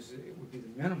proposed, it would be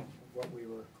the minimum of what we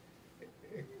were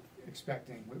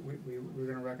expecting. We're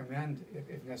gonna recommend,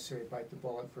 if necessary, bite the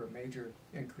bullet for a major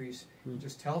increase.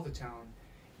 Just tell the town,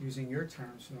 using your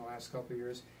terms from the last couple of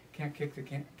years, can't kick the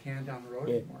can down the road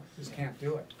anymore, just can't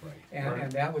do it.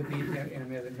 And that would be,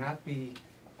 and it would not be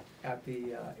at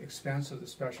the expense of the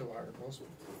special articles.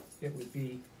 It would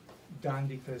be done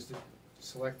because the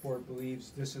select board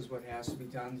believes this is what has to be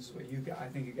done, this is what I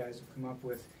think you guys have come up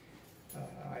with.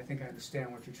 I think I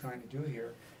understand what you're trying to do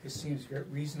here. This seems very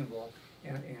reasonable,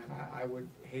 and I would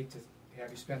hate to have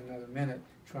you spend another minute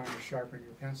trying to sharpen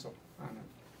your pencil on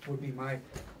it. Would be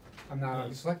I'm not on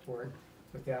the select board,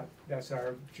 but that's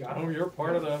our job. Oh, you're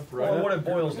part of the. Well, what it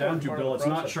boils down to, Part of Bill, the it's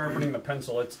not process. sharpening the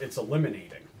pencil, it's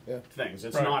eliminating things.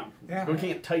 It's Right. not, Yeah. we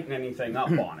can't tighten anything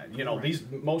up on it. You know,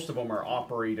 most of them are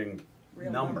operating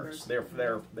Real numbers. They're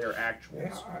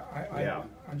actuals. Yeah,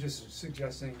 I'm just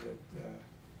suggesting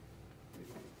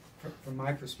that, from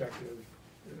my perspective,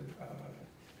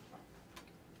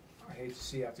 I hate to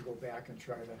see you have to go back and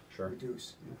try to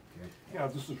reduce. Yeah,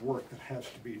 this is work that has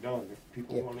to be done if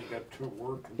people want to get to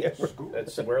work and Yeah, to school.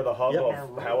 that's where the hub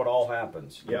of how it all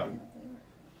happens. Yeah.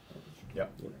 Yeah.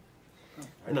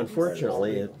 And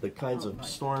unfortunately, the kinds of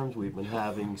storms we've been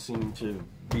having seem to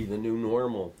be the new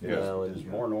normal now. It's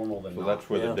more normal than So not. that's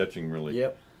where the ditching really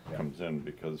Yep. comes in,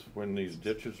 because when these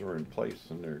ditches are in place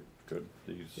and they're good,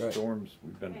 these Right. storms,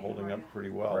 we've been holding up pretty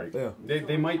well. Right. Yeah.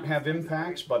 They might have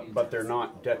impacts, but they're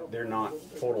not they're not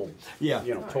total. Yeah.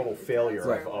 Total failure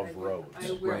Right. of roads.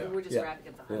 We're just Yeah. wrapping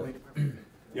up the highway department.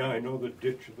 Yeah, I know the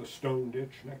ditch, the stone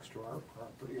ditch next to our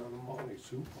property on the Molly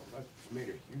Soup, that's made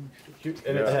a huge ditch.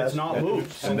 And it's not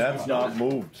moved. And that's not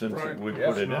moved since Right. we Yeah.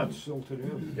 put it It's not in. silted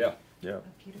in. Yeah. Yeah.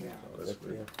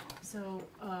 So,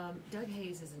 Doug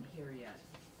Hayes isn't here yet,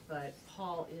 but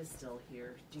Paul is still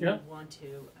here. Do you Yeah. want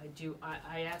to,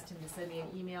 I asked him to send me an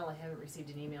email. I haven't received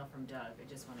an email from Doug. I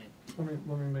just wanted,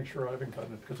 Let me make sure I've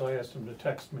gotten it, because I asked him to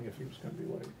text me if he was gonna be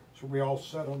late. So we all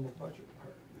set on the budget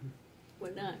part. We're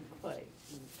not quite.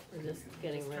 We're just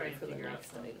getting ready trying to for the figure out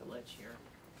next some item. glitch here.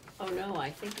 Oh, no,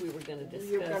 I think we were gonna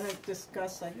You're gonna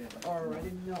discuss. discuss, or I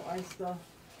didn't know, we're gonna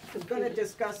computer-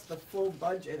 discuss the full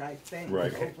budget, I think,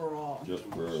 Right. overall. Just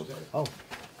for, Oh,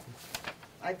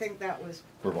 I think that was.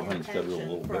 we're behind schedule a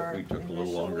little intention bit. for We took a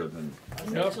little longer initially. than,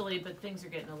 Essentially, but things are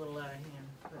getting a little out of hand.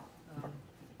 But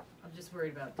I'm just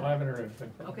worried about I haven't heard anything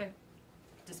from him. Okay,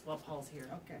 just while Paul's here.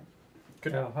 Okay.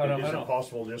 Yeah, I don't- Is it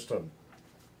possible just to?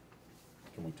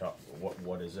 Can we talk?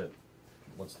 What is it?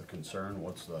 What's the concern?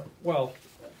 What's the? Well,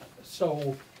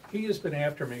 so he has been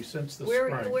after me since the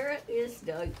spring. Where is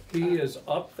Doug? He is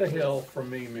up the hill from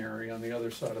me, Mary, on the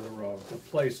other side of the road, the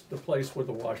place with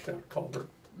the washed out culvert,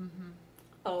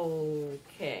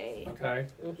 Okay. okay?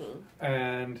 Mhm.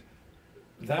 And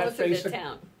that Closer to basic,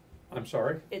 town. I'm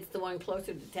sorry, It's the one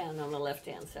closer to town on the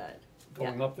left-hand side.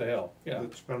 going up the hill, yeah.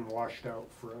 It's been washed out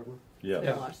forever. yeah.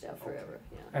 Been washed out forever,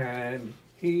 yeah. And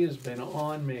he has been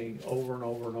on me over and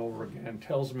over and over again,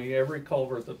 tells me every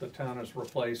culvert that the town has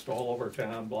replaced all over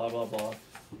town, blah, blah, blah,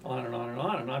 on and on and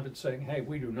on. And I've been saying, hey,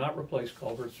 we do not replace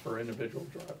culverts for individual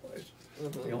driveways.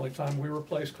 The only time we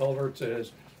replace culverts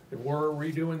is if we're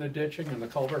redoing the ditching and the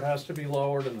culvert has to be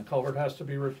lowered and the culvert has to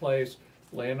be replaced,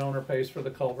 landowner pays for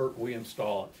the culvert, we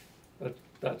install it.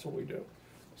 That's what we do.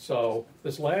 So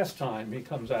this last time, he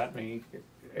comes at me,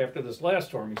 after this last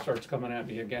storm, he starts coming at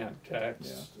me again,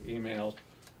 texts, emails.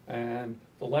 And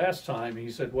the last time,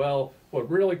 he said, well, what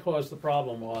really caused the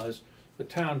problem was the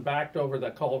town backed over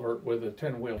that culvert with a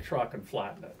 10-wheel truck and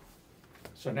flattened it.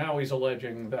 So now he's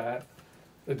alleging that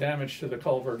the damage to the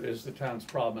culvert is the town's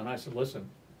problem. And I said, listen,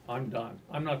 I'm done.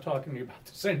 I'm not talking to you about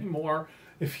this anymore.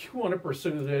 If you want to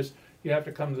pursue this, you have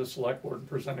to come to the select board and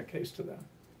present a case to them.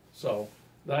 So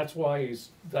that's why he's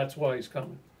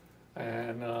coming.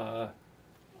 And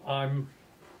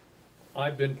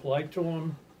I've been polite to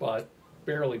him, but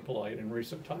barely polite in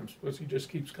recent times, because he just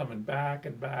keeps coming back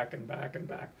and back and back and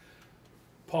back.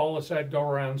 Paul has had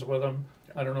go-arounds with him.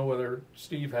 I don't know whether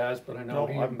Steve has, but I know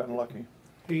No, I've been lucky.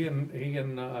 he and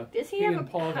Does he he have and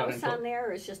Paul a got house into on there,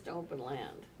 or is just open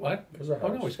land? what? Oh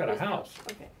no, he's got a house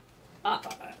Okay.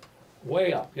 Up.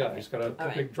 way up. Yeah, he's got a All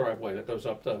right. big driveway that goes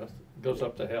up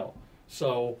the hill.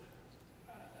 So,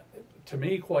 to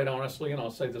me, quite honestly, and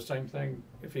I'll say the same thing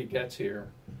if he gets here,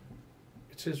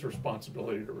 it's his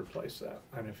responsibility to replace that.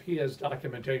 And if he has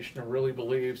documentation and really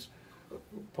believes,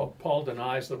 Paul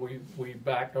denies that we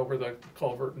backed over the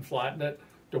culvert and flattened it.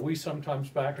 Do we sometimes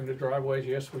back into driveways?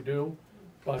 Yes, we do.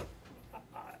 But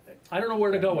I don't know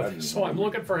where to go with this, so I'm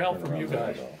looking for help from you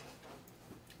guys.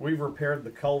 We've repaired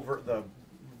the culvert,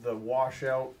 the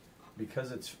washout,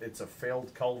 because it's a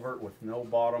failed culvert with no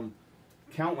bottom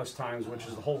countless times, which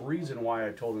is the whole reason why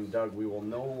I told him, Doug, we will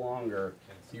no longer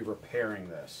be repairing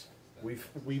this.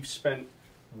 We've spent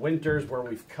winters where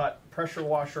we've cut pressure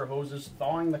washer hoses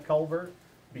thawing the culvert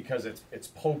because it's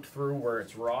poked through where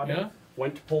it's rotted. Yeah.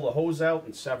 Went to pull the hose out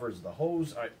and severs the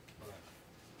hose.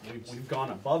 We've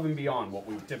gone above and beyond what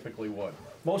we typically would.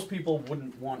 Most people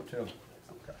wouldn't want to.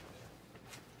 Okay.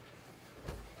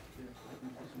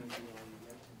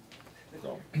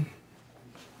 So,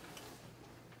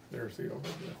 there's the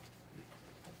overview.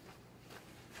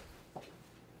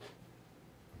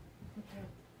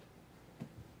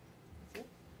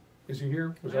 Is he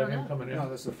here? Was I that don't him know. coming in? No,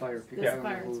 that's the fire. This Yeah.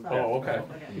 fire. Oh, okay.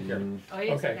 Okay. Oh,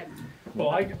 yes, Okay. okay. Well,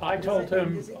 I told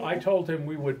him, Is he I here? told him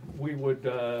we would,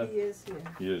 He is here.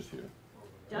 He is here.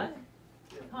 Done?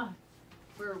 Huh.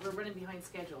 We're running behind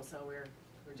schedule, so we're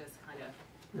just kinda,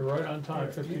 you're right on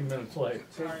time, 15 minutes late.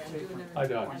 sorry, I'm doing everything. I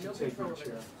know. I have no control over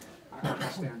this. I'll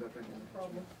stand up and.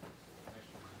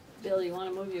 Bill, you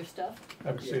wanna move your stuff?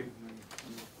 Have a seat.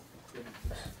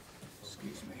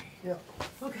 Excuse me.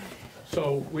 Okay.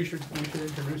 So we should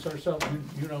introduce ourselves.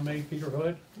 You know me, Peter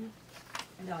Hood.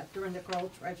 Dorinda Kroll,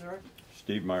 treasurer.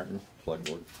 Steve Martin,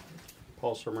 Selectboard.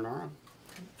 Paul Sermonara.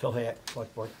 Phil Hayek,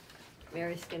 Selectboard.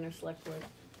 Mary Skinner, Select Board.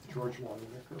 George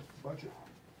Longnecker, budget.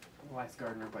 Wise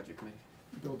Gardner, Budget Committee.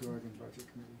 Bill Dorgan, Budget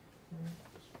Committee.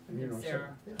 And, you know, so-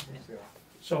 Sarah.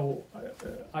 So,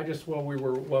 I just, while we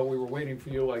were waiting for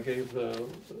you, I gave the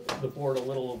board a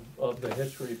little of the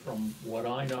history from what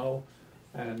I know.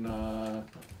 And,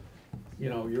 you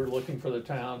know, you're looking for the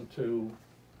town to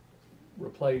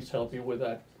replace, help you with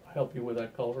that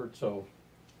culvert, so.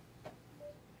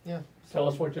 Yeah. Tell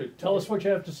us what you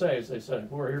have to say, as they say,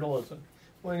 we're here to listen.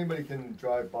 Well, anybody can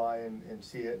drive by and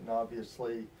see it, and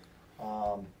obviously,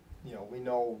 you know, we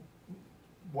know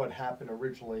what happened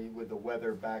originally with the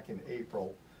weather back in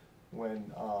April,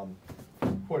 when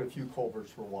quite a few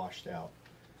culverts were washed out.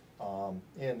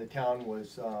 And the town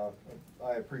was,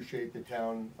 I appreciate the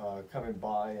town coming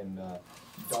by and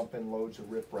dumping loads of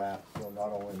riprap, you know,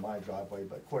 not only in my driveway,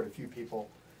 but quite a few people,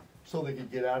 so they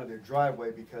could get out of their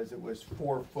driveway, because it was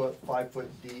 4 foot, 5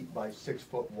 foot deep by 6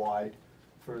 foot wide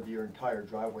for your entire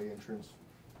driveway entrance,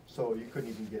 so you couldn't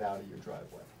even get out of your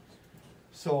driveway.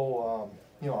 So,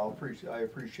 you know, I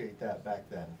appreciate that back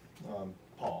then,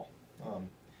 Paul.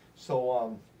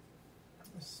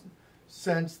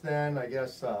 Since then, I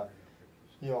guess,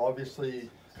 you know, obviously,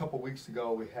 a couple weeks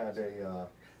ago, we had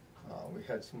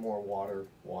some more water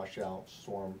washout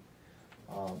storm.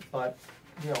 But,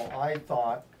 you know, I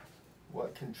thought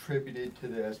what contributed to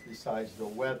this, besides the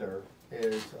weather,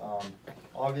 is,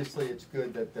 obviously, it's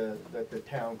good that the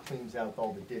town cleans out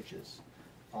all the ditches.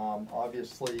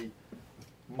 Obviously,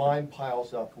 mine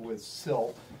piles up with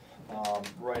silt,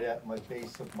 right at my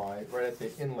base of right at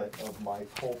the inlet of my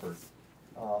culvert,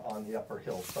 on the upper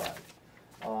hillside.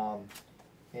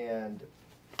 And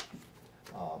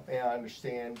I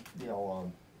understand, you know,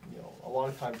 a lot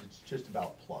of times it's just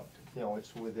about plugged. You know,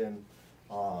 it's within,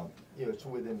 it's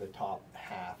within the top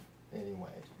half anyway.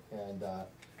 And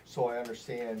so I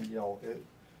understand, you know, it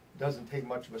doesn't take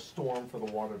much of a storm for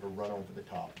the water to run over the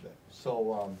top of it.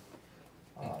 So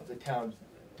the town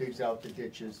digs out the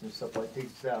ditches and stuff like,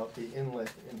 digs out the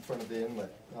inlet in front of the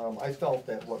inlet. I felt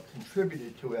that what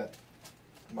contributed to it,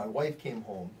 my wife came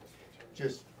home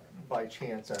just by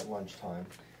chance at lunchtime,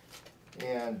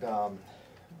 and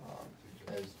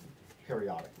as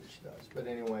periodically she does. But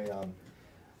anyway,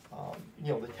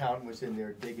 you know, the town was in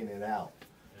there digging it out,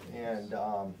 and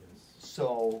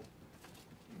so,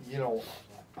 you know,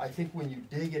 I think when you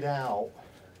dig it out,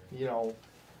 you know,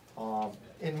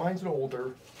 and mine's an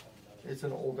older. It's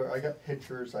an older. I got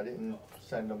pictures. I didn't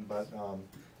send them, but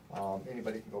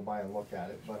anybody can go by and look at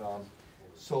it. But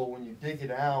so when you dig it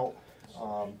out,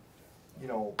 you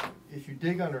know, if you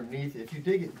dig underneath, if you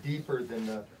dig it deeper than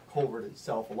the culvert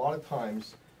itself, a lot of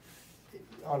times,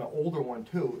 on an older one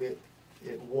too,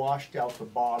 it washed out the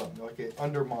bottom, like it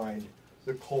undermined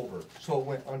the culvert. So it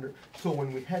went under. So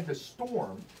when we had the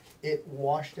storm, it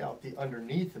washed out the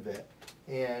underneath of it,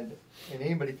 and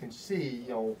anybody can see, you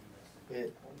know,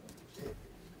 it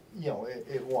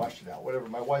washed it out. Whatever.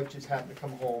 My wife just happened to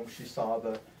come home. She saw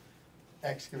the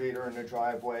excavator in the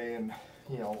driveway, and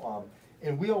you know,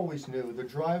 and we always knew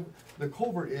the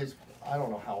culvert is, I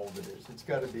don't know how old it is. It's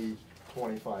got to be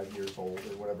 25 years old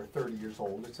or whatever, 30 years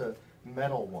old. It's a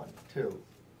metal one too,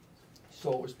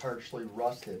 so it was partially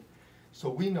rusted. So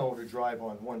we know to drive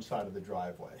on one side of the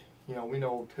driveway. You know, we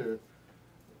know to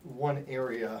one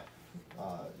area,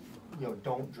 you know,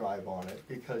 don't drive on it,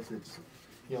 because it's,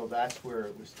 you know, that's where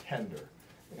it was tender.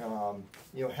 You know,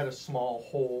 it had a small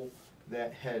hole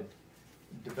that had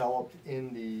developed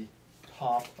in the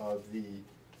top of the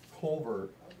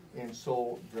culvert, and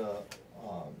so the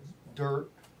dirt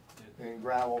and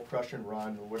gravel, crush and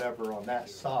run, or whatever on that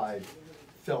side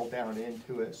fell down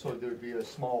into it, so there'd be a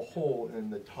small hole in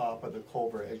the top of the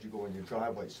culvert as you go in your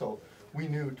driveway. So we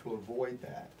knew to avoid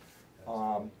that.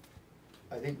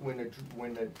 I think when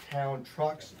the town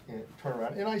trucks turn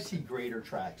around, and I see grader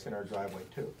tracks in our driveway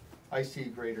too. I see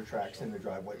grader tracks in the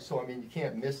driveway. So I mean, you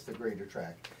can't miss the grader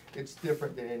track. It's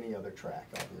different than any other track,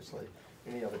 obviously,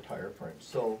 any other tire frame.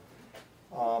 So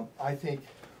I think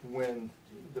when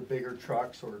the bigger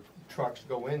trucks or trucks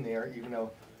go in there, even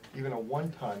a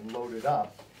 1 ton loaded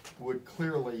up would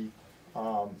clearly,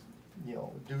 you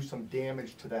know, do some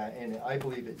damage to that, and I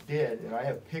believe it did, and I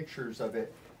have pictures of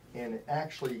it, and it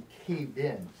actually caved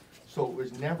in. So it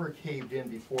was never caved in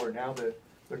before. Now the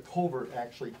culvert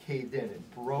actually caved in.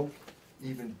 It broke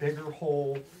even bigger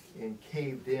hole and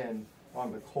caved in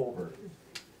on the culvert.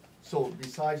 So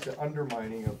besides the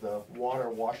undermining of the water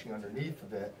washing underneath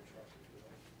of it,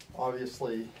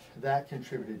 obviously that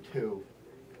contributed too.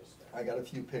 I got a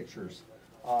few pictures.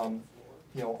 You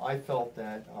know, I felt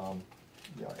that,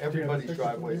 you know, everybody's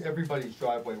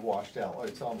driveway washed out.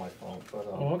 It's on my phone, but,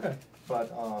 Oh, okay.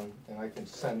 but, and I can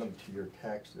send them to your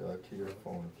text, to your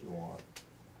phone if you want.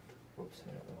 Whoops,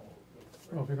 hang on.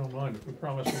 Well, if you don't mind, if we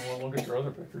promise we won't look at your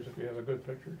other pictures, if you have a good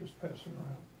picture, just pass it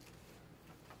around.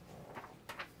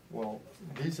 Well,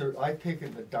 I take it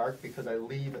in the dark because I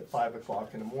leave at 5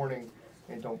 o'clock in the morning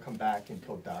and don't come back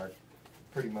until dark,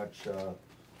 pretty much,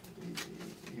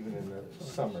 even in the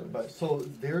summer. But, so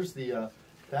there's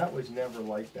that was never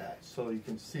like that. So you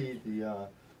can see the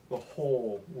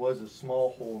hole was a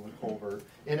small hole in the culvert.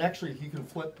 And actually, you can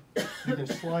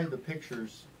slide the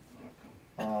pictures.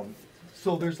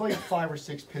 So there's like 5 or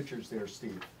 6 pictures there,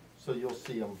 Steve. So you'll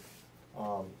see them. You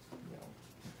know.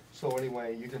 So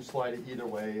anyway, you can slide it either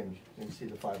way and see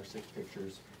the 5 or 6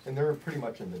 pictures, and they're pretty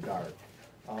much in the dark.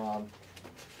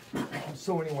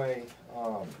 So anyway,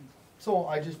 so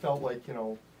I just felt like, you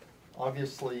know,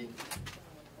 obviously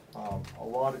a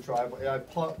lot of driveway.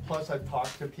 Plus, I've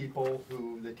talked to people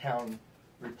who the town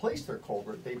replaced their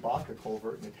culvert. They bought the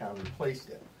culvert and the town replaced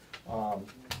it.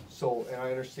 So, and I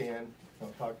understand, you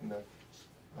know, talking to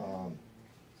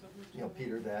you know,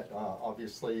 Peter, that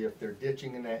obviously if they're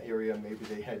ditching in that area, maybe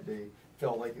they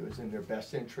felt like it was in their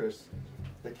best interest,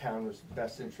 the town was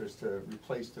best interest to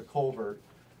replace the culvert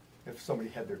if somebody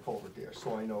had their culvert there.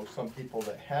 So I know some people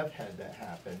that have had that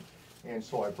happen, and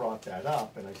so I brought that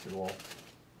up, and I said, well,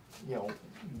 you know,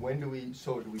 do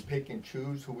we pick and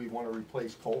choose who we want to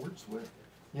replace culverts with?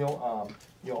 You know,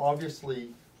 obviously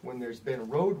when there's been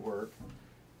road work,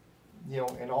 you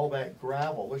know, and all that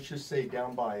gravel, let's just say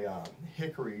down by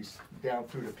Hickory's, down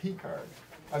through to Picard.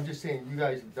 I'm just saying, you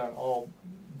guys have done all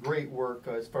great work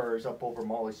as far as up over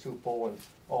Molly Supple and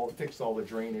fixed all the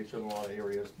drainage in a lot of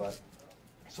areas, but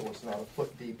so it's not a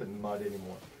foot deep in the mud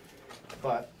anymore.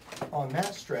 But on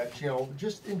that stretch, you know,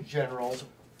 just in general,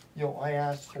 you know, I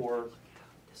asked for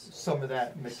some of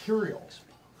that material.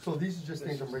 So these are just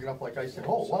things I'm bringing up, like I said,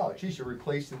 oh wow, geez, you're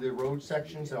replacing the road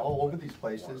sections all over these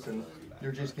places, and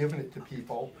you're just giving it to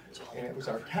people, and it was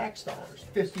our tax dollars,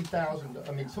 $50,000.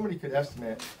 I mean, somebody could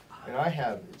estimate, and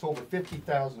it's over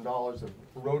 $50,000 of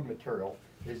road material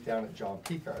is down at John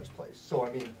Picard's place. So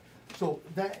I mean,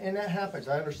 that happens.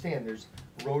 I understand there's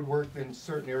road work in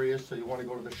certain areas, so you want to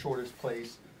go to the shortest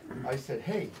place. I said,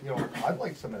 hey, you know, I'd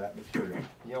like some of that material.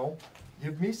 You know,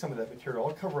 give me some of that material.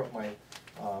 I'll cover up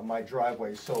my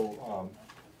driveway, so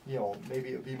you know, maybe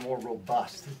it'll be more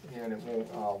robust and it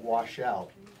won't wash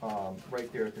out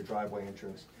right there at the driveway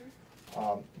entrance.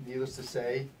 Needless to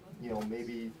say, you know,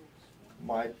 maybe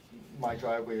my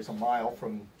driveway is a mile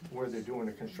from where they're doing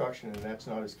the construction, and that's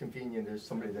not as convenient as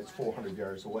somebody that's 400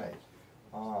 yards away.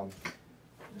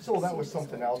 So that was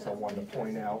something else I wanted to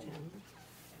point out.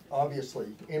 Obviously,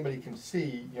 anybody can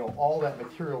see, you know, all that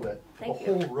material the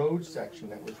whole road section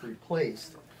that was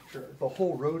replaced. The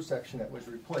whole road section that was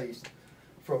replaced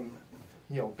from,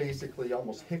 you know, basically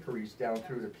almost Hickory's down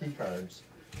through to Picard's,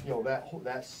 you know,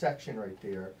 that section right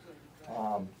there,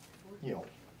 you know,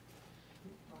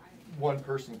 one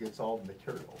person gets all the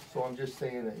material. So I'm just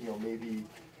saying that, you know, maybe.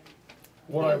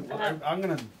 Well, I'm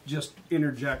going to just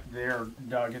interject there,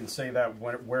 Doug, and say that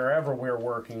wherever we're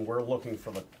working, we're looking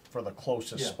for the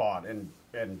closest spot,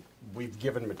 and we've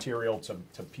given material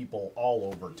to people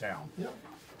all over town. Yeah.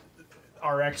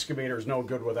 Our excavator is no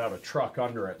good without a truck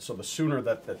under it, so the sooner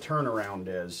that the turnaround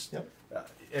is,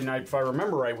 and if I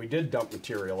remember right, we did dump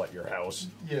material at your house.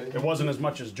 Yeah, it wasn't as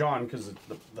much as John because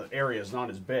the area is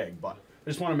not as big, but I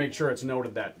just want to make sure it's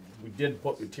noted that we did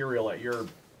put material at your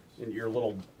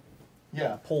little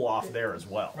pull off there as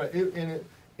well. Right,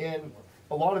 and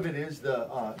a lot of it is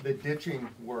the ditching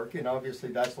work, and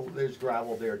obviously there's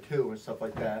gravel there too and stuff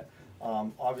like that.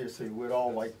 Obviously, we'd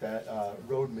all like that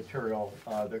road material,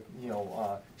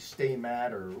 stay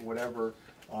mat or whatever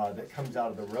that comes out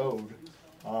of the road,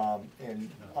 and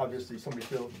obviously somebody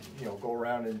will, go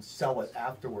around and sell it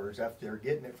afterwards after they're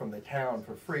getting it from the town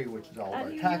for free, which is all of our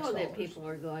tax dollars. How do you know that people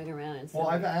are going around and selling?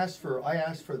 Well, I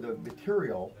asked for the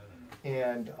material,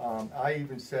 and I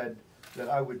even said that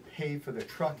I would pay for the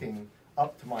trucking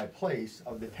up to my place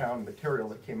of the town material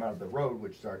that came out of the road,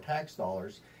 which is our tax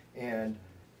dollars, and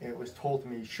it was told to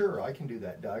me, sure, I can do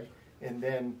that, Doug. And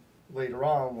then later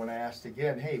on, when I asked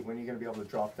again, hey, when are you going to be able to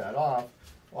drop that off?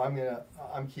 Well,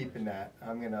 I'm keeping that.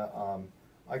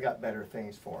 I got better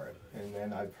things for it. And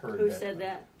then I've heard Who said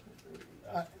that?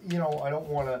 I don't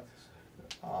want to.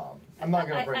 I'm not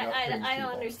going to bring up things. I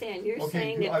don't understand. You're okay,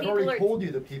 saying that I've people already told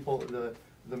you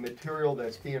the material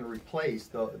that's being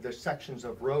replaced, the sections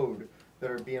of road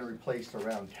that are being replaced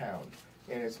around town.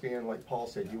 and it's being, like Paul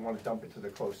said, you wanna dump it to the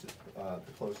closest,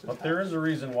 But there is a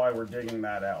reason why we're digging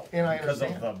that out. And I because of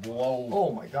understand. the low.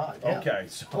 Oh my God, yeah. Okay,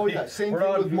 so. Oh, yeah, same we're thing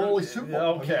not- with moly soup.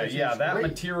 Okay, it's yeah, that great.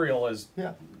 material is,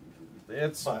 Yeah,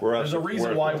 it's, But- there's a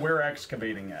reason why we're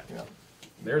excavating it. yeah.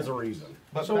 There's a reason.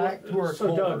 But So, back to our so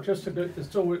Doug, culvert. just a bit,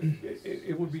 so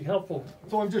it would be helpful.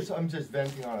 So I'm just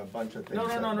venting on a bunch of things. No,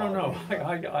 that no,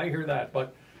 bother me. I hear that,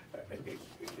 but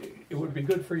it would be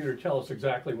good for you to tell us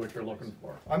exactly what you're looking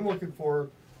for. I'm looking for,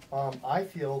 I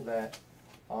feel that,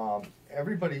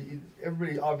 everybody,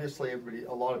 obviously,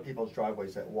 a lot of people's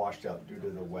driveways that washed out due to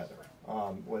the weather,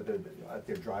 whether at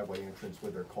their driveway entrance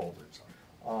with their culverts.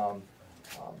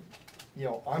 You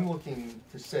know, I'm looking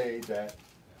to say that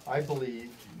I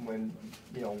believe when,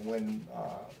 you know,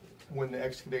 when the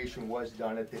excavation was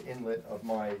done at the inlet of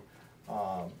my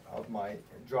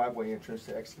driveway entrance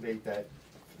to excavate that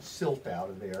silt out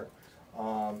of there,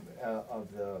 of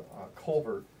the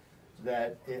culvert,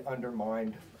 that it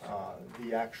undermined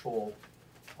the actual,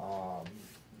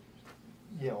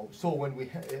 you know, so when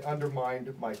it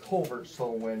undermined my culvert,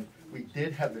 so when we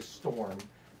did have the storm,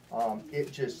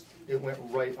 it went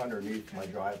right underneath my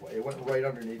driveway. It went right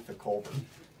underneath the culvert.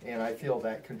 And I feel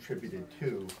that contributed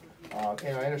too.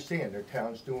 And I understand their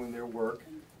town's doing their work,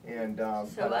 and, So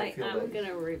but I feel I'm that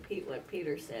gonna repeat what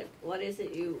Peter said. What is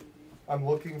it you, I'm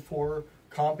looking for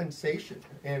compensation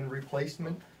and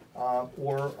replacement,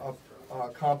 or a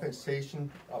compensation,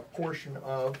 a portion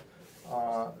of,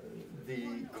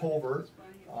 the culvert,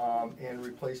 and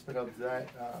replacement of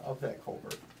that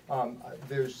culvert.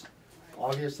 There's,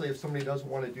 obviously, if somebody doesn't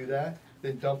wanna do that,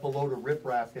 then dump a load of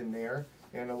riprap in there,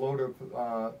 and a load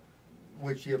of,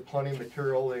 which you have plenty of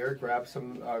material there, grab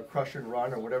some, crush and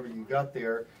run or whatever you got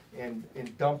there, and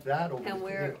dump that over. And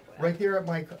where- Right there at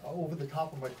over the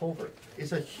top of my culvert.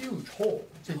 It's a huge hole,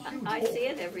 it's a huge hole. I see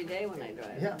it every day when I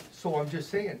drive. Yeah, so I'm just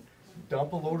saying,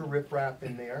 dump a load of riprap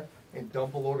in there, and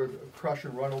dump a load of crush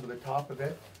and run over the top of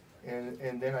it, and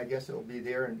then I guess it'll be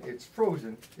there, and it's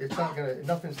frozen. It's not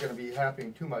nothing's gonna be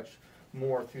happening too much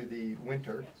more through the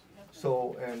winter.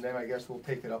 So, and then I guess we'll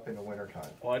take it up in the winter time.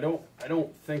 Well, I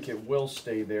don't think it will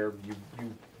stay there.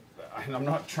 And I'm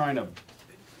not trying to,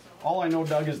 all I know,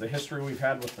 Doug, is the history we've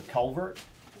had with the culvert.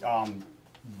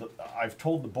 I've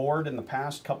told the board in the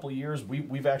past couple of years,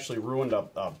 we've actually ruined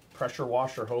a pressure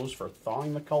washer hose for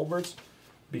thawing the culverts,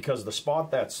 because the spot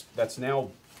that's now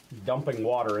dumping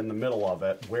water in the middle of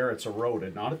it, where it's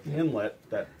eroded, not at the inlet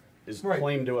that is Right.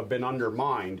 claimed to have been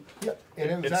undermined. Yeah, and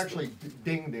it was It's- actually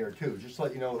dinged there too, just to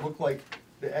let you know, it looked like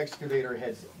the excavator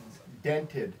had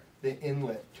dented the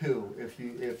inlet too. If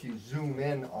you zoom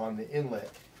in on the inlet,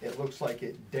 it looks like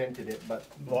it dented it, but.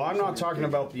 Well, I'm not talking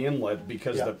about the inlet,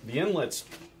 because Yeah. the inlet's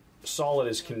solid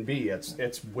as can be.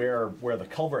 It's where the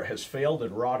culvert has failed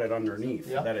and rotted underneath,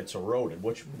 Yeah. that it's eroded,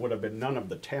 which would have been none of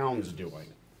the town's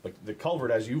doing. The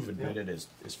culvert, as you've admitted, is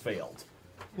failed.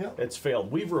 Yeah. It's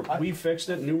failed. We've fixed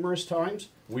it numerous times.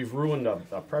 We've ruined a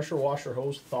pressure washer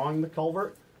hose thawing the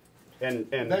culvert, and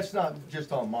That's not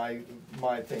just on my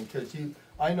thing, cause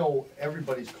I know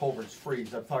everybody's culverts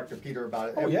freeze. I've talked to Peter about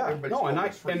it. oh yeah, Everybody's no,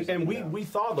 culverts freeze. and Yeah. we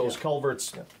thaw those Yeah.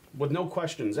 culverts Yeah. with no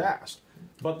questions asked.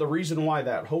 But the reason why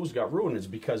that hose got ruined is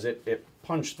because it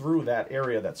punched through that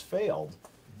area that's failed,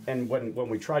 and when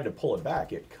we tried to pull it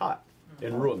back, it cut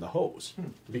and ruined the hose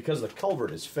because the culvert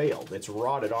has failed. It's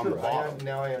rotted on the Sure, bottom.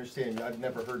 now I understand. I've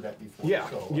never heard that before. Yeah,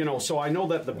 so. so I know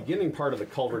that the beginning part of the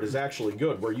culvert is actually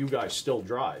good, where you guys still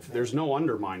drive. There's no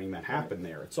undermining that happened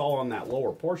there. It's all on that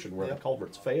lower portion where Yep. the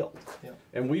culvert's failed. Yep.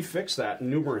 And we fixed that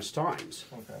numerous times.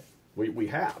 Okay. We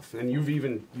have, and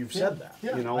you've said that,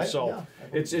 Yeah, you know. I So believe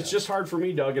it's that. just hard for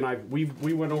me, Doug, and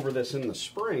we went over this in the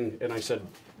spring, and I said,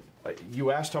 you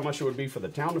asked how much it would be for the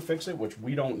town to fix it, which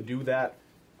we don't do that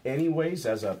anyways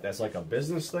as like a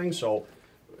business thing. So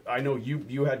I know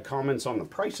you had comments on the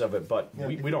price of it, but Yeah.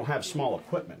 we don't have small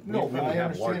equipment. No, we but only I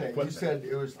have large understand it. You equipment. said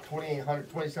it was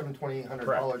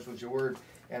 $2,800 was your word,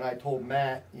 and I told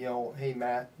Matt, hey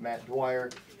Matt Dwyer,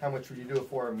 how much would you do it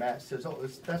for? And Matt says,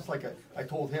 that's like I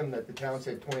told him that the town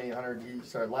said 2,800. He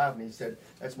started laughing. He said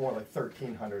that's more like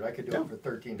 1,300. I could do it for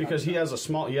 1,300. Because he has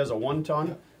a 1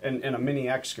 ton and a mini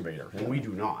excavator, and we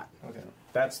do not. Okay.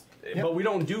 But we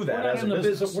don't do that as a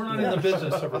business. We're not in the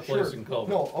business of replacing culverts.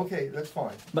 No, okay, that's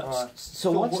fine. But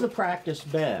so what's the practice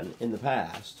been in the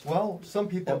past? Well, some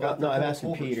people got No, I'm their asking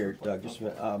culverts Peter, replaced. Doug, just a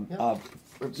minute.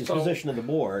 Yeah. Disposition of the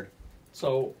board.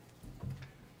 So,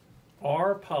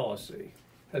 our policy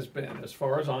has been, as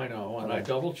far as I know, and I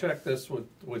double checked this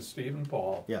with Steve and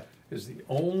Paul, Yeah. is the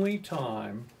only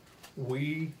time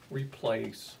we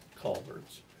replace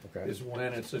culverts Okay. is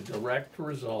when it's a direct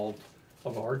result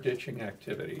of our ditching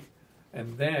activity.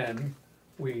 And then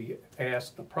we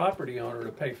ask the property owner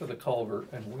to pay for the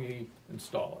culvert and we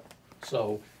install it.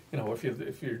 So, you know, if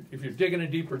you're digging a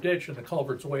deeper ditch and the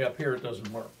culvert's way up here, it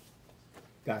doesn't work.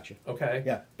 Gotcha. Okay?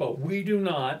 Yeah. But we do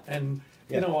not, and,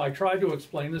 you Yeah. know, I tried to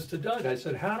explain this to Doug. I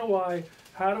said, how do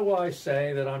I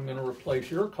say that I'm gonna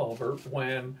replace your culvert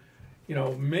when, you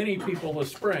know, many people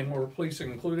this spring were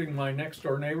replacing, including my next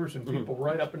door neighbors and people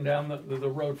right up and down the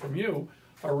road from you,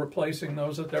 are replacing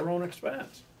those at their own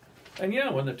expense. And yeah,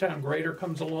 when the town grader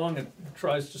comes along and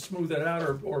tries to smooth it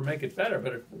out or make it better,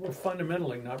 but we're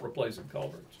fundamentally not replacing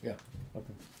culverts. Yeah.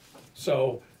 Okay.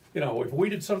 So, you know, if we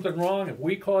did something wrong, if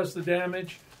we caused the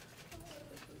damage,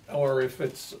 or if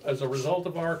it's as a result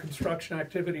of our construction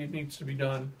activity, it needs to be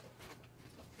done,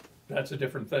 that's a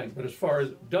different thing. But as far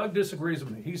as, Doug disagrees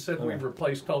with me. He said we've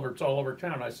replaced culverts all over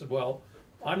town. I said, well,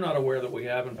 I'm not aware that we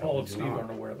have, and Paul and Steve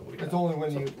aren't aware that we have. It's only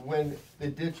when the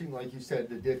ditching, like you said,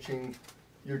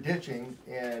 you're ditching,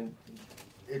 and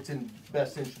it's in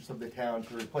best interest of the town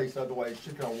to replace, otherwise it's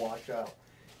just gonna wash out.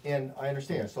 And I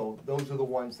understand, so those are the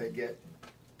ones that get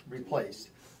replaced.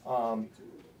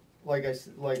 Like I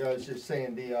was just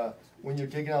saying, when you're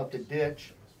digging out the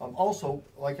ditch, also,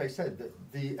 like I said,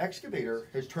 the excavator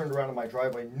has turned around in my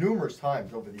driveway numerous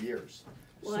times over the years.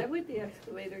 Why would the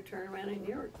excavator turn around in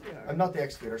your yard? I'm not the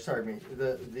excavator, sorry, me,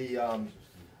 the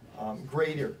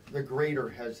grader. The grader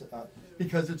has,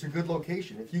 because it's a good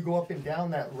location. If you go up and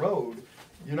down that road,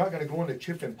 you're not gonna go into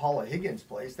Chip and Paula Higgins'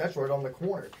 place, that's right on the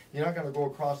corner. You're not gonna go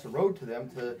across the road to them,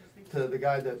 to the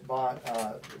guy that bought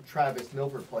Travis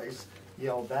Milford place. You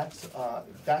know, that's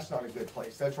not a good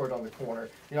place, that's right on the corner.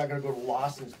 You're not gonna go to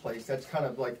Lawson's place, that's kind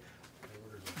of like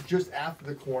just after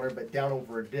the corner, but down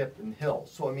over a dip and hill.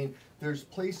 So I mean, there's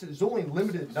places, there's only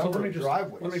limited number of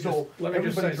driveways. So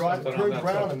everybody turns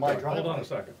around in my driveway. Hold on a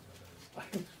second.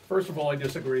 First of all, I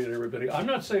disagree with everybody. I'm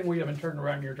not saying we haven't turned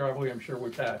around in your driveway, I'm sure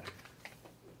we've had.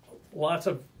 Lots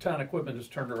of town equipment has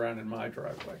turned around in my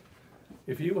driveway.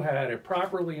 If you had a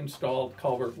properly installed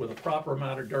culvert with a proper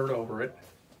amount of dirt over it,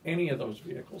 any of those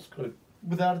vehicles could.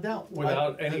 Without a doubt.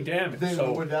 Without any damage.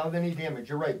 Without any damage,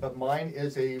 you're right, but mine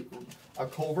is a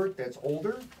culvert that's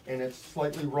older and it's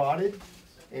slightly rotted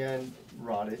in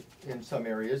some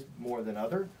areas more than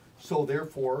other. So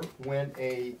therefore, when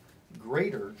a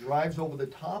grader drives over the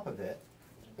top of it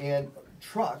and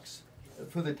trucks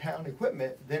for the town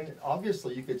equipment, then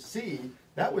obviously you could see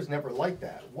that was never like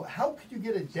that. How could you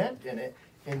get a dent in it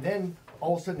and then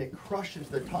all of a sudden it crushes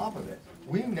the top of it?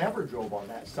 We never drove on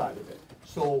that side of it.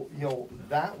 So, you know,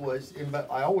 that was,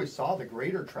 I always saw the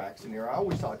grader tracks in there. I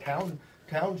always saw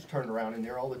towns turn around in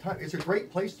there all the time. It's a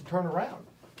great place to turn around.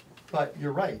 But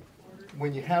you're right,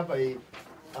 when you have an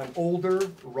older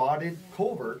rotted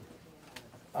culvert,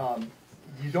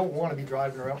 you don't want to be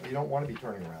driving around, you don't want to be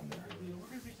turning around there.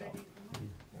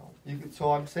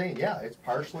 So I'm saying, yeah, it's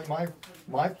partially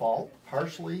my fault,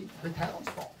 partially the town's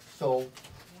fault. So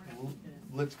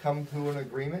let's come to an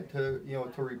agreement to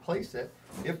replace it.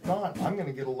 If not, I'm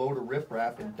gonna get a load of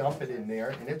riprap and dump it in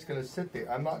there, and it's gonna sit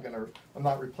there. I'm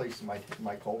not replacing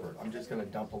my culvert. I'm just gonna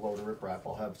dump a load of riprap.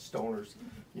 I'll have stoners,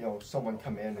 someone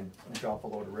come in and dump a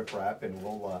load of riprap, and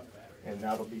and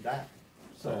that'll be that.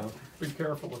 So be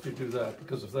careful if you do that,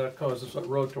 because if that causes a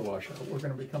road to wash out, we're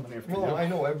gonna be coming after you. Well, I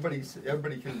know everybody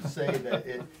can say that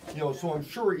it, so I'm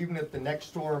sure even if the next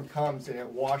storm comes and it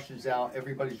washes out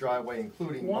everybody's driveway,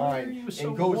 including mine,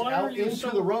 and goes out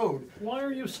into the road. Why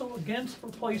are you so against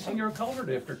replacing your culvert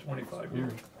after 25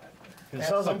 years? It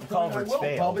sounds like the culvert's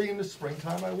failed. Probably in the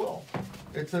springtime I will.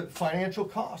 It's a financial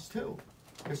cost too.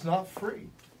 It's not free.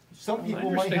 Some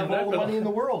people might have all the money in the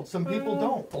world. Some people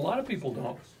don't. A lot of people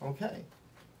don't. Okay.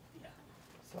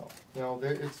 So,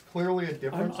 it's clearly a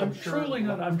difference. I'm truly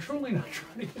not trying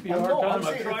to give you a hard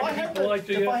time.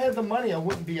 If I had the money, I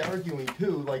wouldn't be arguing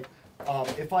too. Like,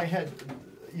 if I had,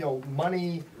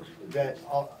 money that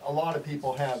a lot of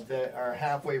people have that are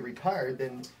halfway retired,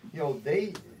 then,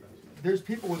 there's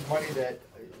people with money that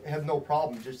have no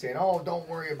problem just saying, oh, don't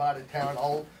worry about it, town,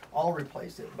 I'll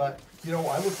replace it. But, I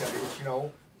look at it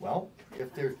as, well,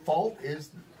 if their fault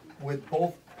is with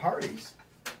both parties,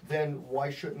 then why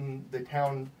shouldn't the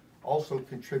town also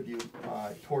contribute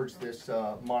towards this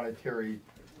monetary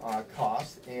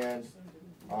cost? And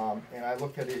I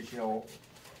look at it as,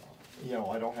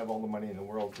 I don't have all the money in the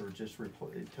world to just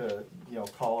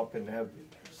call up and have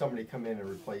somebody come in and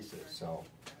replace it. So,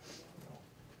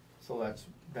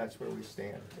 that's where we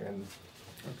stand. And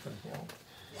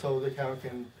so the town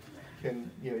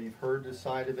can you've heard the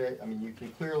side of it. I mean, you can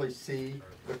clearly see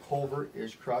the culvert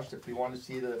is crushed. If you want to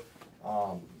see the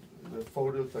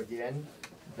photos again,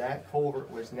 that culvert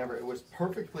was never, it was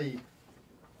perfectly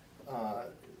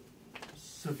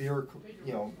severe,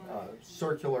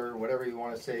 circular, whatever you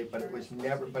wanna say, but it was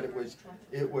never,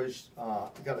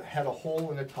 had a hole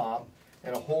in the top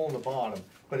and a hole in the bottom,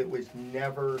 but it was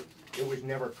never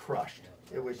crushed.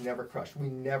 It was never crushed. We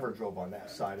never drove on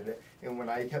that side of it. And when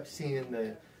I kept seeing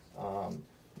the,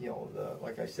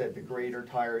 like I said, the grader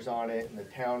tires on it and the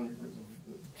town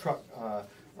truck,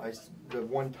 the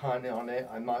 1 ton on it,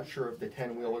 I'm not sure if the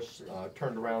 10-wheelers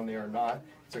turned around there or not.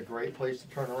 It's a great place to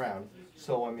turn around.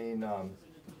 So, I mean,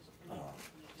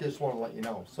 just want to let you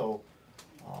know. So,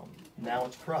 now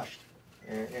it's crushed.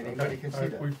 And anybody can see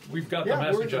that. We've got the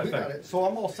message, I we got think. it. So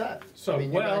I'm all set. So, I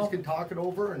mean, you guys can talk it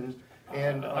over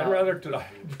and I'd rather, to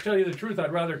tell you the truth,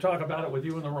 I'd rather talk about it with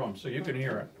you in the room so you can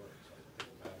hear it.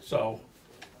 So,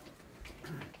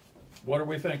 what are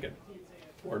we thinking,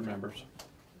 board members?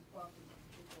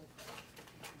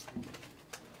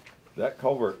 That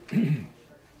culvert,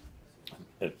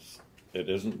 it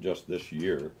isn't just this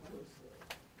year.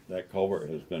 That culvert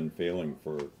has been failing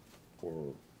for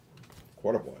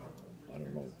quite a while. I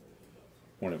don't know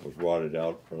when it was rotted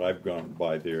out, but I've gone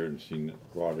by there and seen it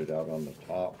rotted out on the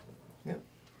top. Yeah.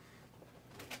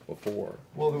 Before.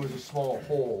 Well, there was a small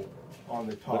hole on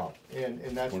the top, and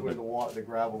that's where the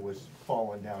gravel was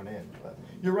falling down in. But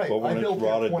you're right. But when I built it's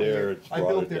rotted there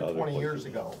 20 20 years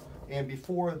ago, and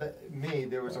before me,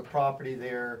 there was a property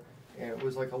there, and it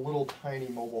was like a little tiny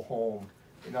mobile home.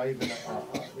 Not even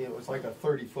it was like a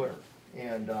 30-footer,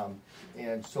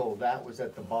 and so that was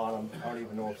at the bottom. I don't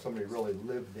even know if somebody really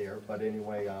lived there, but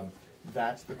anyway,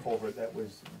 that's the culvert that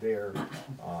was there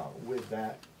with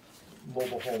that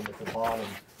mobile home at the bottom.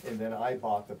 And then I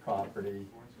bought the property,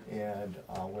 and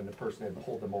when the person had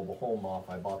pulled the mobile home off,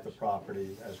 I bought the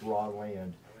property as raw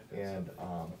land, and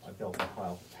I built a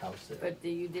house there. But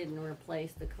you didn't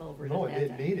replace the culvert No, at it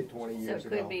that didn't time. need it 20 years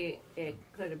ago. So it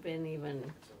could have been even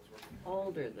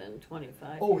older than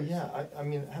 25 Oh, years. yeah, I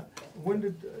mean, when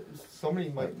did, somebody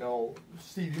might know,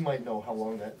 Steve, you might know how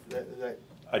long that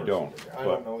I don't, person- I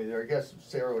don't know either. I guess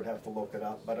Sarah would have to look it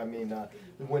up, but I mean,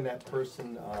 when that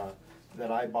person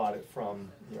that I bought it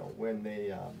from, when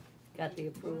they, Got the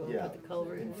approval yeah, with the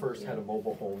culvert. and first had a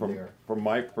mobile home there. From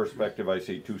my perspective, I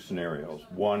see 2 scenarios.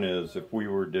 One is if we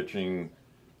were ditching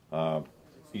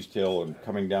East Hill and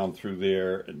coming down through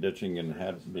there and ditching and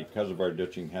because of our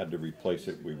ditching, had to replace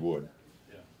it, we would.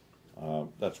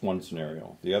 That's one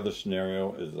scenario. The other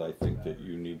scenario is I think that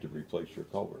you need to replace your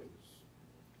culvert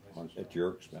at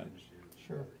your expense.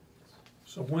 Sure.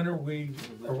 So when are we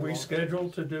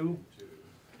scheduled to do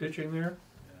ditching there?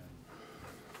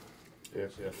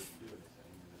 If it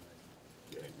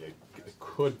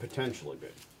could potentially be.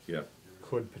 Yeah.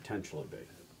 Could potentially be.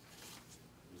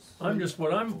 I'm just,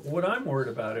 what I'm worried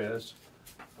about is,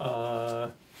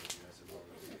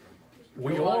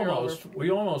 we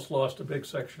almost lost a big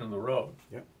section of the road.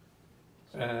 Yep.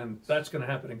 And that's gonna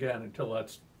happen again until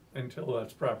that's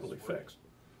properly fixed.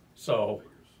 So,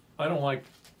 I don't like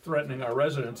threatening our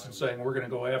residents and saying we're gonna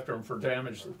go after them for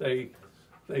damage that they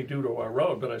do to our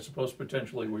road, but I suppose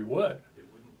potentially we would.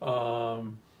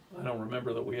 I don't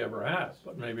remember that we ever have,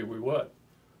 but maybe we would.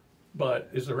 But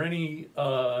is there any,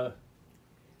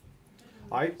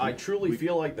 I truly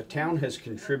feel like the town has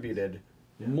contributed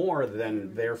more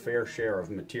than their fair share of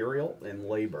material and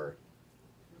labor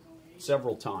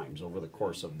several times over the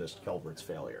course of this culvert's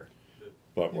failure.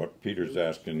 But what Peter's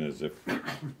asking is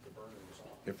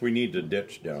if we need to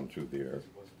ditch down through there.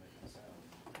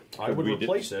 I would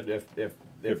replace it if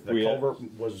the culvert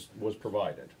was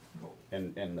provided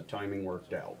and the timing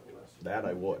worked out. That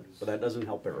I would, but that doesn't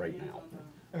help it right now.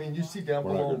 I mean, you see down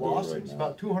below Lawson's,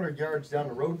 about 200 yards down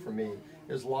the road from me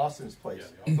is Lawson's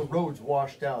place. The road's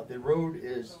washed out. The road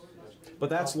is...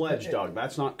 But that's ledge, Doug.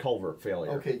 That's not culvert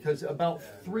failure. Okay, because about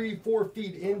 3-4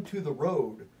 feet into the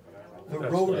road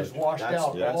is washed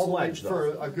out all the way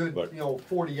for a good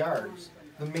 40 yards.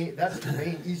 That's the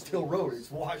main East Hill Road.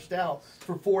 It's washed out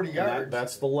for 40 yards.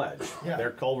 That's the ledge. Yeah. They're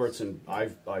culverts, and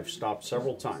I've stopped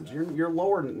several times. Your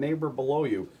lower neighbor below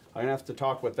you, I'm gonna have to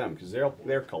talk with them because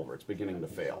their culvert's beginning to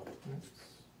fail,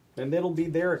 and it'll be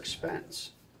their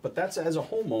expense. But that's, as a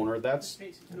homeowner, that's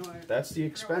the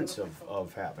expense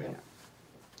of having it.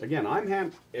 Again, I'm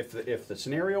happy if the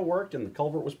scenario worked and the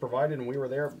culvert was provided and we were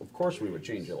there. Of course, we would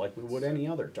change it like we would any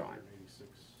other time.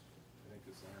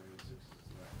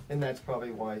 And that's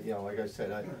probably why, like I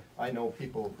said, I know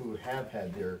people who have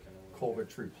had their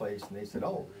culverts replaced, and they said,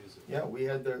 oh, yeah, we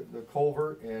had the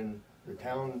culvert, and the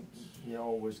town,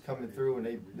 was coming through, and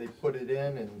they put it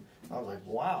in, and I was like,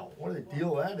 wow, what a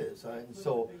deal that is.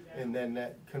 And then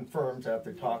that confirms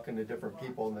after talking to different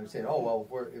people, and they're saying, oh, well,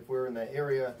 if we're in that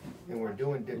area, and we're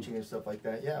doing ditching and stuff like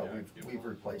that, yeah, we've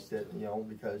replaced it,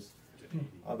 because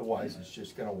Otherwise, it's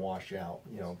just gonna wash out,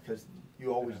 you know, because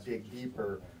you always dig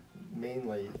deeper,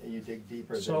 mainly, you dig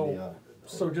deeper than the,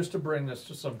 So just to bring this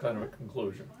to some kind of a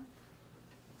conclusion,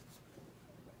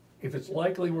 if it's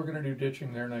likely we're gonna do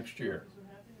ditching there next year,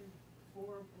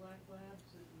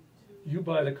 you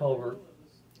buy the culvert,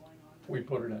 we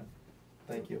put it in.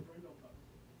 thank you.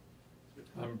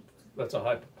 That's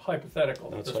a hypothetical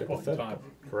at That's this point in time.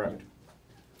 hypothetical. Correct.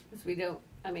 Because we don't,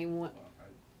 I mean,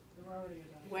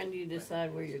 when do you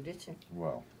decide where you're ditching?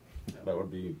 Well, That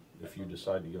would be if you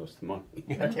decide to give us the money.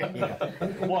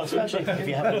 Well, especially if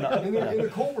you have another, In the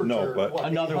culverts No, are, but- what,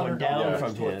 another one down $800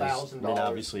 from to his, then $1,000?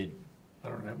 obviously I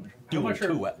don't know. How doing much are-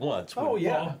 two at once. Oh would-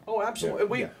 yeah. Oh,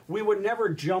 absolutely. We would never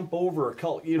jump over a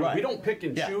culvert. You know, we Right. don't pick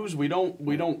and Yeah. choose. We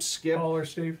don't skip. Caller,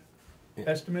 Steve?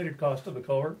 Estimated cost of the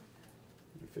culvert?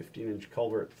 15-inch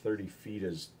culvert, 30 feet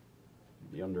is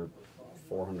be under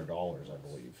 $400, I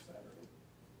believe.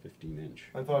 15-inch.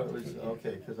 I thought it was,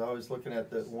 okay, because I was looking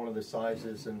at one of the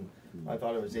sizes and I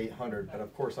thought it was 800, but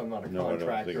of course I'm not a no, I don't think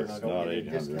contractor and I it's don't not get any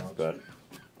 800, discounts. but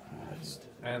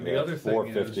And Yeah, the other thing I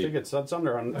 450. think that's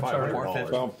under sorry. $500.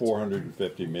 about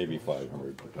 450, maybe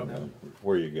 500, depending on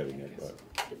where you're getting it,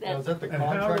 but. Now, is that the And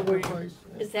how do contractor we- price?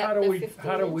 Is how that do the we, 15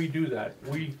 how do inch? we do that?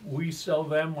 We sell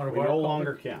them one of We our no culverts?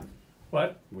 longer can.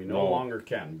 What? We no No. longer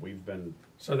can. We've been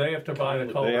So they have to buy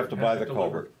the culvert? They have to and buy the deliver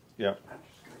culvert, yep.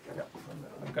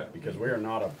 Okay. because we are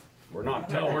not a. We're not.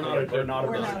 No, we're not a- We're not a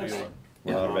we're business not a- dealer.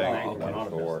 We're not a bank, We're we're not a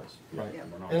store. business. Yeah,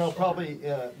 we're not And a I'll store. probably,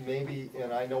 maybe,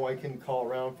 and I know I can call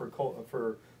around for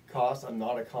costs, I'm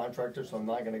not a contractor, so I'm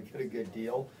not gonna get a good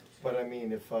deal. But I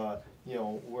mean, if, you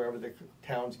know, wherever the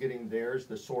town's getting theirs,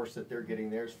 the source that they're getting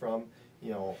theirs from,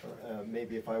 you know,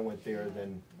 maybe if I went there,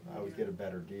 then I would get a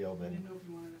better deal than,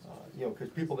 you know, cause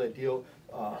people that deal,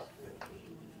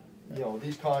 you know,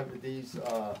 these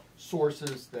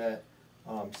sources that,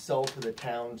 sell to the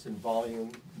towns in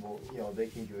volume, well, you know, they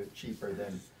can do it cheaper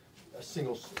than a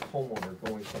single homeowner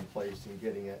going someplace and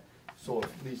getting it. So at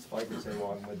least if I can say,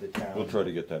 well, I'm with the town. We'll try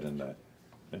to get that in the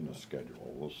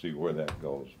schedule, we'll see where that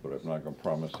goes, but I'm not gonna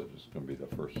promise it, it's gonna be the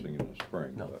first thing in the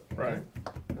spring, but. Right.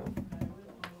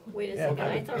 Wait a Yeah, second, I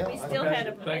okay. thought we Yeah, still okay.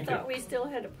 had Thank you. we still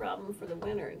had a problem for the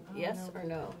winter, yes or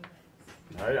no?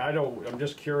 I don't. I'm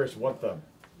just curious what the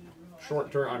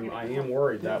short term. I am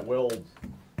worried that will.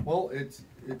 Well, it's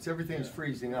everything's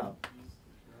freezing up.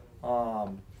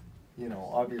 You know,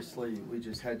 obviously, we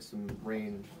just had some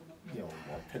rain, you know,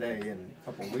 well, today and a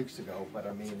couple of weeks ago, but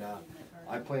I mean,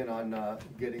 I plan on,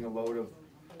 getting a load of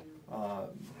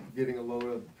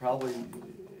probably,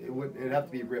 it'd have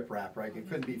to be riprap, right? It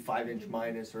couldn't be 5-inch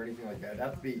minus or anything like that. It'd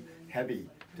have to be heavy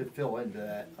to fill into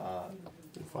that,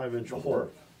 5-inch the will hole.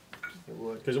 work. It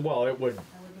would. Because it would,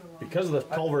 because the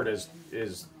culvert is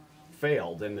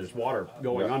failed and there's water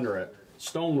going Yeah. under it.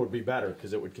 Stone would be better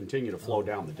because it would continue to flow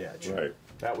down the ditch. Right.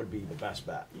 That would be the best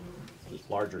bet. Just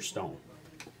larger stone.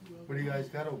 What do you guys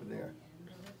got over there?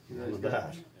 You guys None of got,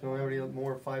 that. don't have any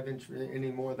more 5-inch, any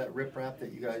more of that riprap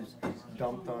that you guys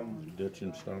dumped on? Ditch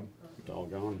and stone? It's all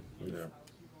gone. We've Yeah.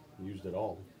 used it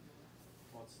all.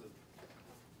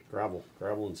 Gravel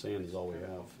and sand is all we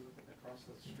have.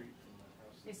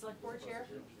 Hey, select board chair?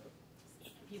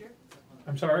 Peter?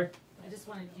 I'm sorry? I just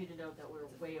wanted you to note that we're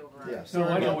way over our. Yes. No,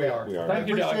 I know we are. We are. Thank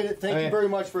you, Doug. Appreciate it. Thank you very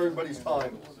much for everybody's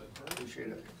time. Appreciate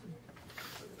it.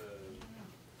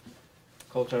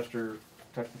 Colchester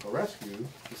Technical Rescue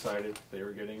decided they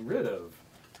were getting rid of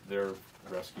their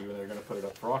rescue and they're going to put it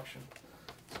up for auction.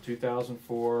 It's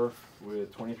 2004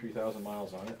 with 23,000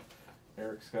 miles on it.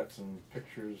 Eric's got some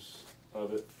pictures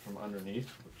of it from underneath,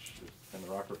 which is, and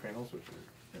the rocker panels, which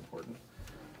are important.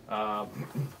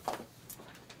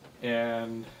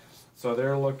 And so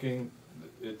they're looking.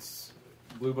 It's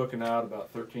blue booking out about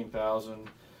 13,000.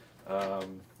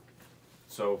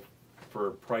 So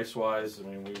for price wise, I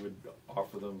mean, we would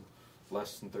offer them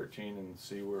less than 13 and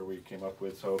see where we came up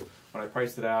with. So when I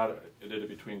priced it out, I did it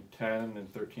between 10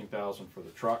 and 13,000 for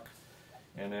the truck,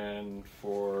 and then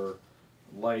for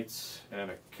lights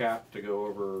and a cap to go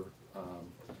over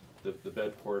the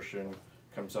bed portion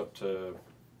comes up to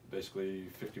basically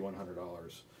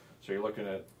 $5,100. So you're looking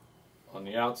at, on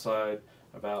the outside,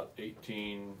 about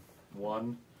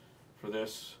 18,100 for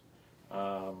this.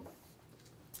 And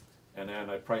then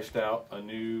I priced out a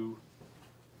new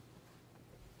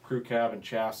crew cab and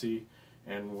chassis,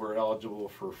 and we're eligible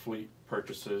for fleet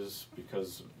purchases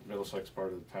because Middlesex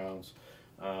part of the towns.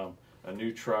 A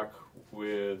new truck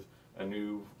with a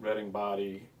new Reading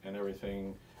body and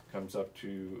everything comes up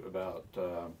to about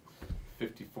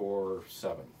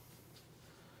 54,700.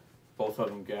 Both of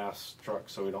them gas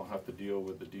trucks, so we don't have to deal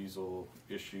with the diesel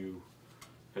issue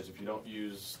Because if you don't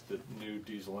use the new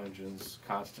diesel engines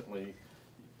constantly,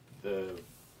 the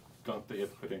gunk that you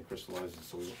have to put in crystallizes,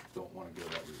 so we don't want to go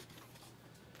that route.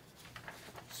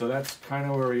 So that's kind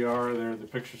of where we are. There, the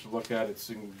pictures to look at. It's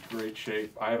in great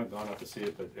shape. I haven't gone up to see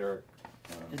it, but Eric.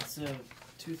 It's a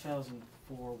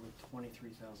 2004 with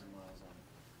 23,000 miles on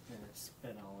it, and it's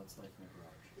spent all its life in the garage.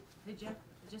 Hey Jeff,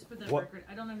 just for the What? record,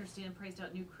 I don't understand priced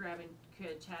out new cab and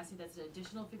chassis. That's an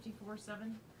additional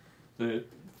 54.7.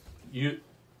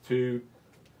 To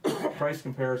price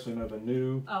comparison of a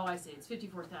new Oh, I see. It's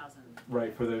 54,000.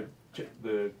 right for the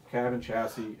cab and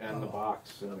chassis and the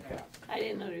box and the cab. I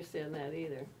didn't understand that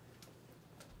either.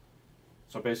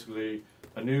 So basically,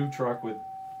 a new truck with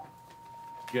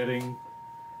getting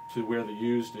to where the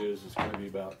used is going to be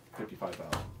about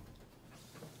 55,000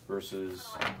 versus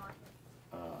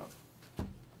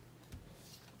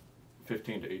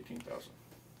 15 to 18,000.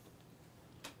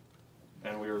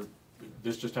 And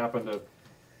this just happened to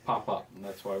pop up, and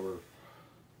that's why we're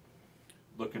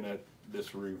looking at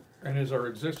this route. And is our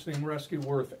existing rescue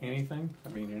worth anything? I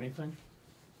mean, anything?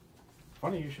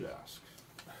 Funny you should ask.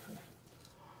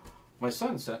 My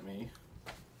son sent me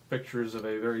pictures of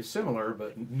a very similar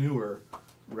but newer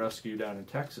rescue down in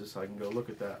Texas. I can go look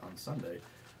at that on Sunday.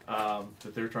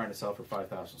 That they're trying to sell for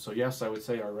 $5,000. So yes, I would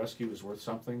say our rescue is worth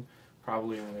something,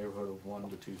 probably in the neighborhood of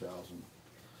 $1,000 to $2,000.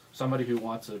 Somebody who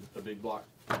wants a big block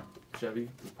Chevy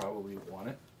would probably want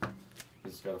it.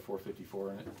 It's got a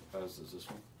 454 in it, as does this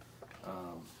one.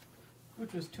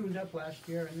 Which was tuned up last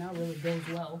year and now really goes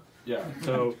well. Yeah,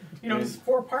 so you know, there's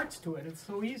 4 parts to it. It's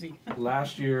so easy.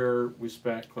 Last year we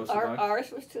spent close to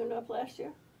Ours was tuned up last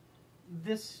year?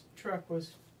 This truck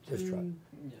was tuned.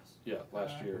 Yes. Yeah,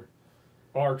 last year.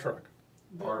 Our truck.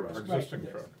 Our existing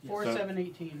truck.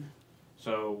 4718.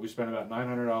 So we spent about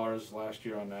 $900 last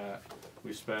year on that.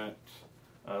 We spent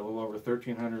a little over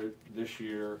 $1,300 this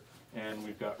year, and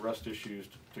we've got rust issues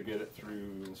to get it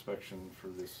through inspection for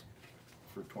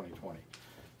 2020.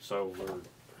 So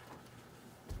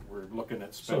we're looking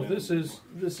at spending. So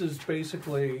this is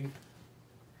basically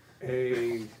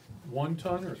a 1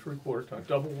 ton or 3/4 ton,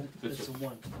 double. It's a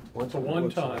 1 ton. It's a 1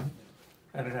 ton,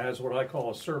 and it has what I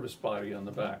call a service body on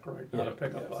the back, right? Not a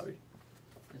pickup body.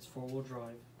 It's 4-wheel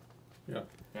drive. Yeah.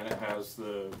 And it has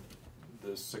the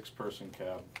 6-person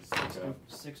cab.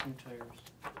 6 new tires.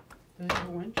 Does it have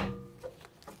a winch?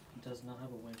 It does not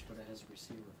have a winch, but it has a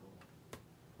receiver hole.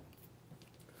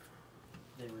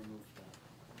 They removed that.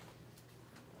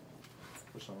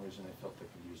 For some reason, they felt they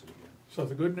could use it again. So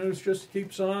the good news just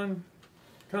keeps on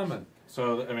coming.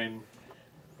 So, I mean,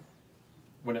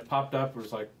 when it popped up, it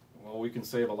was like, well, we can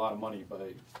save a lot of money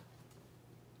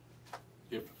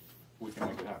if we can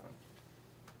make it happen.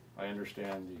 I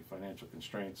understand the financial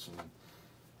constraints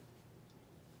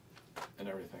and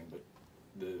everything, but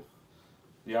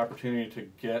the opportunity to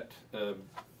get a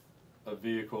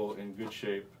vehicle in good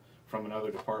shape from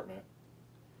another department.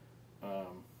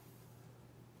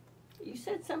 You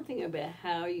said something about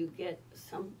how you get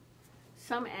some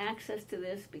access to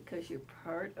this because you're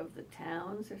part of the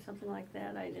towns or something like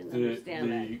that. I didn't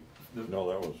understand that. No,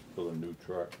 that was for the new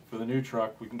truck. For the new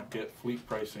truck, we can get fleet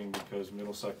pricing because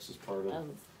Middlesex is part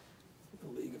of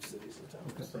the League of Cities and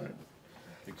Towns. Right.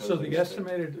 because So of the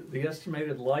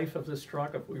estimated life of this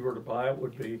truck, if we were to buy it,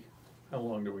 would be, how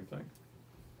long do we think?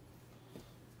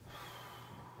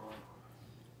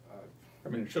 I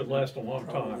mean, it should last a long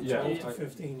time. Yeah, 12 to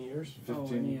 15 years.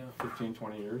 15,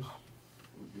 20 years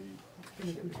would be.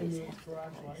 It's going to continue its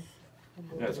garage life.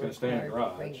 Yeah, it's gonna stay in the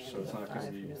garage, so it's not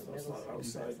gonna be.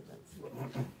 outside.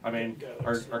 I mean,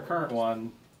 our current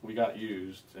one, we got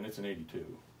used, and it's an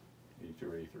 82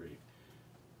 or 83.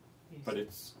 But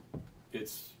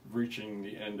it's reaching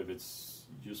the end of its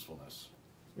usefulness.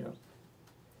 Yeah.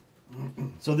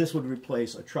 So this would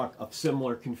replace a truck of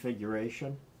similar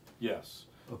configuration? Yes.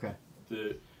 Okay.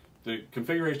 The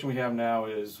configuration we have now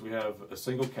is we have a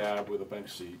single cab with a bench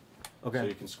seat. Okay. So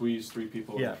you can squeeze 3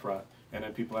 people in the front, and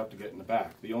then people have to get in the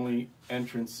back. The only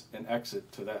entrance and exit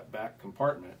to that back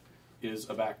compartment is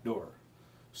a back door.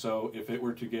 So if it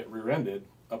were to get rear-ended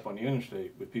up on the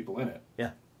interstate with people in it,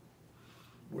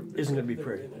 isn't going to be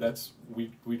pretty. That's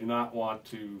we do not want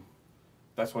to.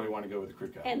 That's why we want to go with the crew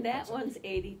cab. And that one's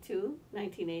 82,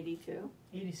 1982?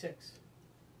 86.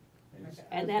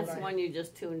 And that's the one you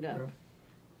just tuned up?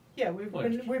 Yeah, we've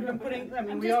been putting, I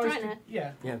mean, I'm we just always, trying to-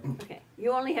 yeah. Okay,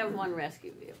 you only have one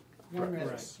rescue vehicle? One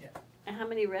rescue, yeah. And how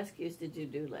many rescues did you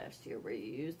do last year where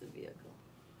you used the vehicle?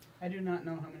 I do not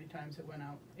know how many times it went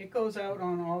out. It goes out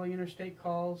on all the interstate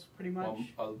calls, pretty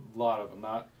much. A lot of them.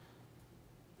 Not.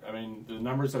 I mean, the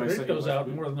numbers that I It said goes out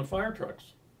more than the fire trucks.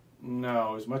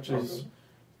 No, as much as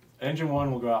engine 1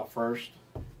 will go out first,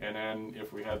 And then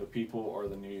if we have the people or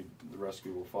the need, the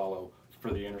rescue will follow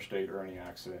for the interstate or any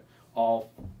accident.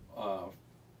 All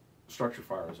structure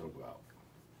fires will go out.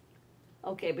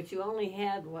 Okay, but you only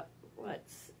had what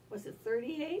was it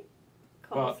 38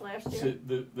 calls last year?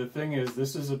 So the thing is,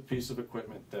 this is a piece of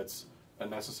equipment that's a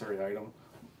necessary item.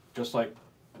 Just like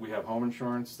we have home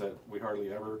insurance that we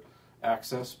hardly ever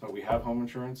access, but we have home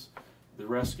insurance. The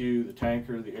rescue, the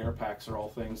tanker, the air packs are all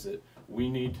things that we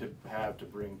need to have to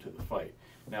bring to the fight.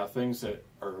 Now, things that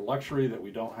are luxury that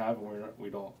we don't have and we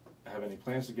don't have any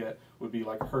plans to get would be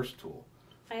like a hearse tool.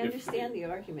 I understand the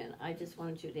argument. I just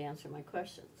wanted you to answer my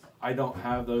questions. I don't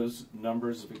have those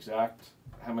numbers of exact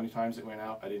how many times it went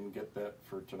out. I didn't get that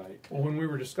for tonight. Well, when we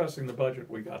were discussing the budget,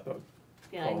 we got those.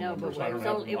 Yeah, I know, but it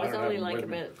was only like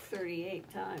about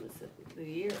 38 times the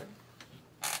year.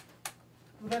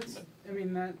 Well, that's, I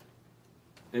mean, that,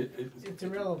 it's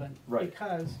irrelevant. Right.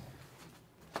 Because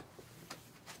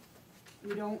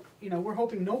we don't, we're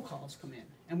hoping no calls come in,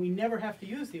 and we never have to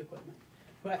use the equipment.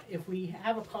 But if we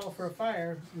have a call for a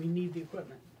fire, we need the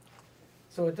equipment.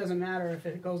 So it doesn't matter if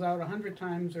it goes out 100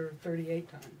 times or 38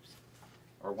 times.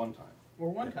 Or one time. Or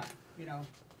one time,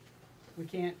 we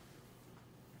can't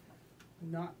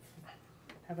not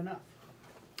have enough.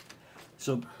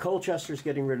 So Colchester's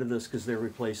getting rid of this because they're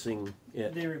replacing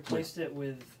it. They replaced it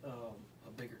with a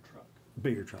bigger truck.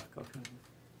 Bigger truck, okay.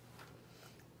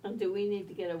 And do we need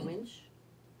to get a winch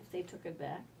if they took it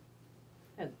back?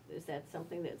 Is that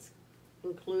something that's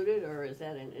included, or is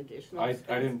that an additional I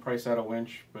expense? didn't price out a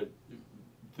winch, but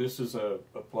this is a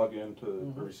plug-in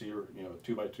to the receiver,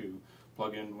 2x2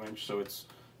 plug-in winch, so it's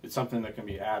something that can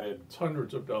be added. It's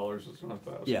hundreds of dollars, it's not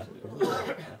thousands. Yeah.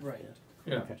 Right.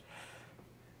 Yeah. Okay.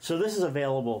 So this is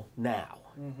available now.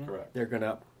 Correct. They're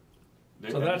gonna.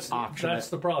 So that's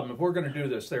the problem. If we're gonna do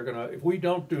this, if we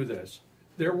don't do this,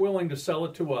 they're willing to sell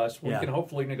it to us. We can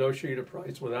hopefully negotiate a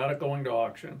price without it going to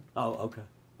auction. Oh, okay.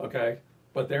 Okay,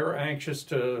 but they're anxious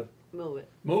to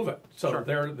move it. So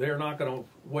they're not gonna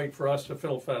wait for us to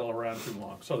fiddle around too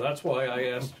long. So that's why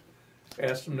I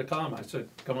asked them to come. I said,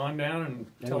 come on down and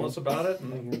tell us about it,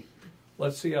 and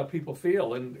let's see how people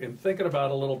feel. And thinking about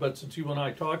it a little bit, since you and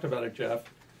I talked about it, Jeff,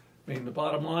 I mean, the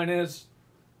bottom line is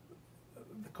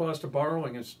the cost of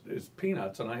borrowing is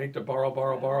peanuts, and I hate to borrow,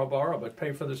 but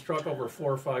pay for this truck over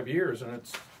 4 or 5 years, and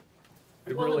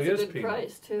it really is good peanuts.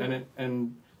 price too.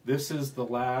 And this is the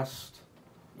last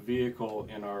vehicle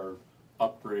in our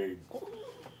upgrade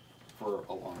for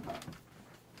a long time.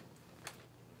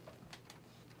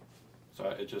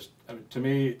 So to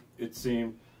me, it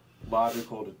seemed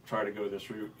logical to try to go this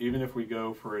route, even if we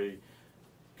go for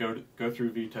go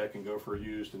through VTech and go for a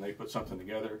used, and they put something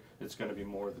together, it's going to be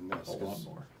more than this. A lot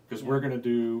more. Because we're going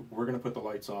to put the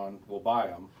lights on, we'll buy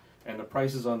them, and the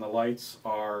prices on the lights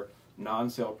are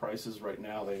non-sale prices right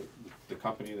now. The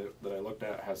company that I looked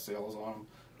at has sales on them,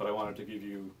 but I wanted to give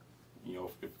you,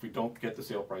 if we don't get the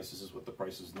sale prices, this is what the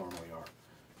prices normally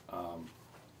are.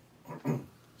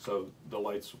 So the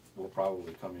lights will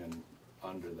probably come in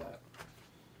under that.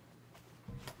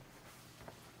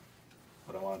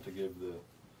 But I wanted to give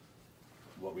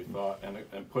what we thought, and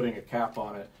putting a cap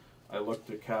on it. I looked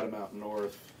at Catamount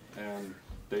North, and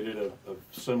they did a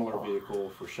similar vehicle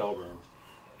for Shelburne,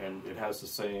 and it has the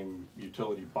same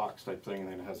utility box type thing,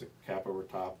 and then it has a cap over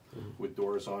top with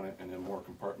doors on it, and then more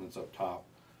compartments up top.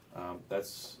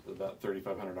 That's about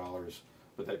 $3,500,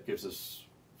 but that gives us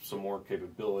some more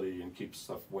capability and keeps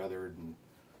stuff weathered. And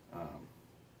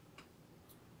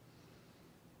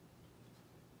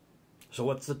So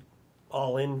what's the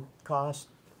all-in cost?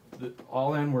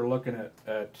 All in, we're looking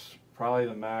at probably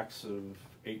the max of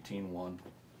 18.1.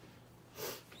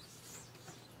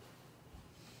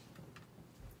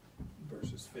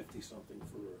 Versus 50-something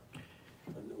for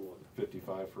a new one.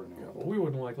 55 for a new one. Well, we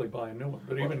wouldn't likely buy a new one,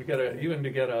 but even to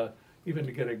get a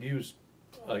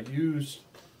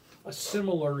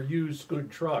similar used good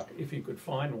truck, if you could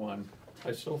find one,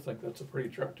 I still think that's a pretty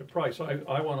attractive price. I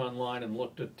went online and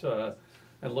looked at I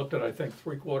think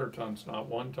 3/4 tons, not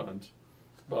 1 tons,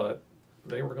 but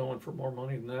they were going for more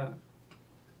money than that,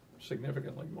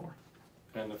 significantly more.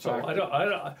 And the So fact I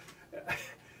don't,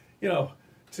 it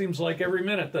seems like every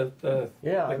minute the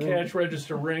cash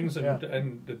register rings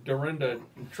and Dorinda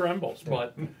trembles,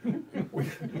 but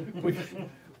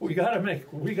we got to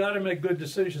make good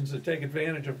decisions to take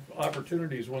advantage of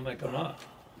opportunities when they come up.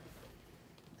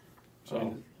 So I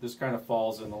mean, this kind of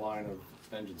falls in the line of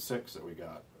engine 6 that we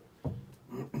got.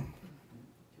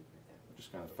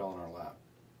 Just kind of fell in our lap.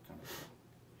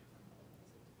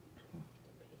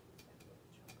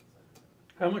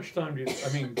 how much time do you?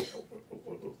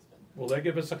 Will they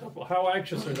give us a couple? How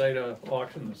anxious are they to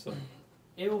auction this thing?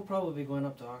 It will probably be going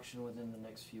up to auction within the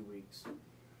next few weeks.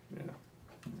 Yeah.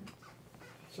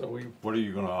 So What are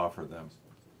you gonna offer them?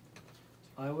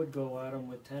 I would go at them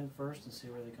with 10 first and see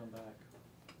where they come back.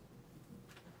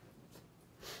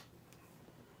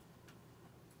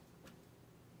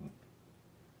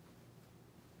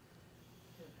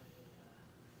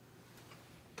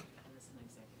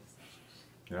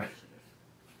 Yeah.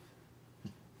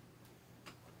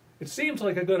 It seems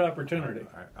like a good opportunity.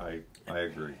 I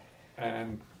agree.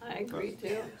 And I agree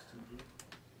too.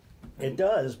 It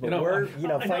does, but we're, I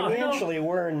know. financially,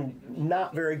 we're in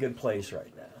not very good place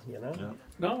right now,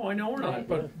 No, I know we're not,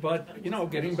 but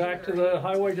getting back to the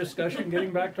highway discussion,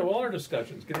 getting back to all our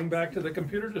discussions, getting back to the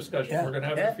computer discussion we're gonna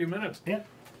have in a few minutes. Yeah.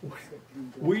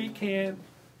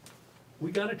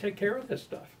 We gotta take care of this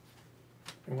stuff.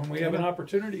 And when we have an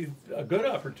opportunity, a good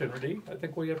opportunity, I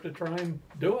think we have to try and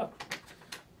do it.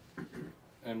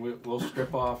 And we'll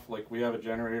strip off, like we have a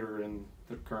generator in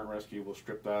the current rescue, we'll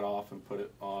strip that off and put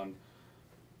it on,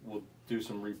 we'll do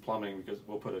some replumbing because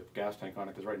we'll put a gas tank on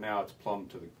it, because right now it's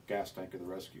plumbed to the gas tank of the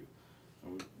rescue.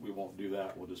 And we won't do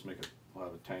that, we'll just we'll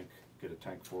have a tank, get a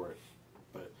tank for it.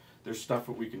 But there's stuff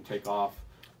that we can take off.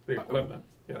 The equipment,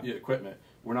 Yeah, equipment.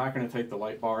 We're not gonna take the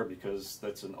light bar because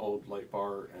that's an old light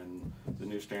bar and the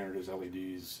new standard is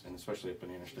LEDs, and especially up in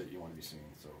the interstate you wanna be seen,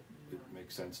 so it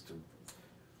makes sense to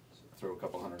throw a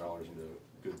couple $100 into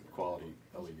good quality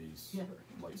LEDs,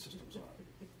 light systems on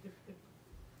it.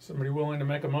 Somebody willing to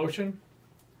make a motion?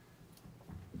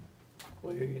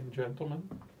 Lady and gentlemen?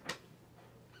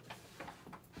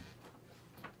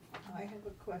 I have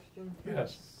a question.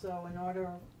 Yes. So in order,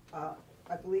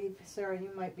 I believe, Sarah,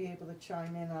 you might be able to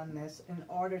chime in on this. In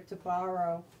order to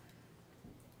borrow,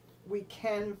 we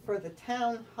can for the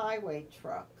town highway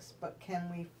trucks, but can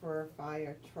we for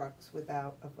fire trucks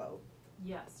without a vote?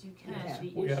 Yes, you can. Yeah.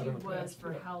 The We have issue in the was past,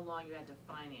 for yeah. how long you had to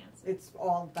finance it. It's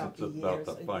all about It's the about years.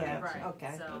 the financing. Right,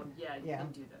 Okay. so, yeah, you Yeah.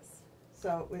 can do this.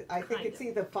 So I think Kind it's of.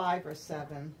 either 5 or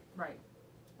 7 Right.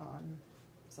 on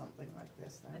something like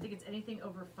this then. I think it's anything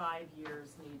over 5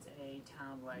 years needs a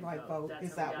town-wide Right vote. vote, That's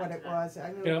is how we that got what to it that. was?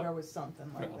 I knew Yeah. there was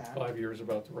something like that. 5 years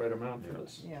about the right amount for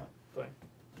this Yeah, thing.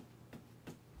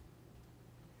 Do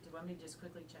you want me to just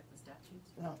quickly check the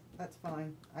statutes? no, that's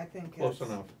fine. I think Close it's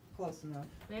enough. close enough.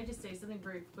 May I just say something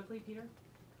very quickly, Peter?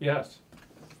 Yes,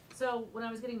 So when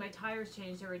I was getting my tires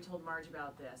changed, I already told Marge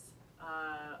about this.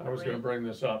 I was gonna bring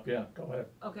this up, yeah, go ahead.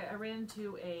 Okay, I ran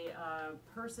into a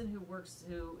person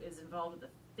who is involved with the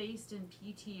Facein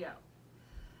PTO.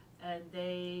 And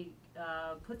they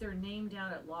put their name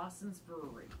down at Lawson's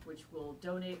Brewery, which will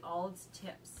donate all its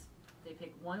tips. They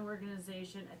pick one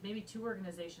organization, maybe 2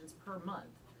 organizations per month.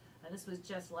 And this was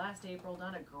just last April,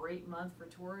 not a great month for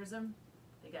tourism.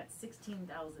 They got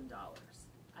 $16,000.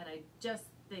 And I just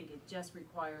think it just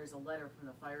requires a letter from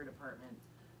the fire department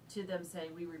to them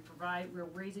saying we're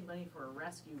raising money for a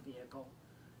rescue vehicle.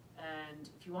 And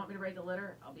if you want me to write the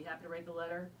letter, I'll be happy to write the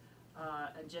letter.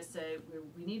 And just say,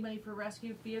 we need money for a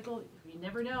rescue vehicle. You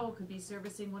never know, it could be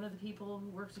servicing one of the people who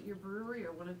works at your brewery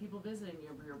or one of the people visiting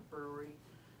your brewery.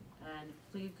 And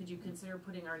please, could you consider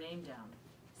putting our name down?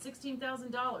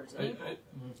 $16,000 in April.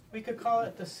 We could call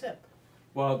it the SIP.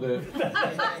 Well,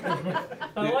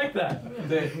 I like that.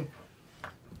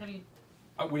 Have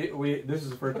you, this is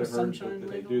the first Put I've heard sunshine that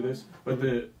they label do on this, but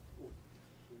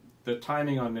the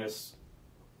timing on this,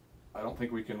 I don't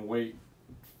think we can wait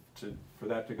for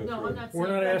that to go No, through. I'm not We're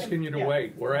saying not that. asking you to Yeah.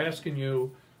 wait, we're asking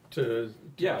you to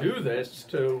Yeah. do this,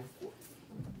 to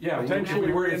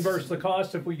potentially reimburse the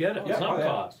cost if we get it, some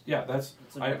cost. Yeah,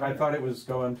 I thought it was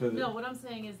going to the. No, what I'm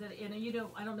saying is that,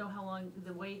 I don't know how long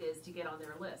the wait is to get on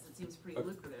their list. It seems pretty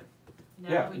lucrative. Now,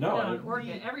 Yeah, if we no, put it on I-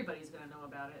 Orchid, everybody's gonna know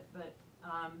about it, but,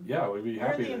 Yeah, we'd be Where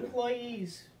are happy the to.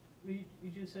 employees? You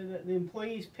just said that the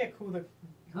employees pick who it's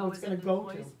is gonna it the go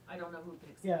employees? to. I don't know who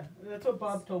picks. Yeah, that's what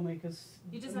Bob told me, because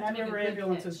You just have to make a River good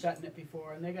Ambulance has pitch. gotten it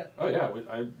before, and they got. Oh yeah,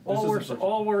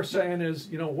 All we're saying is,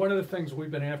 one of the things we've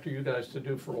been after you guys to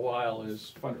do for a while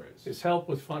is fundraise. Is help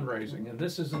with fundraising, and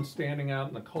this isn't standing out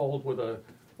in the cold with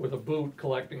a boot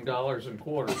collecting dollars and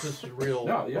quarters. This is real.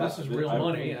 No, yeah, this is real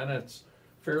money, and it's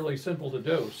fairly simple to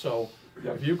do. So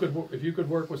if you could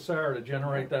work with Sarah to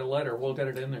generate that letter, we'll get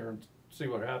it in there and see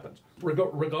what happens,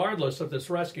 regardless of this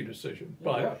rescue decision.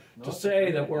 But to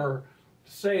say that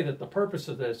the purpose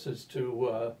of this is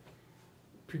to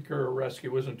procure a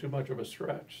rescue isn't too much of a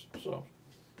stretch. So.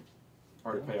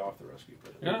 Or to pay off the rescue.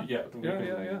 But Yeah. Yeah. We Yeah, can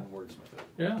yeah, yeah. wordsmith it.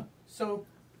 Yeah. So,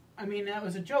 I mean, that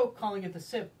was a joke calling it the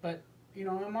SIP, but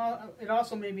it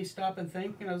also made me stop and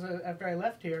think. After I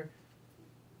left here,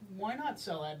 why not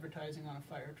sell advertising on a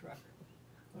fire truck?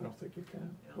 I don't think you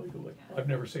can legally. I've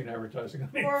never seen advertising on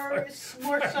any Or fire-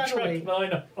 more fire truck. subtly, I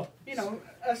know. you know,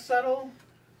 a subtle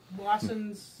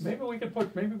Watson's. Maybe we could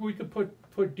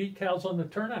put decals on the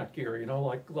turnout gear, you know,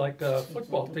 like a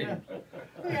football team.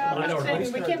 Yeah, I'm I not don't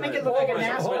saying, know. we can't make it look like a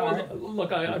NASCAR.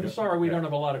 Look, I'm sorry we don't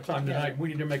have a lot of time tonight. We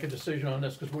need to make a decision on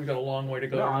this because we've got a long way to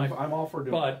go. No, tonight. I'm all for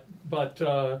doing it. But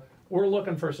we're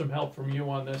looking for some help from you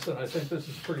on this, and I think this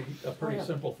is a pretty yeah.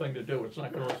 simple thing to do. It's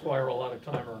not going to require a lot of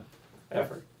time or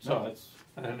effort. No, So, that's-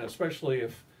 and especially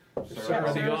if Sarah- Sarah,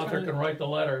 the Sarah's author, gonna- can write the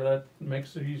letter, that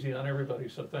makes it easy on everybody.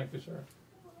 So thank you, Sarah.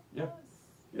 Yeah.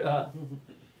 Yeah.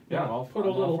 Yeah, I'm all Put a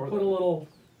for little.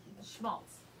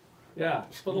 Schmaltz. Yeah,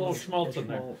 put a little schmaltz in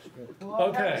there. We'll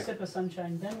all have Okay. a sip of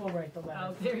sunshine, then we'll write the letter.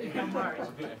 Oh, there you go, Marge.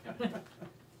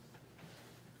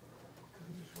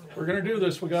 We're gonna do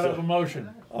this, we gotta have a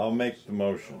motion. I'll make the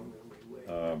motion,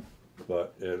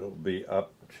 but it'll be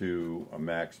up to a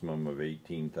maximum of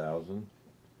 18,000,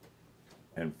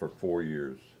 and for 4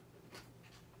 years.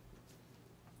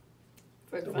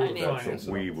 For We'll finance. finance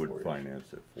it We on would 4 years.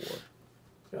 finance it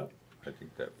for. Yep. I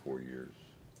think that 4 years.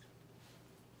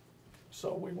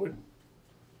 So we would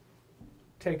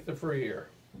take the free year.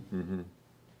 Mm-hmm.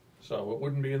 So it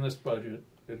wouldn't be in this budget,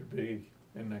 it'd be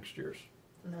in next year's.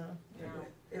 No,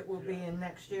 it will be in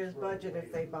next year's budget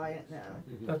if they buy it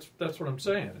now. That's what I'm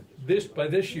saying. By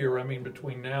this year, I mean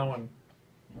between now and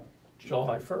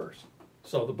July 1st.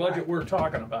 So the budget we're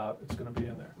talking about, it's gonna be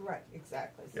in there. Right,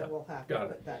 exactly, so Yeah, we'll have to got it.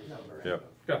 put that number in. Yep.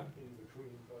 Got it.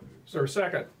 Is there a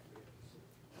second?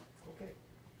 Okay.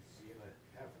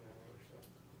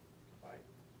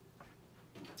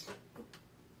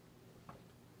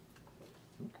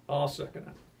 I'll second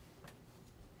it.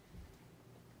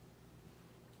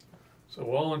 So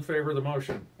all in favor of the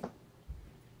motion?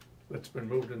 That's been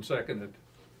moved and seconded.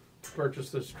 Purchase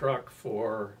this truck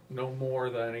for no more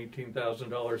than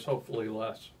 $18,000, hopefully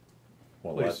less.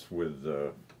 Well, Please. that's with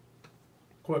the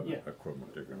Equipment.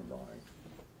 equipment they're gonna buy.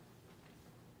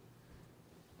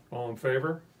 All in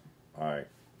favor? Aye.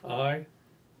 Aye.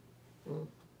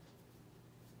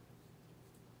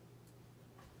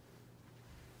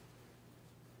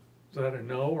 Is that a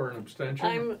no or an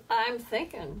abstention? I'm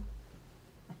thinking.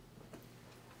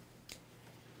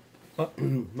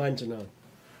 Mine's a no.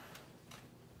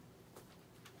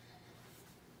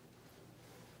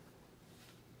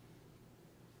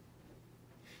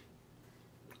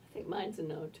 I think mine's a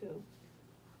no too.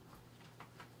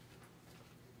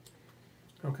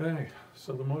 Okay,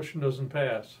 so the motion doesn't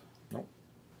pass. Nope.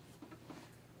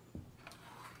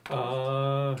 7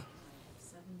 years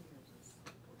is,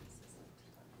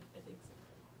 I think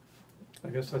so.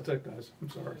 I guess that's it, guys. I'm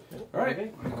sorry. All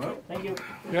right. Thank you.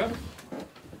 Yep.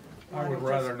 I would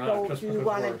rather not, just Do you because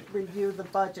wanna we're, review the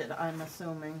budget, I'm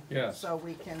assuming? Yes. So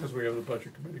we can, because we have the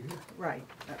budget committee here. right,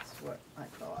 that's what I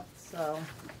thought, so.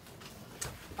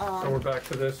 So we're back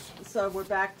to this. So we're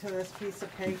back to this piece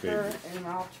of paper, and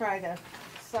I'll try to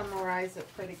summarize it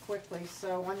pretty quickly.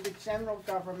 So under general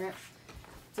government,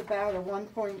 it's about a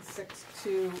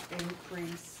 1.62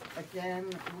 increase. Again,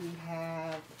 we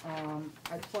have,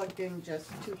 I plugged in just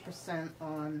 2%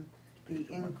 on the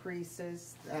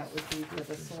increases. That would be for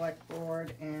the select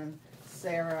board and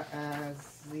Sarah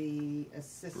as the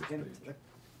assistant to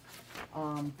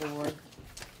the board.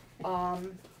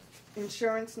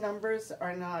 Insurance numbers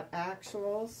are not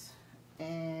actuals,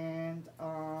 and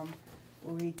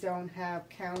we don't have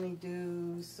county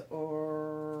dues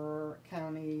or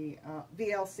county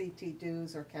VLCT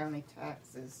dues or county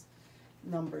taxes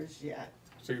numbers yet.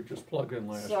 So you just plugged in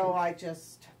last So year. I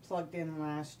just plugged in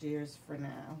last year's for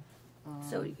now.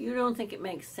 So you don't think it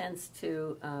makes sense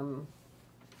to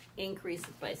increase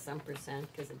it by some percent,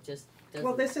 because it just doesn't?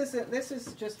 Well, this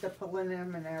is just a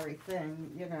preliminary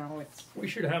thing, you know, it's. We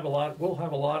should have we'll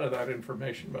have a lot of that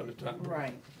information by the time.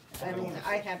 Right. I mean,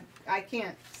 I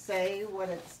can't say what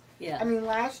it's. Yeah. I mean,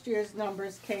 last year's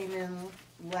numbers came in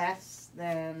less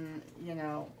than, you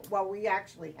know, well, we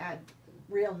actually had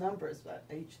real numbers, but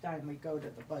each time we go to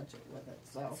the budget with it,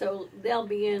 so. So they'll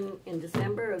be in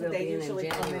December, or they'll They be in usually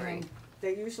come January? in,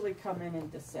 they usually come in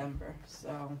December,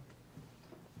 so.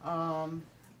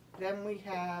 Then we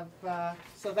have,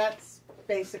 so that's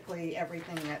basically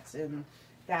everything that's in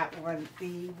that one.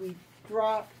 We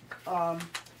dropped,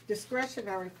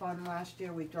 discretionary fund last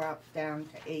year, we dropped down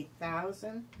to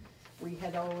 8,000. We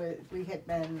had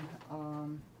been,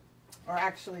 or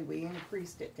actually we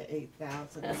increased it to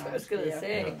 8,000 That's what I was last gonna year.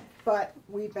 say. But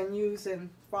we've been using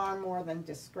far more than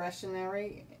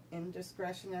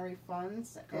indiscretionary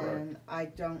funds, and I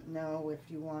don't know if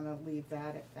you wanna leave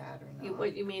that at that or not.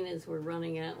 What you mean is we're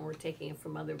running out and we're taking it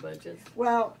from other budgets?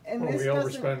 Well, and Well, this we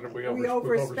doesn't, overspend- we we overspend our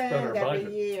overspend budget.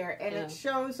 every year, and Yeah. it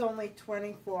shows only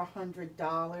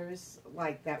 $2,400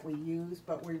 like that we use,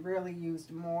 but we really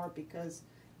used more because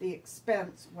the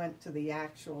expense went to the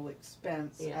actual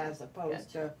expense Yeah, as opposed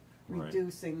to Right.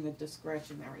 reducing the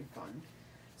discretionary fund.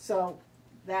 So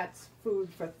that's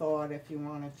food for thought if you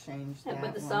wanna change Yeah, that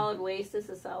but the one. solid waste is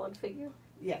a solid figure?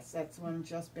 Yes, that's one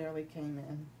just barely came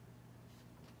in.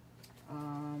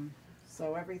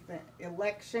 So everything,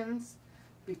 elections,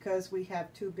 because we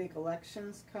have 2 big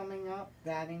elections coming up,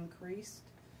 that increased.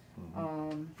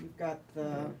 You've got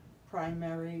the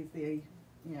primary, the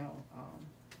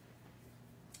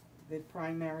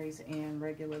primaries and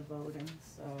regular voting,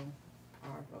 so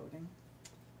our voting.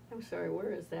 I'm sorry,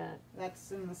 where is that?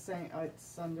 That's in the same,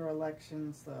 it's under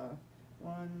elections,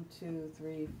 1, 2,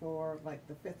 3, 4, like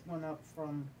the 5th one up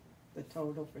from the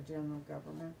total for general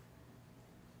government.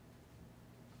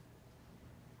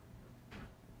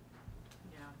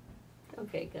 Yeah.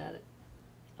 Okay, got it.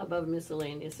 Above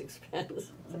miscellaneous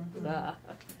expense. Ah.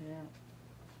 Yeah.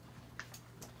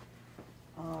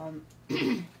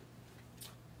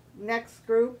 Next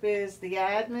group is the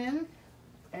admin,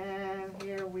 and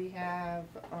here we have,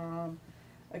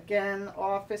 again,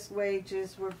 office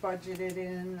wages were budgeted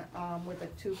in, with a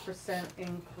 2%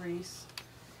 increase.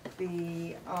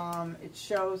 It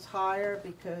shows higher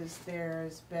because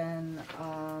there's been,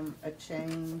 a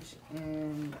change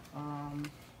in,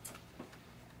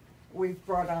 we've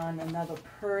brought on another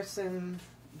person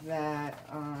that,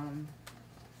 I'm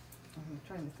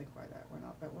trying to think why that went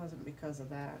up. It wasn't because of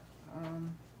that.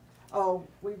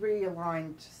 We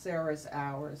realigned Sarah's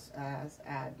hours as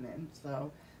admin,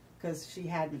 so, because she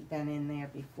hadn't been in there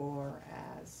before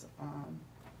as,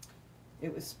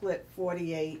 it was split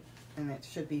 48, and it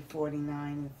should be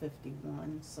 49 and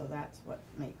 51, so that's what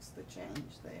makes the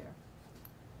change there.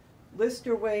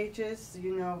 Lister wages,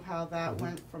 you know how that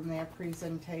went from their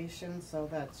presentation, so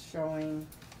that's showing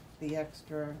the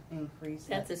extra increase.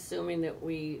 That's assuming that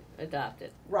we adopt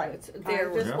it. Right. It's I'm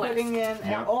their just request. putting in,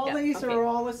 Yeah. all Yeah, these okay. are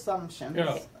all assumptions.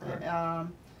 Yeah.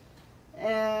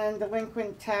 And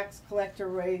delinquent tax collector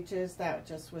wages, that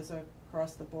just was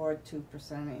across the board 2%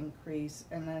 increase,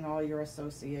 and then all your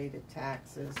associated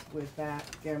taxes with that.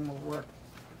 Again,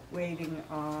 waiting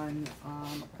on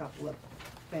a couple of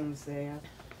things there.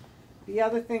 The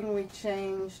other thing we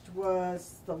changed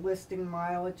was the listing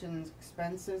mileage and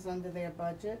expenses under their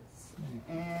budgets,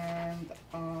 and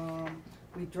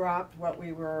we dropped what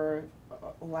we were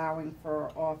allowing for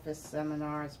office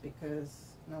seminars because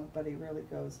nobody really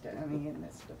goes to any in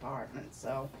this department,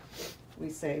 so we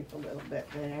saved a little bit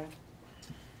there.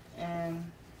 And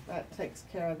that takes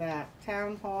care of that.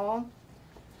 Town hall,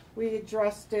 we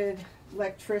adjusted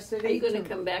electricity. Are you gonna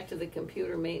come back to the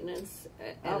computer maintenance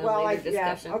at a Well, later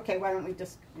discussion? okay, why don't we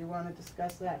you wanna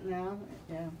discuss that now?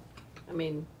 Yeah. I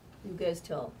mean, you guys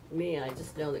tell me, I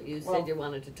just know that you Well, said you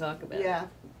wanted to talk about it. Yeah.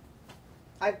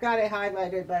 I've got it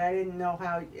highlighted, but I didn't know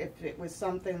if it was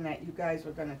something that you guys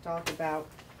were gonna talk about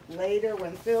later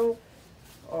when Phil,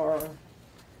 or,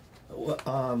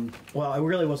 Well, I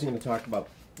really wasn't going to talk about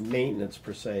maintenance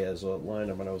per se as a line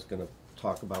item, but I was going to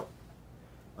talk about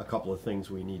a couple of things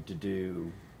we need to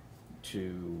do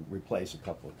to replace a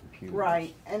couple of computers.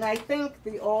 right, and I think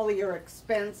all of your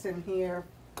expense in here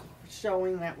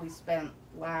showing that we spent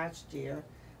last year,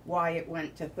 why it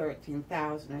went to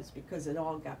 13,000 is because it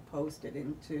all got posted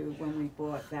into, when we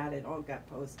bought that, it all got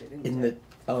posted into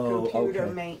computer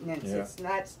okay. maintenance. Yeah.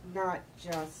 That's not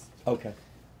just, Okay,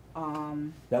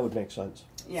 that would make sense.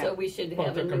 yeah. So we should But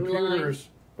have the a new line. computers,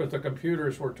 but the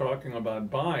computers we're talking about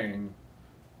buying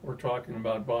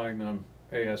them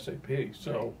ASAP,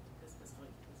 so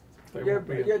they won't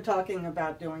be, You're talking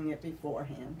about doing it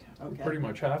beforehand, okay? pretty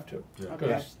much have to, Okay.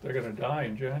 because they're gonna die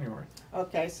in January.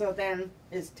 Okay, so then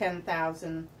is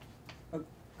 10,000 a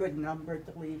good number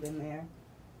to leave in there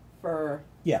for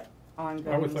Yeah.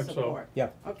 ongoing think so. support? Yeah.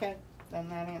 Okay, then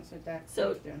that answered that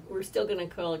So question. we're still gonna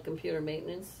call it computer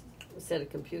maintenance instead of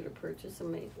computer purchase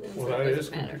and maintenance? Well, or that does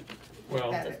is it matter? well,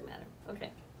 It doesn't matter, okay.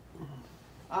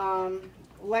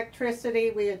 Electricity,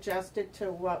 we adjusted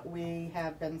to what we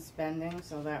have been spending,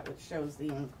 so that would shows the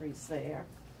increase there.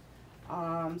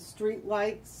 Street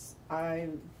lights, I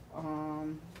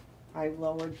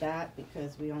lowered that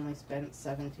because we only spent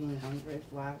 1,700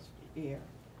 last year.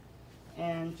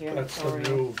 And that's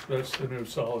janitorial. the new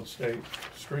solid state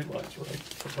streetlights, right?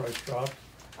 The price dropped.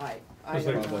 I Cause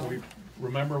don't know. we,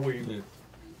 remember we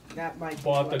That might be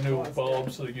bought the what new caused it.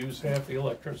 bulbs that use half the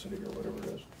electricity or whatever it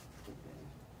is.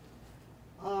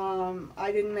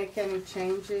 I didn't make any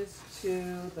changes to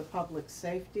the public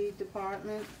safety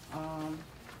department.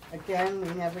 Again, we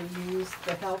never used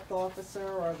the health officer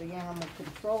or the animal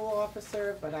control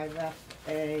officer, but I left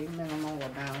a minimal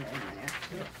amount in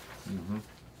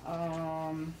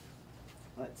there.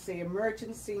 Let's see,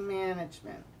 emergency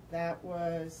management, that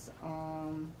was,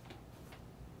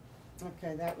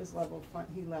 okay, that was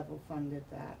he level funded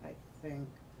that, I think.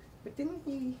 But didn't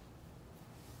he,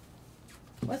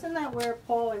 wasn't that where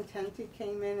Paul Intenti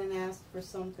came in and asked for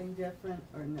something different,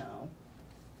 or no?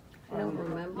 I don't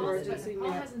remember. Emergency Paul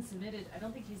man. hasn't submitted, I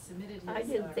don't think he's submitted his. I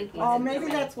didn't think he Oh, did. maybe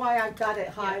that's why I got it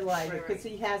Yeah, highlighted, right, because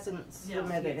right. he hasn't No,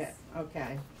 submitted he's- it.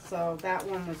 Okay, so that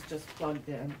one was just plugged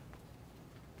in.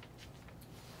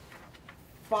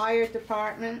 Fire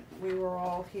department, we were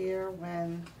all here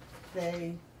when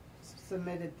they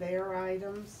submitted their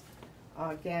items.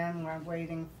 Again, we're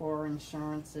waiting for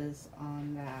insurances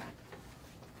on that.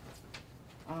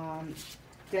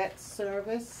 Debt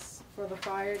service for the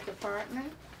fire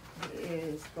department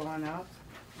is going up,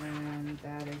 and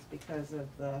that is because of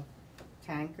the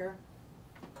tanker.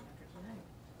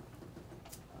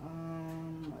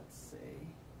 Let's see,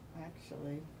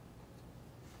 actually,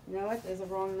 you know what, there's a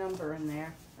wrong number in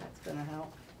there, that's gonna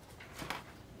help.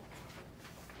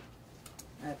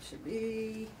 That should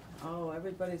be, oh,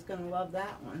 everybody's gonna love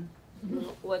that one.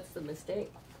 What's the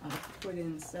mistake? I put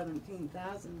in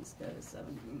 17,000 instead of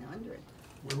 1,700.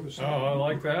 Where was Oh, I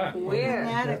like that. Where?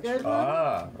 Isn't that a good one?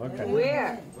 Ah, okay.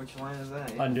 Where? Which line is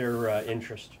that? Under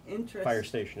interest, Interest. fire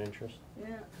station interest.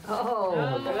 Yeah. Oh,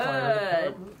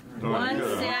 good. No, you got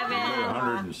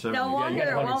 1,700. No Yeah, wonder you it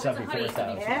got won't.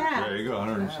 174,000. Yeah. There you go,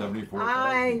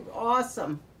 174,000.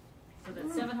 Awesome. So that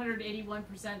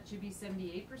 781% should be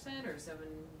 78% or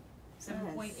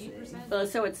 7.8%?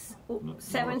 So it's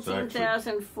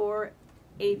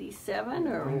 17,487,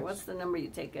 or what's the number you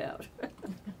take out?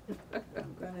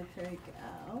 I'm gonna take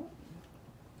out.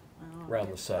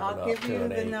 Round the 7 I'll up give to you an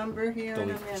the 8. number here in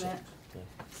a Delete the minute. 6. Yeah.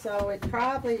 So it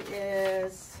probably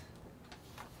is,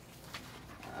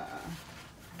 a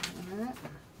minute,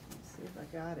 let's see if I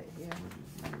got it here.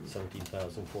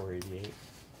 17,488.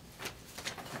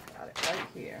 Got it right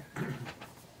here.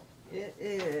 It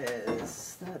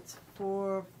is, that's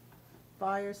for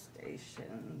fire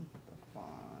station, the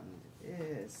fund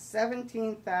is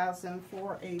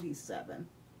 17,487.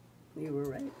 You were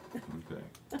right. Okay.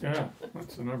 Yeah,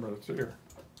 that's the number that's here.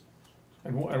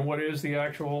 And what is the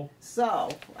actual? So,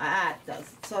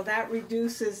 so that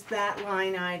reduces that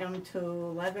line item to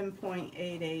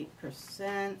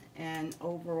 11.88%, and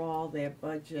overall their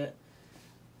budget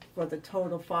for the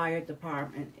total fire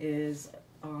department is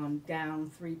down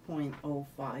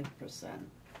 3.05%.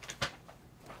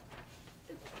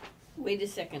 Wait a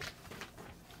second.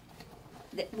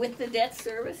 With the debt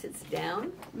service, it's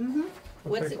down? Mm-hmm.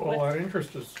 What's it? All that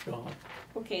interest is gone.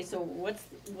 Okay, so what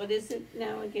is it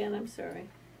now again? I'm sorry.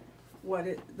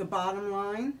 The bottom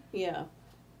line Yeah.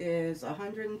 is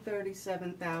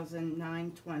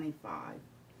 137,925.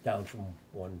 Down from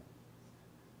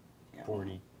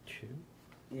 142.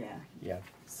 Yeah. Yeah.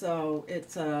 So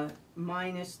it's a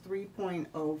minus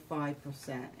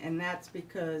 3.05%, and that's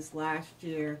because last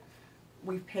year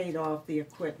we paid off the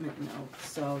equipment note,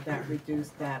 so that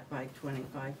reduced that by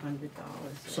 $2,500.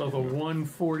 So the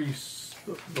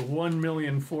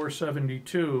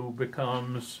 1,472,000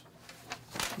 becomes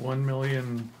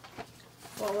 1,000,000.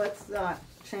 Well, let's not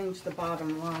change the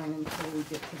bottom line until we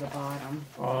get to the bottom.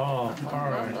 Oh, all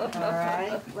right. All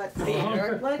right, let's see.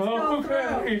 Okay. Let's go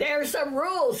Okay. There's some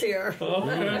rules here.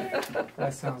 Okay.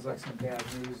 That sounds like some bad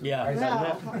news. Yeah. I-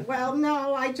 No, well,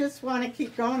 no, I just want to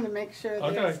keep going to make sure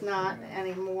Okay. there's not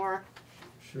any more.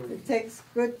 Sure. It takes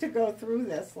good to go through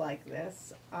this like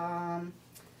this.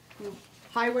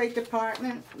 Highway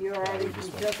Department, you already we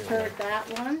just went just through heard that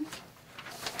one.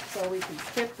 So we can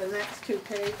skip the next 2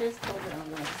 pages. Hold on, I'm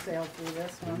going to sail through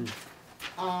this one.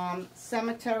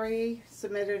 Cemetery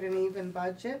submitted an even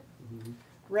budget.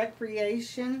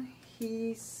 Recreation,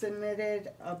 he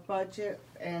submitted a budget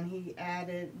and he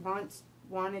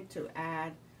wanted to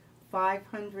add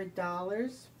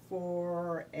 $500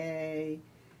 for a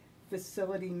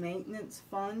facility maintenance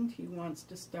fund. He wants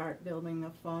to start building a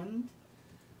fund.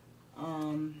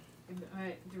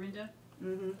 Dorinda,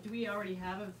 Mhm. do we already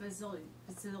have a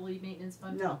facility maintenance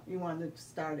fund? No, you wanted to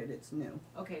start it, it's new.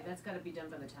 Okay, that's gotta be done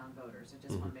by the town voters, I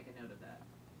just wanna make a note of that.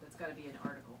 That's gotta be an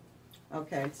article.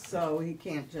 Okay, so he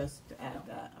can't just add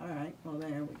that. All right, well,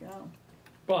 there we go.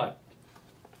 But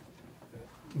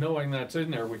knowing that's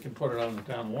in there, we can put it on the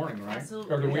town warning, right?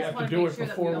 Absolutely. Or do we We just have to wanna do make it sure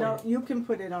that before we we? all- No, you can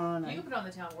put it on. You can put it on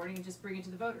the town warning and just bring it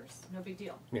to the voters, no big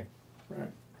deal. Right,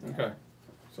 okay,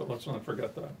 so let's not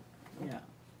forget that. Yeah.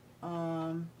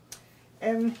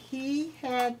 And he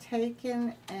had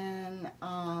taken and,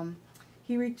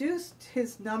 he reduced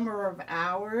his number of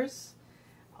hours.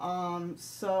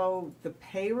 So the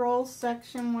payroll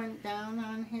section went down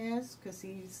on his, cause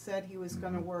he said he was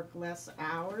gonna work less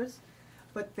hours.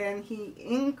 But then he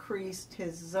increased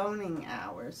his zoning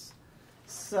hours.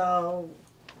 So,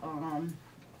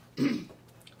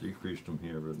 Decreased them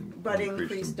here, but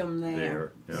increased them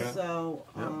there. Yeah. So,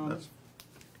 Yeah,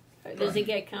 that's Does he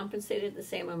get compensated the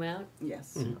same amount?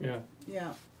 yes. Yeah.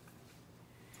 Yeah.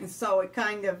 And so it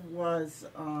kind of was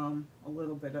a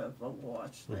little bit of a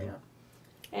wash there.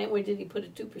 And where did he put a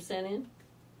 2% in?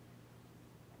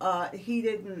 He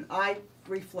didn't, I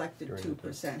reflected During the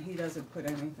 2%. He doesn't put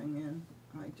anything in.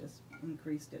 I just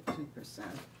increased it 2%.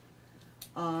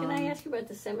 Can I ask you about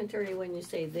the cemetery when you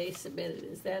say they submitted?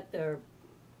 Is that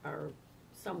our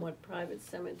somewhat private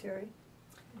cemetery?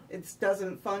 It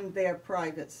doesn't fund their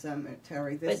private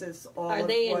cemetery. This But is all are of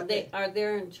they what are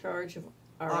they in charge of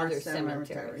our other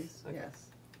cemeteries? Okay. Yes.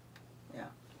 Yeah.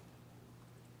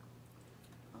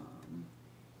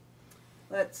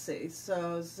 Let's see.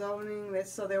 So zoning.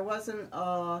 So there wasn't.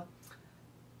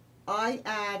 I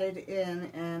added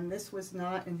in, and this was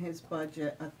not in his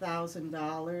budget,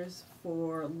 $1,000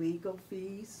 for legal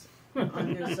fees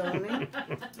under zoning.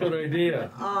 Good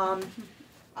idea.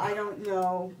 I don't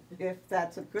know if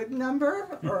that's a good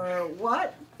number or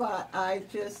what, but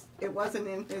it wasn't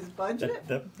in his budget.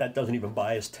 That doesn't even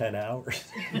buy us 10 hours.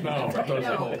 No, it doesn't.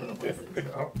 No.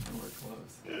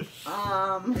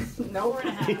 Nope.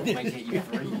 4.5. Might get you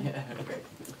 3.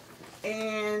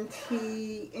 And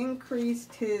he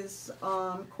increased his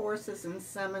courses and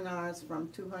seminars from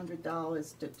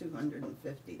 $200 to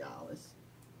 $250.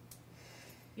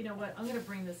 You know what, I'm gonna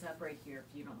bring this up right here,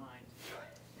 if you don't mind.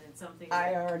 And it's something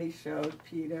I that already showed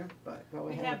Peter, but go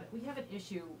ahead. we have an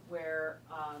issue where,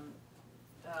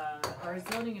 our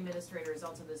zoning administrator is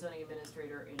also the zoning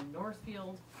administrator in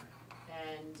Northfield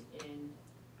and in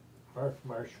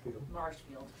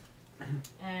Marshfield.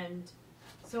 And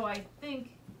so I think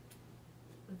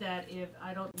that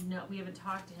we haven't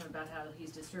talked to him about how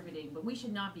he's distributing, but we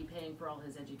should not be paying for all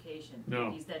his education. No.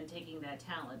 He's then taking that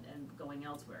talent and going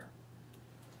elsewhere.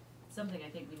 Something I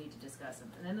think we need to discuss.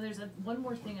 And then there's one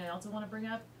more thing I also want to bring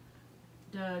up.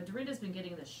 Dorinda's been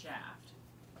getting the shaft,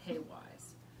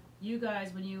 pay-wise. You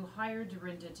guys, when you hired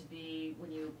Dorinda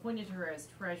when you appointed her as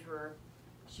treasurer,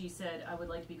 she said, I would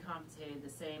like to be compensated the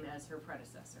same as her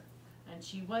predecessor. And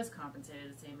she was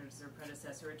compensated the same as her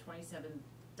predecessor at $27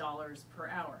 per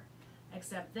hour.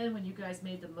 Except then when you guys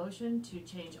made the motion to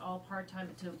change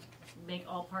to make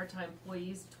all part-time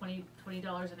employees $20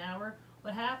 an hour,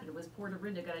 what happened was poor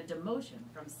Dorinda got a demotion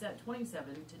from $27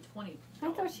 to $20.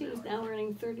 I thought she was now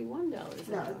earning $31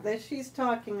 an hour. No, she's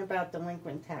talking about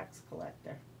delinquent tax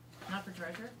collector. Not for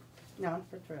treasurer? No,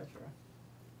 for treasurer.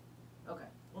 Okay,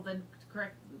 well then,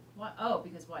 correct, why,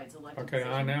 because why, it's elected Okay,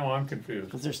 position. now I'm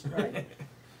confused. Right.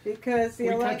 Because the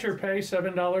We cut your pay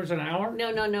 $7 an hour?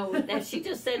 No, she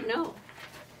just said no.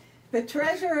 The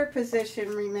treasurer position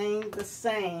remained the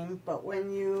same, but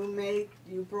when you made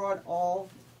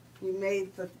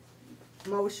the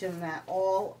motion that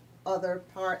all other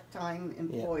part-time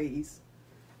employees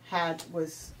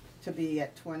was to be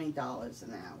at $20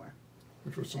 an hour.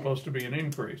 Which was supposed to be an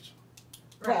increase.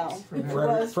 Well,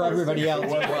 For everybody else.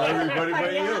 For everybody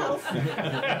but you.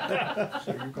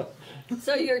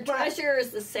 So your treasurer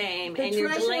is the same, and your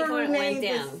delinquent went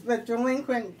down. The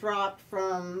delinquent dropped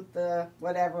from the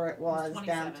whatever it was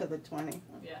down to the 20.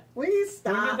 Yeah. Will you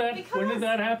stop? When did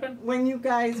that happen? When you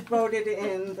guys voted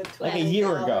in the $20. Like a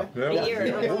year ago.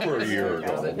 Over a year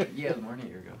ago. Yeah, more than a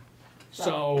year ago.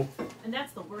 So. And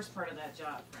that's the worst part of that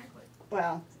job, frankly.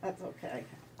 Well, that's okay.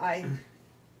 I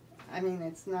mean,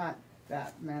 it's not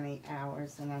that many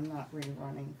hours, and I'm not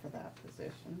rerunning for that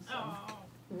position. So. Oh.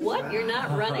 What? You're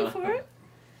not running for it?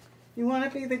 You want to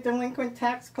be the delinquent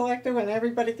tax collector when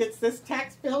everybody gets this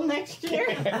tax bill next year?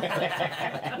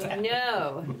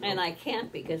 No, and I can't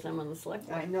because I'm on the select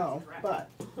board. I know, but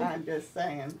I'm just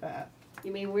saying that.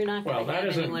 You mean we're not Well, going to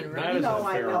have anyone that running? isn't No,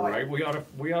 I fair, know it. right? We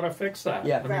ought to fix that.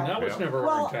 Yeah. I mean, that was never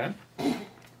Well, our intent.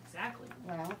 Exactly.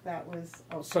 Well, that was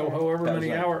okay. So however That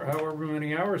was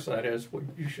many hours that is,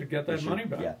 you should get that money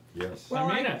back. Yeah. Yes. Well,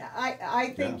 I mean it.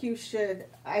 I think you should.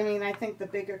 I mean, I think the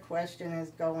bigger question is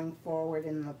going forward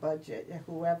in the budget.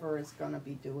 Whoever is going to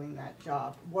be doing that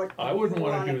job, I wouldn't you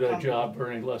want to do that come- job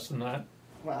for any less than that.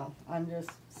 Well, I'm just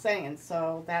saying.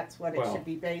 So that's what it Well. should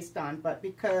be based on. But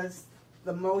because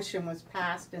the motion was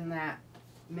passed in that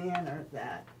manner,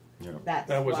 that, Yeah. that's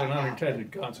That was what an unintended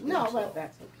happened. consequence. No, but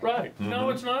that's okay. Right, no,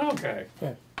 it's not okay.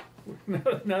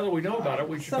 Now that we know about it,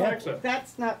 we should So fix it.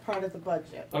 that's not part of the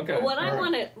budget. Okay. But what I all right.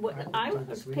 wanted, what I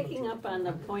was picking up on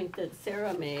the point that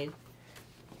Sarah made,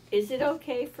 is it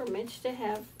okay for Mitch to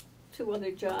have 2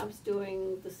 other jobs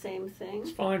doing the same thing?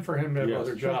 It's fine for him to have Yes.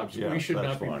 other jobs. We Yes, should that's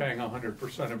not be fine. paying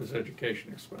 100% of his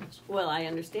education expense. Well, I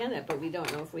understand that, but we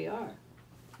don't know if we are.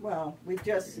 Well, we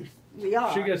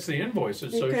are. She gets the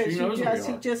invoices, so Because she knows we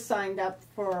he are. just signed up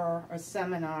for a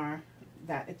seminar,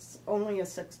 that it's only a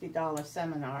 $60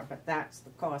 seminar, but that's the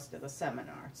cost of the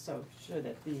seminar, so should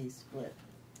it be split?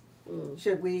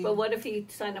 Should we? But what if he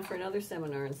signed up for another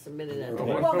seminar and submitted it?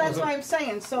 Well, that's what I'm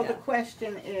saying, so the Yeah.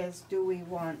 question is, do we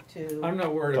want to? I'm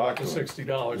not worried about the Talk to him.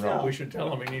 $60, No. but we should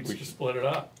tell him he needs to split it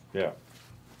up. Yeah.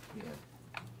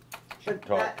 But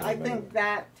talk that, to I them think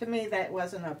that, to me, that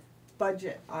wasn't a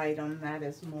budget item, that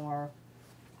is more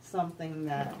something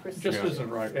that. Just isn't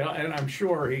right. And I'm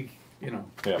sure he, you know,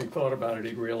 Yeah. if he thought about it,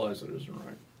 he'd realize it isn't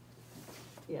right.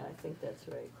 Yeah, I think that's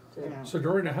right, too. Yeah. So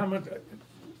Dorina, how much,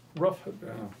 rough,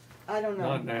 I don't know,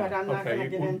 not now. but I'm not Okay, gonna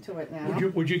get would- into it now.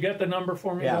 would you get the number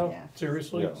for me Yeah. though? Yeah.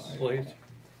 Seriously? Yes. Please?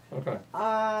 Okay.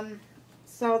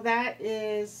 So that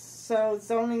is, so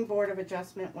zoning board of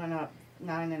adjustment went up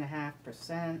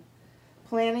 9.5%.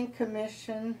 Planning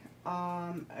commission,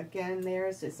 again,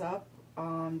 theirs is up,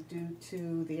 due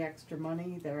to the extra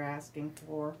money they're asking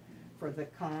for the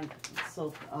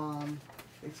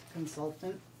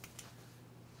consultant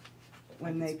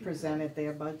when they presented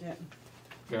their budget.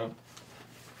 Yeah.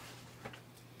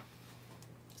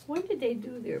 When did they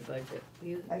do their budget?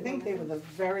 I think they were the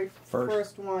very First.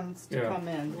 first ones to Yeah. come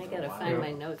in. I gotta find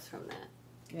my notes from that.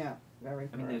 Yeah, very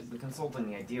I mean, first. the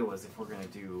consulting idea was if we're going to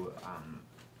do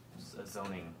a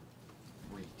zoning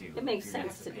redo, It makes you're gonna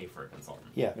sense have to to- pay for a consultant.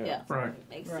 Yeah. Yeah, Right.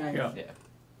 makes Right. sense. Yeah. Yeah.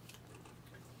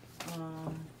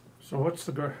 So what's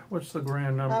the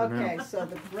grand number now? Okay, so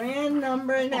the grand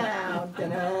number now,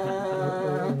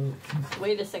 ta-da.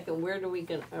 Wait a second, where are we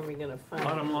gonna find it?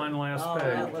 Bottom line, last Oh, page.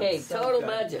 that looks Okay, so total good.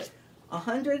 budget.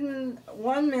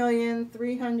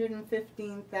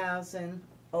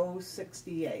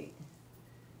 101,315,068,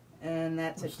 and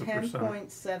that's What's a the percent?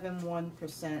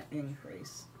 10.71%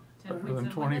 increase. Better than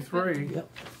 23. Yep.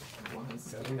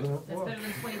 That's better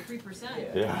than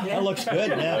 23%. Yeah. That looks good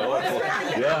now.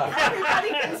 Yeah. Everybody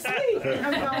can sleep.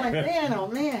 I'm going, man, oh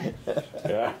man.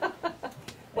 Yeah.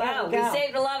 Wow, we There go.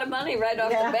 saved a lot of money right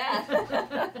off Yeah. the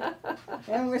bat.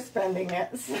 And we're spending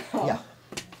it. So. Yeah.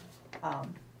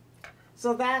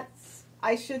 So that's,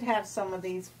 I should have some of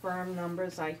these firm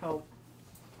numbers, I hope.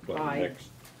 But By- next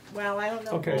Well, I don't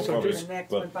know Okay, if so we'll do just- the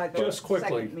next but one by the just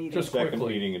quickly, second meeting. just second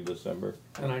quickly. meeting in December.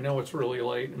 And I know it's really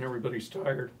late and everybody's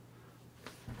tired.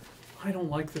 I don't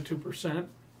like the 2%.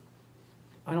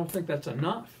 I don't think that's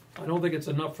enough. I don't think it's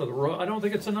enough for the road. I don't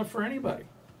think it's enough for anybody.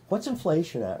 What's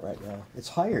inflation at right now? It's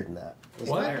higher than that. isn't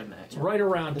What? it? Higher than that. It's right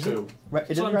around Is 2. Right,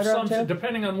 it is right around 10?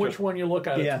 Depending on which one you look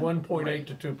at, Yeah. it's 1.8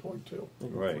 to 2.2.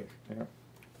 Right. Yeah.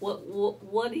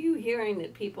 What are you hearing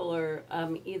that people are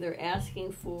either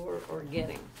asking for or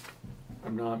getting?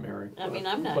 I'm not married. I mean,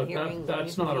 I'm not But hearing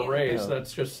that's anything not a either. raise, No.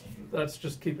 that's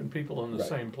just keeping people in the Right.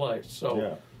 same place. So,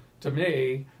 Yeah. to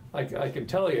me, I can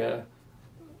tell you,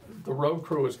 the road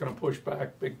crew is gonna push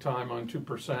back big time on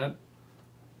 2%.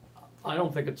 I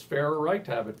don't think it's fair or right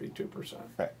to have it be 2%.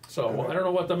 Right. So, I don't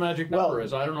know what the magic number Well-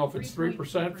 is, I don't know if it's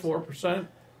 3%, 4%,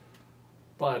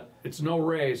 but it's no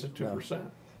raise at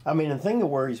 2%. I mean, the thing that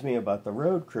worries me about the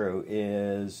road crew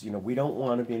is, we don't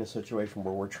want to be in a situation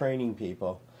where we're training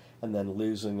people and then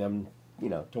losing them,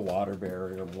 to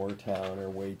Waterbury or Moortown or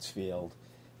Waitsfield.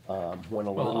 When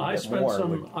a Well, little I bit spent more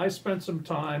would I spent some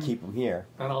time. keep them here.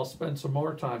 And I'll spend some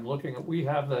more time looking at, we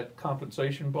have that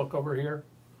compensation book over here.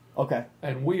 Okay.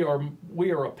 And we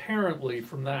are apparently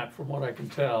from what I can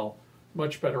tell,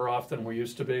 much better off than we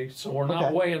used to be. So we're not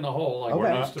Okay. way in the hole like we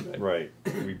Okay. used to be. Right.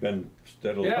 We've been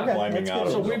steadily Yeah. Okay, climbing that's out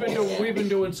good. So of the we've been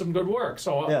doing some good work.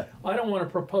 So Yeah. I don't want to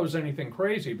propose anything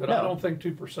crazy, but I No. don't think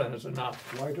 2% is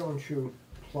enough. Why don't you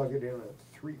plug it in at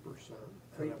 3%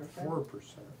 and at 3%?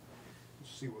 4%?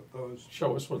 See what those.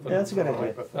 Show us what the Yeah, that's a good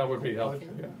idea. That would be helpful.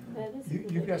 Yeah. That is a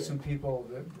good You've got idea. some people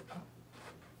that,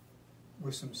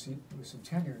 with some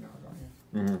tenure now, don't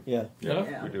you? Mm-hmm. Yeah. Yeah.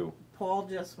 Yeah. We do. Paul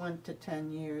just went to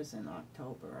 10 years in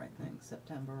October, I think,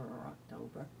 September or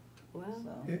October. Wow.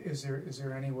 So. Is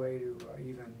there any way to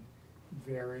even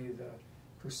vary the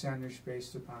percentage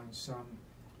based upon some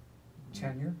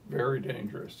tenure? Very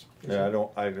dangerous. Yeah,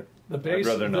 The base, I'd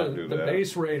rather not do the that.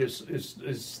 base rate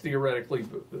is theoretically,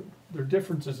 there are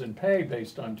differences in pay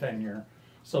based on tenure,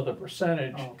 So the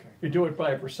percentage, Oh, okay. you do it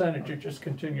by a percentage, it just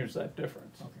continues that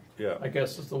difference. Yeah. I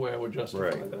guess is the way I would justify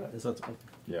Right. that.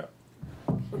 Yeah.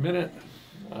 A minute,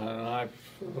 oh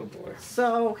boy.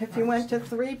 So if you went to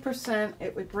 3%,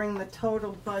 it would bring the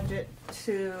total budget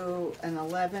to an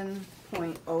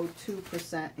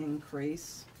 11.02%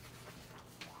 increase.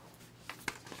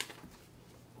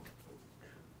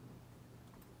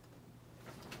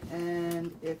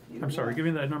 And if you I'm sorry, give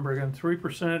me that number again.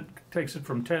 3% takes it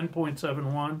from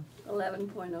 10.71.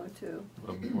 11.02.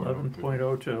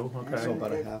 11.02, okay. So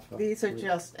about a if- half. These are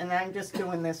just, and I'm just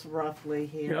doing this roughly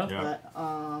here, Yeah.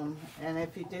 but, and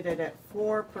if you did it at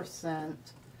 4%,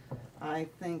 I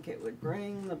think it would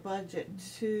bring the budget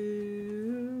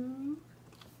to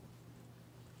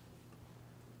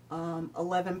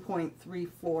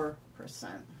 11.34%.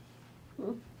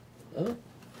 Oh.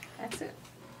 That's it.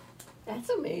 That's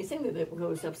amazing that it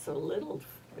goes up so little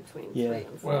between Yeah. 3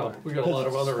 and 4. Well, we got a lot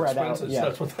of other Spread out, expenses.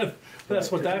 yeah.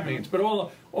 That's what that means. But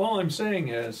all I'm saying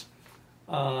is,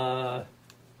 I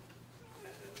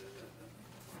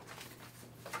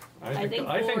think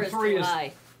 4 is three too is.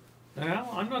 high. Now,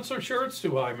 I'm not so sure it's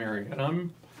too high, Mary, and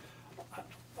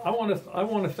I want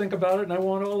to think about it, and I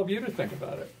want all of you to think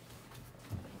about it.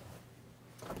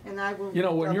 And I will. You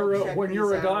know, when you're a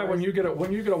double-check guy, these when hours.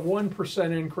 you get a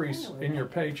 1% increase in your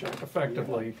paycheck,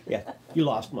 effectively, Yeah, you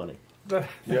lost money. that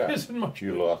Yeah. isn't much.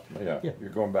 You lost, yeah, you're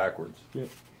going backwards. And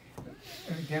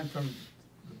again, from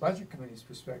the budget committee's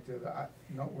perspective,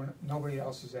 nobody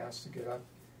else is asked to get up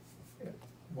at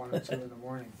 1 or 2 in the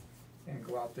morning and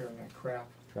go out there in that crap.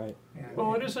 Right. And-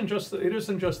 Well, it isn't just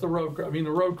the road crew. I mean,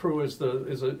 the road crew is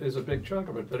a big chunk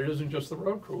of it, but it isn't just the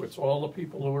road crew. It's all the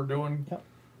people who are doing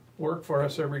work for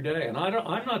us every day. And I'm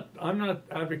not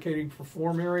advocating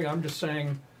for Mary. I'm just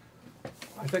saying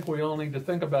I think we all need to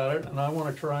think about it, and I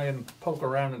want to try and poke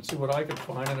around and see what I could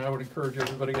find, and I would encourage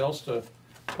everybody else to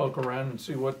poke around and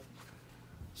see what.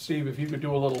 Steve, if you could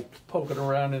do a little poking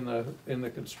around in the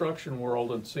construction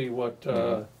world and see what.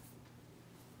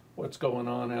 What's going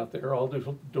on out there? I'll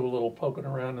do a little poking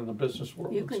around in the business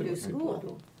world. You and can see do what people are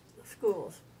doing.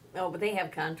 schools. Oh, but they have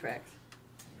contracts.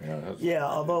 Yeah,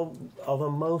 although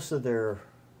most of their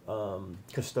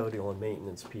custodial and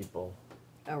maintenance people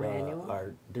Are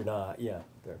annual? do not. Yeah,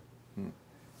 they're.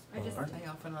 Aren't they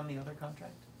often on the other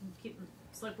contract?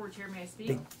 Select Board Chair, may I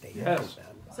speak? Yes.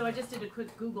 So I just did a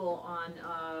quick Google on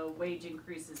wage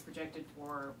increases projected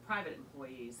for private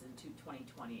employees in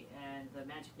 2020, and the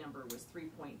magic number was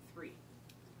 3.3.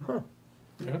 Huh.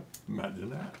 Yeah, imagine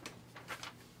that.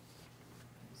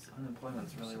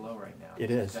 Unemployment's really low right now.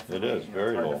 It is. Definitely, It is,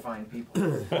 very hard low. to find people.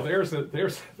 Well, there's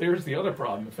the other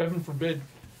problem. If heaven forbid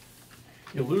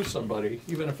you lose somebody,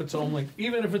 even if it's only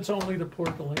the poor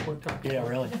delinquent tax. Yeah,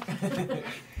 really.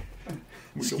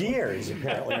 Skiers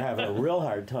apparently are having a real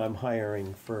hard time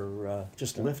hiring for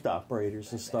just lift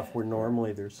operators and stuff. Where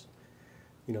normally there's,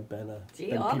 been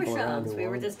Gee, been people around Aubuchons, who we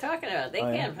were won't. just talking about. They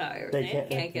Oh, yeah. can't hire. They They can't-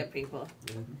 can't get people.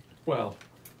 Well,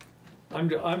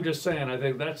 I'm just saying. I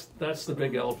think that's the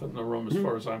big elephant in the room as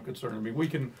far as I'm concerned. I mean, we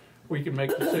can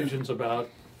make decisions about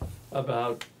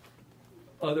other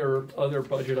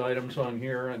budget items on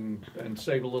here and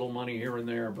save a little money here and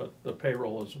there, but the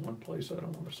payroll is one place I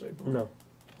don't want to save money. No.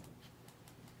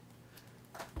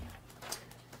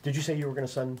 Did you say you were going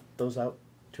to send those out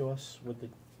to us with the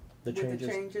changes? With the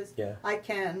changes? Yeah. I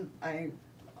can.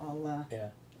 I'll. Yeah.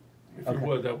 If you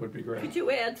would, that would be great. Could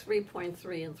you add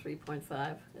 3.3 and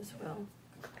 3.5 as well?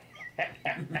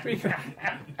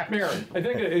 Mary,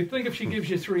 I think if she gives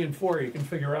you 3 and 4, you can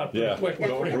figure out pretty Yeah, quick.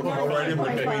 go right in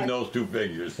between those two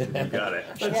figures. You got it.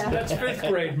 That's 5th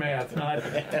grade math, not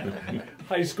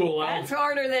high school That's algebra.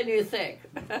 harder than you think.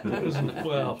 Isn't it?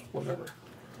 Well, whatever.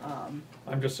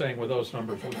 I'm just saying with those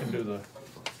numbers, we can do the.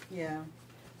 Yeah.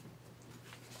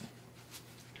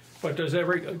 But does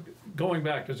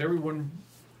everyone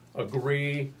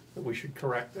agree that we should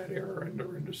correct that error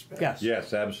into spec? Yes.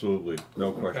 Yes, absolutely,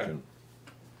 no question.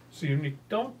 So you need,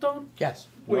 don't Yes.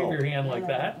 wave No. your hand like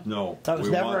that. No. That was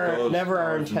we want those never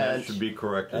our hours, and that intent. should be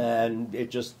corrected. And it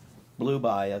just blew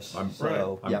by us. I'm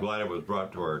yeah. glad it was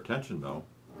brought to our attention, though.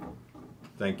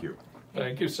 Thank you.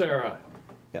 Thank you, Sarah.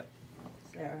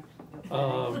 Sarah.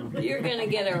 You're going to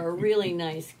get a really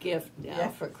nice gift now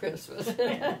for Christmas.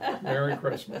 Merry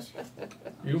Christmas.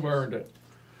 You've earned it.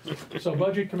 So,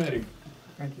 Budget Committee,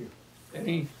 Thank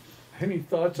you. any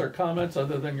thoughts or comments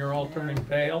other than you're all turning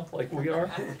pale like we are?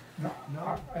 No,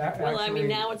 Well, I mean, actually,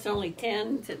 now it's only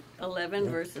 10 to 11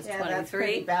 versus Yeah, that's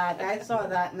pretty 23. bad. I saw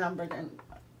that number and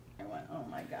I went, oh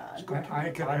my God.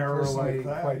 I'm personally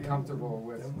quite comfortable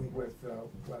with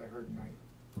what I heard tonight.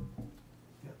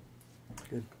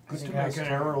 Good to make an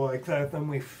error like that, then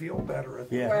we feel better at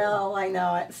the end. Well, I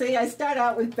know it. See, I start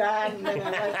out with bad and then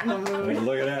I lighten the mood.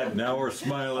 Look at that, now we're I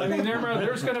smiling. mean,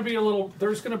 there's going to be a little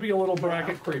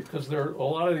bracket creep because there are a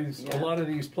lot of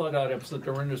these plug items that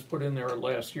Dorinda's put in there are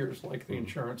last year's, like the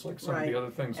insurance, like some of the other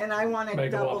things. And I want to may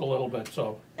go up a little bit.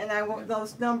 So. And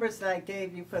those numbers that I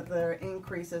gave you for the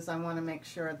increases, I want to make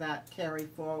sure that carry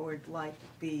forward, like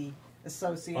the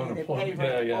associated paper, all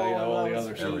those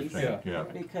the fees. everything, yeah.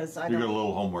 Because I You got don't. a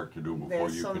little homework to do before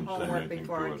There's you some can send homework anything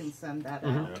before to I us. can send that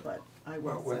Mhm. out, but I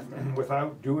will Well, send that.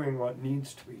 without doing what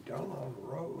needs to be done on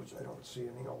roads, I don't see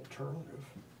any alternative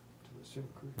to this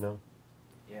increase. No.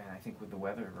 Yeah, I think with the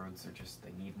weather, roads are just,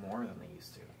 they need more than they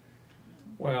used to.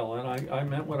 Well, and I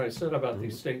meant what I said about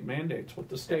these state mandates. What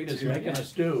the state is making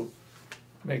us do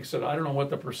makes it, I don't know what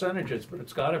the percentage is, but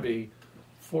it's got to be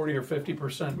 40 or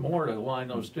 50% more to line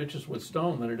those ditches with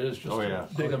stone than it is just to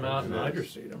dig them out and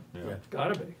hydroseed them. Yeah. It's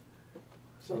got to be.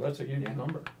 So that's a huge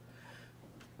number.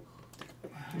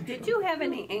 Did you have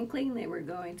any inkling they were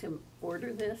going to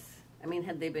order this? I mean,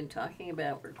 had they been talking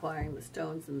about requiring the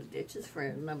stones in the ditches for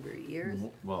a number of years?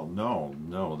 Well,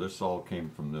 no, this all came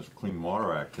from this Clean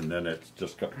Water Act, and then it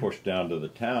just got pushed down to the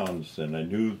towns, and I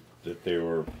knew that they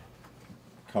were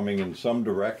coming in some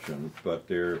direction, but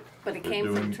they're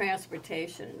Came from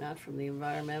transportation, not from the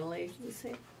environmental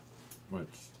agency? Well,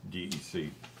 it's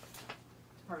DEC.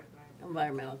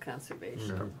 Environmental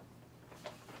conservation.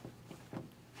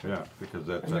 Yeah, because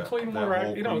that's And the Clean Water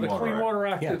Act, the Clean Water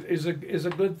Act is a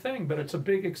good thing, but it's a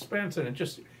big expense, and it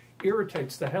just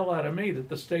irritates the hell out of me that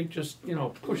the state just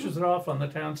pushes it off on the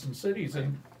towns and cities,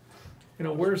 and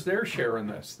where's their share in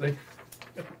this?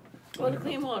 Well, the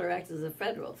Clean Water Act is a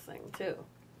federal thing too.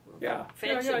 Yeah.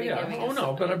 Feds should be giving Oh us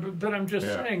no, some but I'm just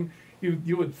saying,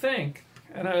 you would think,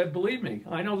 and believe me,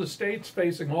 I know the state's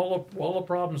facing all the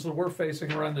problems that we're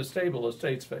facing around this table. The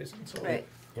state's facing, so Right.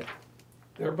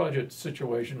 their budget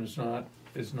situation is not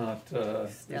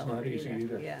easy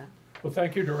either. Yeah. Well,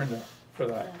 thank you, Dorinda, for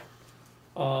that.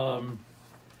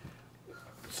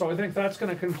 So I think that's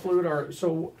going to conclude our.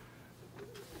 So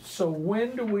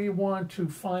when do we want to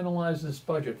finalize this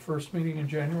budget? First meeting in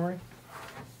January?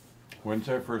 When's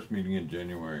our first meeting in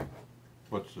January?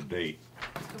 What's the date?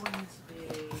 It's going to be,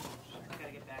 I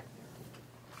gotta get back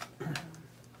there.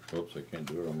 Oops, I can't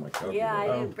do it on my calculator. Yeah, I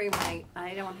didn't bring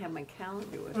I don't have my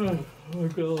calendar with me. I'll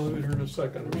go in here in a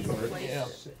second, I'm sorry.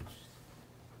 It's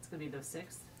gonna be the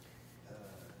 6th?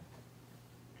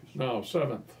 No,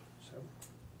 7th.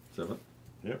 7th?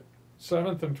 Yep.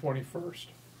 7th and 21st.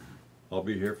 I'll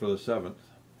be here for the 7th.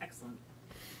 Excellent.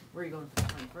 Where are you going for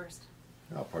the 21st?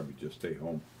 I'll probably just stay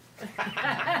home.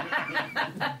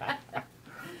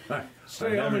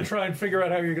 Stay home and try and figure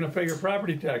out how you're going to pay your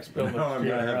property tax bill. No, I'm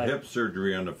going to have hip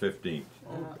surgery on the 15th.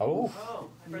 Oh,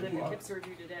 my brother had hip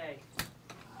surgery today.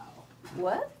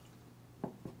 What?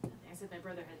 I said my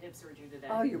brother had hip surgery today.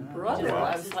 Oh, your brother. Wow.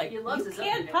 I was like, He loves you his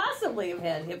can't update. possibly have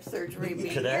had hip surgery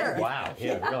Today? Wow,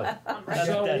 yeah, really. That's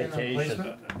So-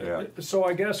 dedication. Yeah. So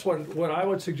I guess what I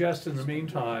would suggest in the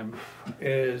meantime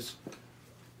is,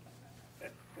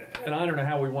 and I don't know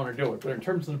how we want to do it, but in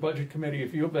terms of the budget committee,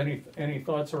 if you have any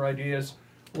thoughts or ideas,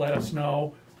 let us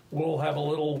know. We'll have a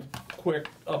little quick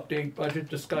update budget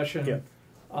discussion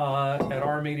at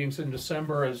our meetings in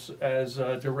December as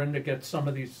Dorinda gets some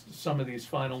of these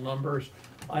final numbers.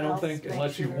 I don't think,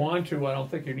 unless you want to, I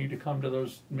don't think you need to come to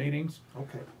those meetings.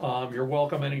 Okay. You're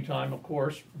welcome anytime, of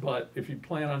course, but if you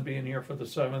plan on being here for the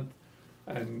 7th,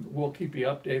 and we'll keep you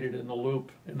updated in the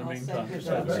loop in the I'll meantime. send you Does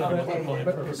that the sound like a plan?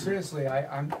 But seriously,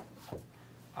 I'm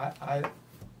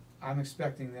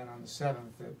expecting then on the 7th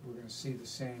that we're gonna see the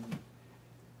same,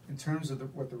 in terms of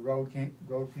what the road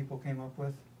people came up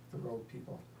with,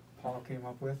 Paul came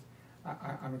up with,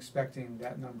 I'm expecting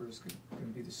that number is gonna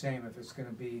be the same. If it's gonna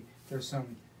be, there's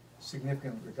some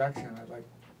significant reduction, I'd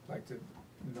like to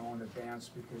know in advance,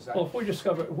 because Well, if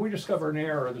we discover an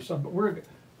error, there's some, we're,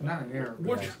 not an error.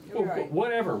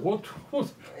 whatever,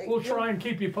 we'll try and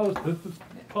keep you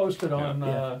posted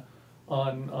on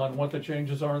what the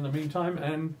changes are in the meantime,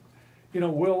 and,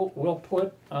 we'll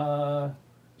put,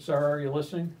 Sarah, are you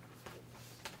listening?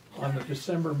 On the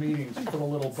December meetings, put a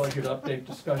little budget update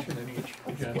discussion in each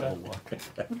agenda.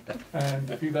 And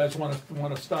if you guys want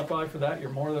to stop by for that, you're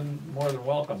more than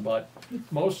welcome, but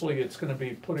mostly it's gonna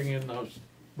be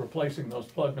replacing those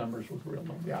plug numbers with real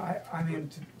numbers. Yeah, I mean,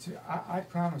 I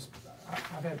promise,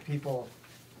 I've had people,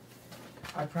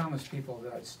 I promise people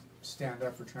that I'd stand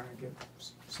up for trying to get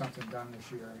something done this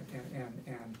year,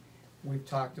 and we've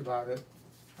talked about it.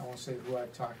 I won't say who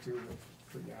I've talked to, but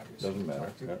pretty obvious. Doesn't matter.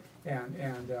 Talked to.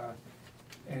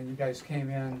 And you guys came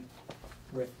in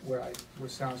with what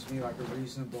sounds to me like a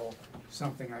reasonable,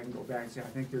 something I can go back and say, I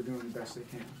think they're doing the best they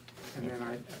can. And then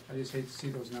I just hate to see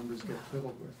those numbers get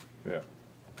fiddled with. Yeah.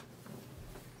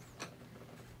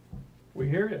 We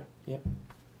hear you. Yep.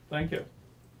 Thank you.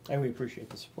 And we appreciate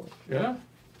the support. Yeah?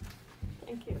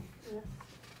 Thank you. Yes.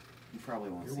 You probably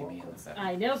won't see me in the set.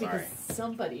 I know, Sorry. because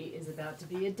somebody is about to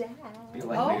be a dad. Be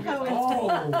like Oh, maybe- how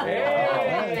Oh,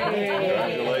 hey!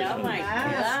 Oh my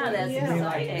Yes. God, that's Yeah.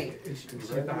 exciting. Is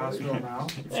she at the hospital now?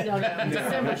 No, no, in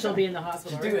December she'll be in the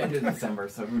hospital. It's due end of December,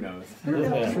 so who knows? Who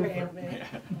knows, Yeah. baby?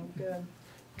 Good.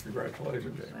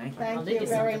 Congratulations, Jamie. Thank you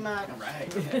very much. All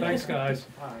right. Thanks, guys.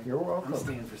 You're welcome. I'm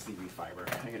staying for CB Fiber.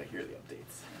 I gotta hear the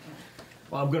updates.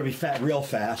 Well, I'm going to be fat real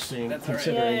fast, seeing, That's all right.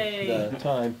 considering Yay. the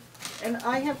time. And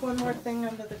I have one more thing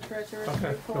under the treasurer's Okay, go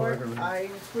report. ahead, Renee. I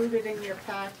included in your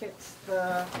packets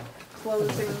the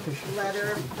closing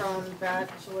letter from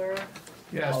Bachelor.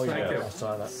 Yes, Oh, thank yeah, you. I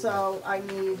saw that. So I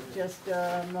need just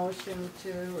a motion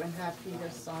to, and have Peter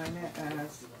sign it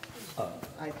as,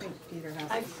 I think Peter has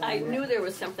I, to I sign knew it. there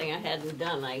was something I hadn't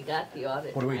done. I got the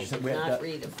audit. What do we and I just- did we had not that-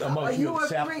 read it. a motion to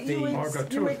accept the- Oh, I've got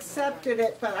two. You accepted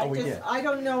it, but Oh, we I did. just, I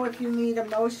don't know if you need a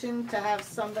motion to have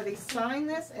somebody sign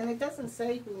this, and it doesn't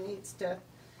say who needs to.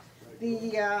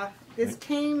 This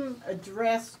came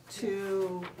addressed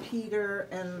to Peter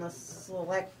and the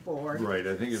select board. Right,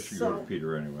 I think it should go to So-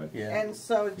 Peter anyway. Yeah. And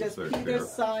so He's does their Peter chair.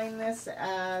 sign this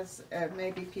as,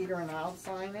 maybe Peter and I'll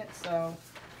sign it, so.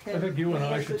 I think you and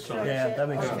I can should sign it. Yeah, that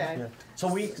makes sense. Okay. Yeah.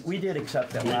 So we did accept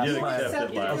that We last did time. accept it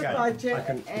Accepted last the time. budget, I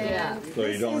can- and So you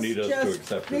this don't is need us to just-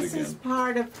 accept it This is again.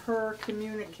 part of her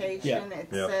communication. Yeah. It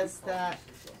Yeah. says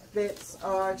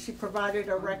that she provided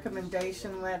a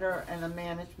recommendation letter and a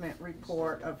management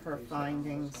report of her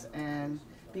findings, and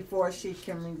before she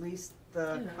can release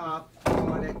the cop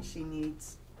audit, she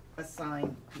needs a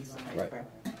signed piece of paper.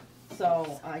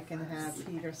 So I can have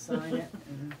Peter sign it,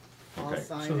 and I'll Okay,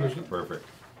 sign so it. there's- Perfect.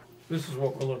 This is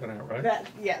what we're looking at, right?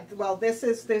 Well, there's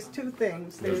two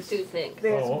things. There's two things.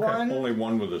 There's Oh, okay. one. Only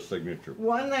one with a signature.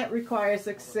 One that requires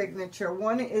a signature,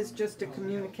 one is just a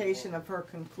communication of her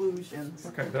conclusions.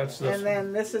 Okay, that's this. And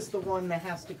then this is the one that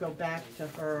has to go back to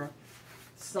her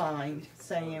signed,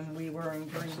 saying we were in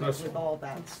agreement this with one. all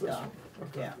that stuff.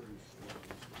 Okay. Yeah.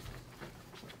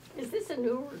 Is this a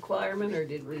new requirement, or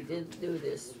did we do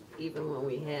this even when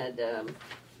we had,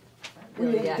 We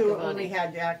Billy didn't do it when Yakavoni? we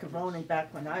had Yakavoni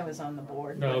back when I was on the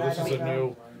board. No, but I this is don't a know. new,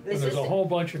 and This there's is a whole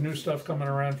bunch of new stuff coming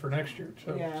around for next year,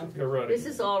 so Yeah. get ready. This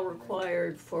is all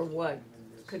required for what?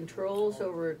 Controls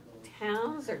over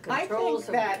towns, or I controls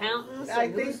think over that, accountants? or I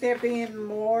who's- think they're being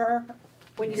more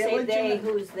When you say they, diligent.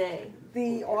 who's they?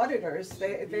 The auditors,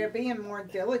 they're being more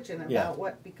diligent Yeah. about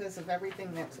what, because of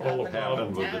everything that's All happening happened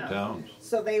in with the town. towns.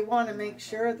 So they wanna make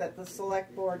sure that the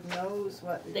select board knows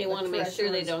what They the wanna make sure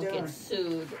they treasurer's don't doing. get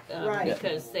sued, Right.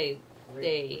 because they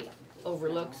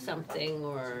overlooked something,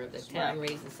 or the town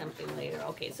raises something later.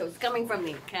 Okay, so it's coming from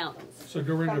the accountants. So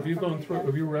Doreen, have you gone through,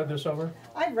 have you read this over?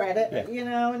 I read it,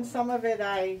 Yeah. and some of it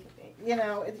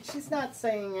she's not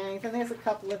saying anything, there's a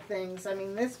couple of things, I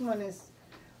mean, this one is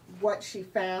what she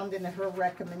found, and her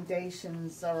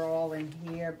recommendations are all in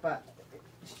here, but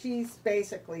she's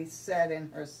basically said in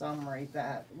her summary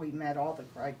that we met all the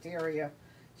criteria.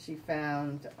 She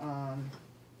found,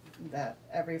 that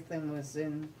everything was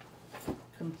in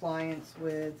compliance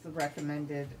with the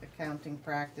recommended accounting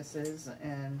practices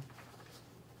and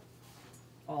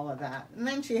all of that. And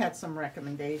then she had some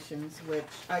recommendations, which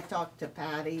I talked to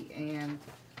Patty and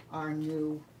our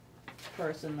new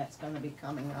person that's gonna be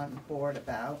coming on board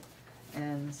about.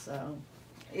 And so,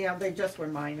 yeah, they just were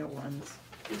minor ones.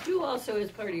 Did you also, as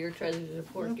part of your treasurer's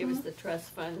report, give us the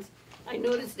trust funds? I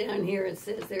noticed down here it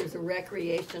says there's a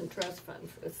recreation trust fund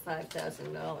for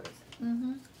 $5,000.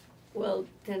 Mm-hmm. Well,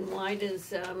 then why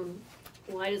does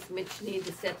Mitch need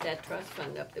to set that trust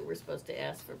fund up that we're supposed to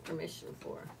ask for permission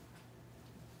for?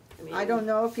 mean, I don't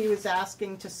know if he was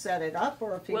asking to set it up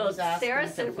or if he well, was asking Sarah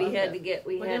to said we fund had it. to get,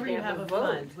 we Whenever had you to have a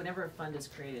fund, vote. whenever a fund is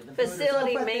created, the voters-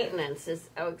 Facility Oh, but maintenance is,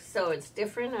 so it's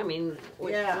different, I mean.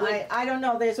 Yeah, I don't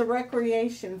know, there's a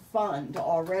recreation fund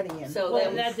already in. So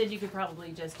Well, then- then you could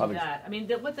probably just do Probably. that. I mean,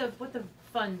 what the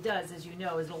fund does, as you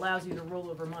know, is it allows you to roll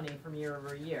over money from year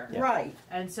over year. Right.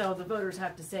 And so the voters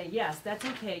have to say, yes, that's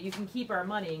okay, you can keep our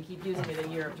money and keep using it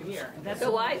year after year. That's So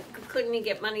why couldn't he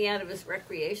get money out of his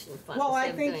recreation fund? Well, I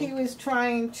instead of think he doing- was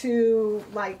trying to,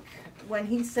 like, when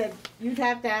he said, you'd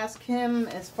have to ask him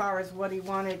as far as what he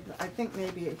wanted, I think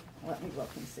maybe, let me look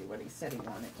and see what he said he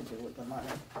wanted to do with the money.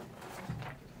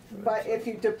 But if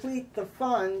you deplete the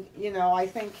fund, you know, I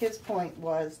think his point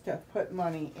was to put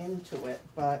money into it,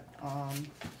 but,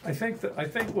 I think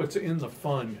what's in the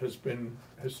fund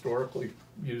historically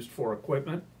used for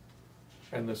equipment,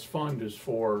 and this fund is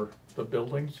for the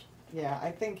buildings. Yeah,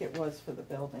 I think it was for the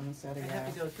buildings that he I'd have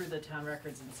asked. to go through the town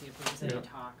records and see if there was any Yeah.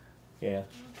 talk. Yeah.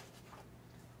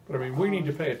 But I mean, we need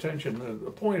to pay attention,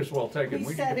 the point is well taken, He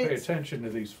we need to said pay it's- attention to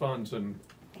these funds and,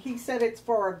 He said it's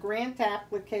for a grant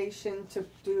application to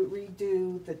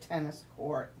redo the tennis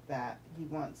court that he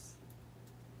wants.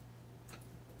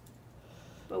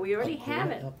 But we already have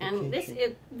it, grant and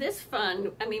application. this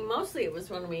fund, I mean, mostly it was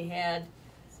when we had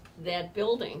that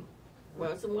building.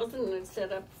 Wasn't it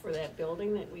set up for that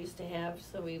building that we used to have,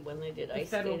 so when they did The ice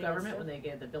federal skating and government, stuff? when they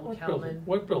gave the Bill what Kelman.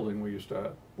 building we used to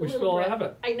have? We Little still red- have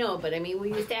it. I know, but I mean, we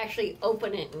used to actually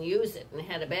open it and use it, and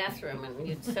had a bathroom, and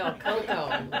you'd sell cocoa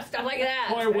and stuff like that.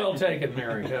 Point well taken,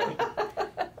 Mary, yeah,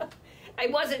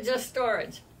 It wasn't just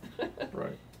storage.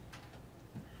 right.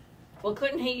 Well,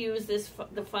 couldn't he use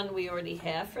the fund we already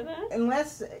have for that?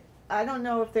 Unless, I don't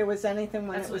know if there was anything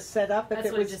when That's it was what- set up, if that's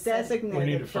it what he was just said. We need to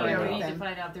designated for find Yeah, out. we need to anything.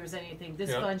 find out if there's anything, this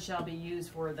Yeah. fund shall be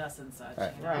used for thus and such.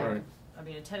 Right. you know? Right. Right. I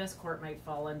mean, a tennis court might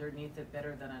fall underneath it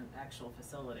better than an actual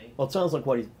facility. Well, it sounds like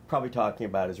what he's probably talking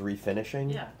about is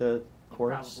refinishing Yeah. the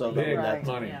courts. So Probably. that, Big Right.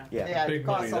 money, Yeah. yeah. Yeah, it big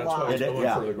money, costs a that's why lot. it's It- going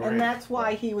yeah. for the grant. And that's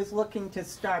why he was looking to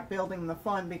start building the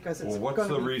fund, because it's Well, what's the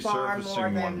gonna be far more resurfacing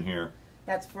one than, here?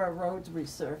 that's for a roads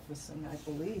resurfacing, I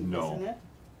believe, No. isn't it?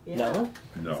 No?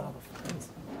 No. Well,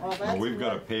 No, that's we've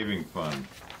got a what- paving fund.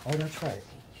 Oh, that's right.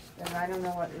 And I don't know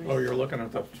what. Oh, you're looking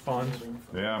at the funds?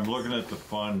 Yeah, I'm looking at the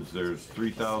funds, there's Do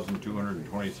you have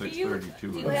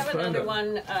 $3,226.32. another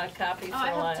one copy for Oh, I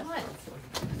have Eli? tons.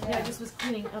 Yeah, I just was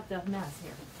cleaning up the mess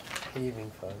here.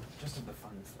 Paving fund. Just of the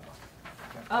funds though.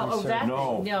 Oh, that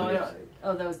No. thing? No, Yeah.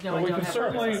 oh, those, no, Well, I we don't can have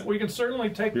certainly, those. we can certainly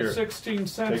take the Here. 16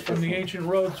 cents Take from this the one. ancient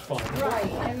roads fund. Right,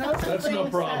 and those are That's no things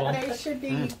problem. that they should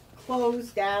be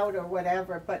closed out or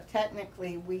whatever, but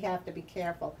technically, we have to be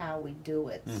careful how we do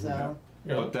it, so.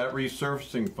 Yeah. But that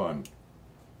resurfacing fund,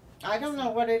 I don't know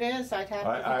what it is, I'd have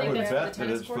to. I think would that's for the bet that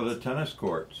tennis it's for the tennis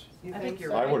courts. You I think you're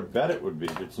so? I right. would bet it would be,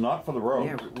 it's not for the road.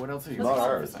 Yeah, what else are you Not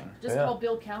ours. resurfacing? Just Yeah. call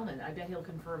Bill Calman. I bet he'll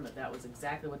confirm that that was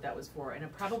exactly what that was for, and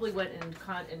it probably went in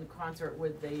concert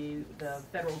with the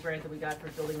federal grant that we got for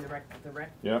building the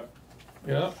rec. Yep.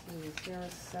 Yeah, Is there a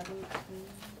 17?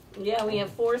 Yeah, we have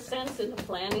 4 cents in the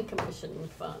planning commission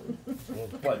fund.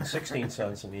 What, 16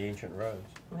 cents in the ancient roads?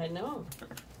 I know.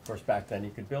 Of course, back then you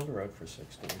could build a road for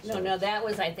 16 cents. No, that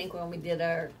was, I think, when we did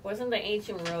wasn't the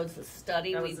ancient roads the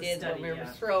study That we was the did study, when we were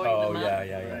yeah. throwing Oh, them yeah, up?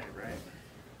 yeah, yeah.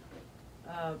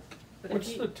 Right. But what's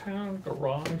if the town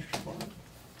garage fund?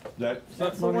 That's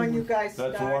That's the one you guys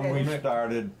That's the one we started.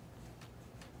 started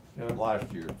Yeah.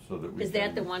 last year, so that we Is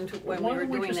that the one when Why we were don't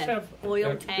we doing just that have- oil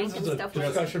yeah, tank this and is a stuff like that?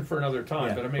 discussion for another time,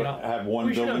 Yeah. but I mean, But have one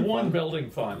we should have building one fund? building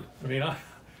fund. I mean,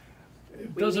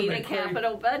 it We doesn't need a make clear-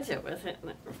 capital budget with it,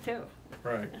 too.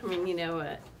 Right, I mean,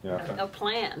 Yeah. a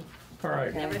plan. all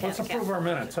right, Never let's have approve our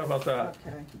minutes, how about that?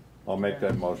 Okay. I'll make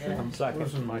that motion. I'm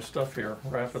losing my stuff here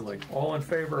rapidly. All in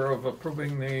favor of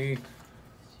approving the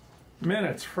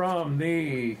minutes from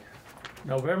the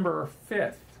November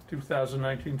 5th,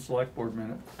 2019 Select Board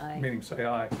Aye. meeting, say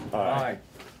aye. Aye.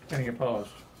 Any opposed?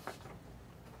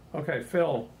 Okay,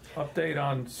 Phil, update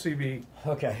on CB.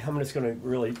 Okay, I'm just going to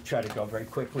really try to go very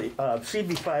quickly.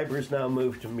 CB Fiber is now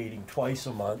moved to meeting twice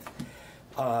a month.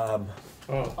 Oh,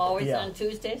 Always Yeah. on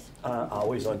Tuesdays?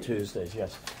 Always on Tuesdays,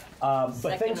 yes. But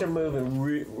Second things are of-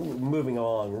 moving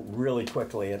along really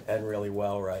quickly and really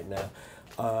well right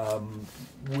now.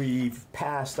 We've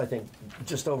passed, I think,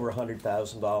 just over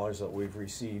 $100,000 that we've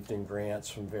received in grants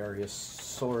from various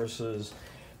sources,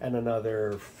 and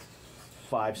another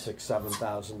 $5,000, $6,000,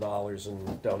 $7,000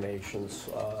 in donations.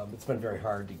 It's been very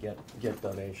hard to get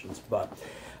donations, but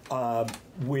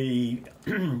we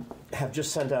have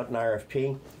just sent out an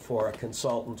RFP for a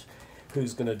consultant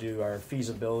who's going to do our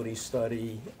feasibility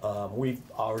study. We've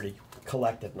already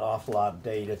collected an awful lot of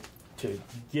data to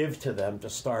give to them to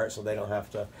start, so they don't have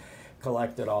to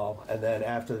collect it all. And then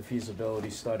after the feasibility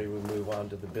study, we move on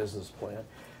to the business plan.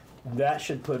 That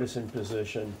should put us in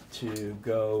position to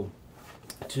go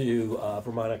to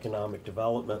Vermont Economic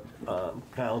Development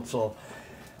Council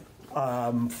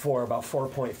for about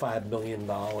 $4.5 million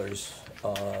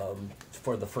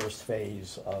for the first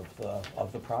phase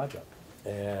of the project.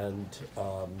 And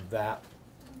that,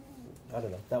 I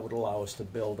don't know, that would allow us to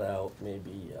build out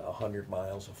maybe 100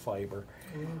 miles of fiber,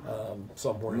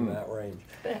 somewhere in that range.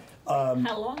 How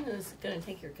long is it going to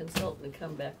take your consultant to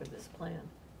come back with this plan?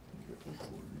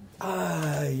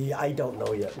 I don't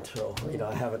know yet until,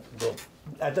 I haven't,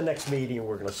 at the next meeting,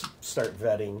 we're going to start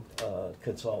vetting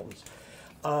consultants.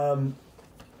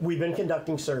 We've been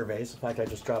conducting surveys. In fact, I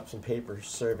just dropped some paper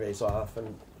surveys off,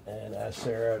 and and ask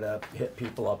Sarah to hit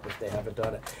people up if they haven't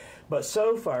done it. But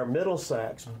so far,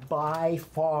 Middlesex by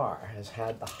far has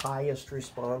had the highest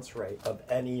response rate of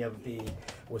any of the,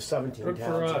 with 17 Good for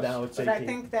towns, us. and now it's But 18. I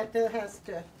think that there has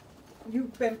to,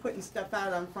 you've been putting stuff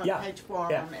out on Front Yeah, Page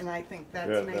Forum, yeah. and I think that's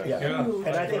Yeah, made a Yeah, huge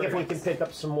and I think if we difference. can pick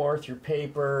up some more through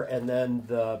paper, and then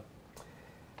the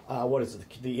what is it?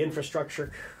 The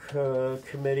infrastructure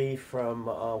committee from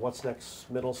What's Next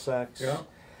Middlesex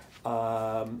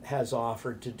has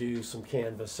offered to do some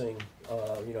canvassing,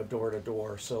 door to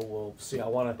door. So we'll see. I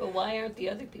want to. But why aren't the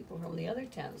other people from the other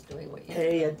towns doing what you're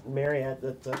Hey, doing? Mary,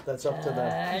 that's up to them.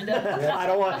 I know. Yeah,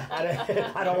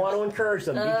 I don't want to encourage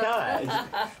them, because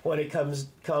when it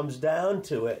comes down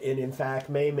to it, it in fact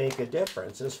may make a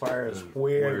difference as far as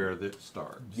where it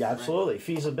starts. Yeah, absolutely.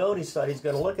 Feasibility study is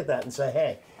going to look at that and say,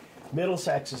 hey,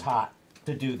 Middlesex is hot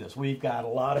to do this. We've got a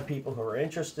lot of people who are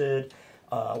interested.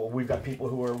 We've got people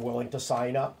who are willing to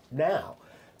sign up now.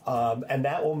 And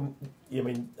that will,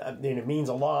 it means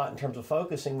a lot in terms of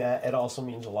focusing that. It also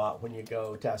means a lot when you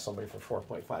go to ask somebody for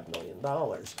 $4.5 million.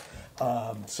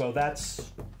 So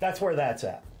that's where that's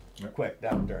at. Yep. Quick,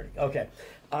 down and dirty. Okay.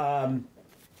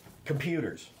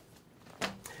 Computers.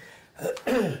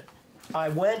 I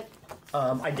went,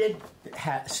 I did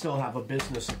still have a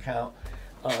business account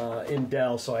in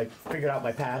Dell, so I figured out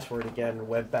my password again and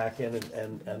went back in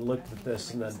and looked at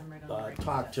this, and then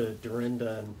talked to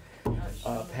Dorinda and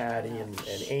Patty and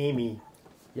Amy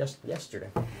yesterday.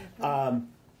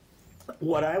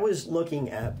 What I was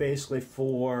looking at basically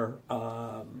for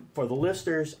the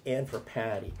listers and for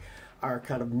Patty are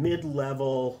kind of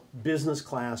mid-level business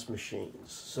class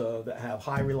machines, so that have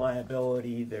high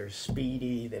reliability, they're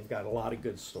speedy, they've got a lot of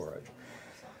good storage.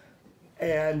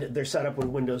 And they're set up with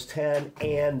Windows 10,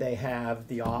 and they have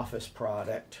the Office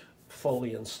product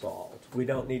fully installed. We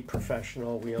don't need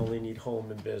professional, we only need home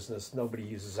and business. Nobody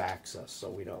uses Access, so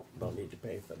we don't need to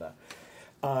pay for that.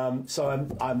 So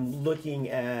I'm looking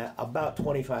at about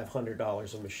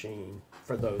 $2,500 a machine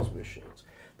for those machines.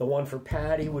 The one for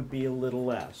Patty would be a little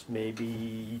less,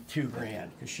 maybe $2,000,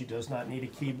 because she does not need a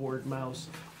keyboard, mouse,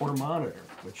 or monitor,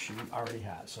 which she already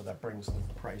has. So that brings the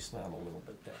price down a little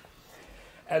bit there.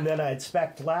 And then I'd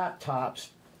spec'd laptops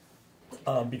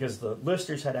because the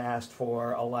listers had asked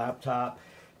for a laptop,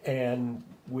 and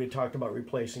we had talked about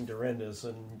replacing Dorinda's,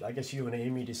 and I guess you and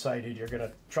Amy decided you're going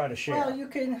to try to share. Well, you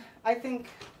can, I think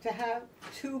to have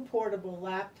 2 portable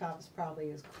laptops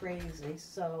probably is crazy,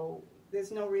 so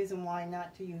there's no reason why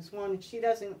not to use one. She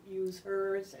doesn't use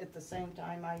hers at the same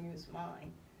time I use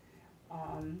mine.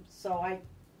 So I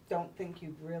don't think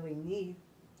you really need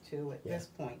to at this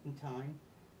point in time.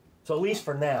 So at least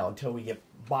for now, until we get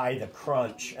by the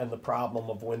crunch and the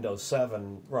problem of Windows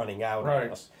 7 running out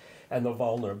on us and the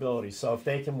vulnerability. So if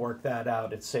they can work that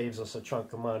out, it saves us a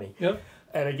chunk of money. Yep.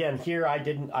 And again, here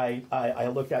I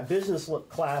looked at business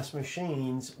class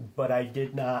machines, but I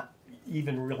did not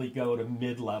even really go to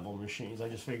mid-level machines. I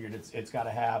just figured it's got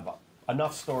to have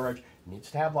enough storage, it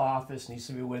needs to have Office, needs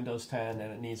to be Windows 10,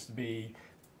 and it needs to be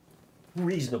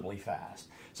reasonably fast.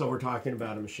 So we're talking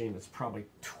about a machine that's probably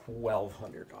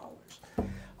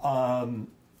 $1,200.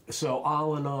 So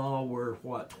all in all, we're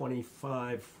what,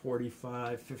 25,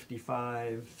 45,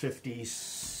 55,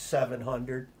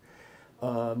 5,700.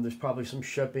 There's probably some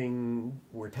shipping.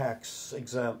 We're tax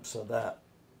exempt, so that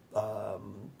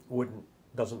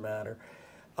doesn't matter.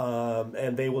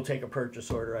 And they will take a purchase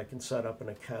order. I can set up an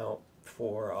account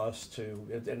for us to,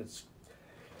 and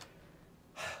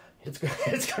it's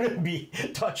going to be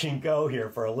touch and go here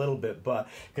for a little bit, but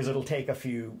because it'll take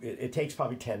it takes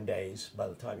probably 10 days by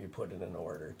the time you put it in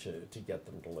order to get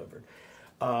them delivered.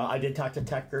 I did talk to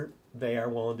Tech Group. They are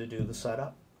willing to do the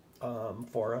setup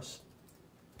for us,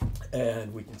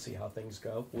 and we can see how things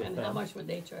go with And them. how much would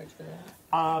they charge for that?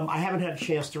 I haven't had a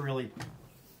chance to really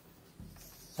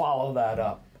follow that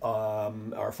up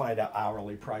or find out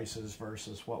hourly prices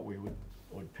versus what we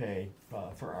would pay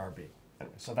for RB.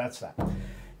 Anyway, so that's that.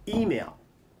 Email.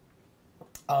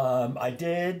 I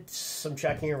did some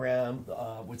checking around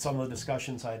with some of the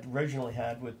discussions I'd originally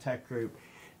had with Tech Group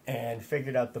and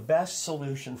figured out the best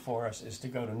solution for us is to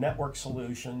go to Network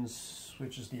Solutions,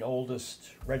 which is the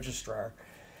oldest registrar,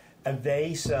 and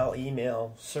they sell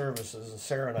email services. And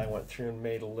Sarah and I went through and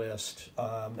made a list,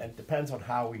 and it depends on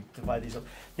how we divide these up.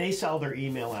 They sell their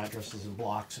email addresses in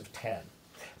blocks of 10.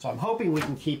 So I'm hoping we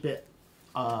can keep it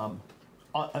around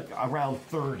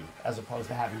 30 as opposed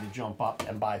to having to jump up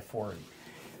and buy 40.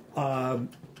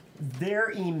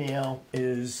 Their email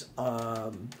is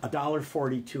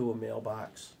 $1.42 a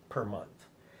mailbox per month.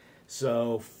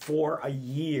 So for a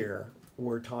year,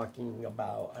 we're talking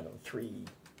about, I don't know,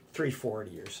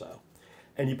 $340 or so.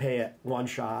 and you pay it one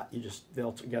shot.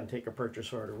 They'll again take a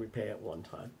purchase order. We pay it one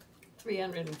time.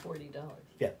 $340.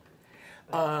 Yeah.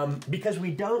 Because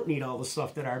we don't need all the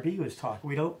stuff that RB was talking.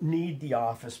 We don't need the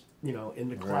Office, in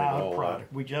the cloud all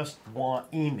product. We just want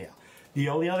email. The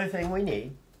only other thing we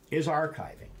need is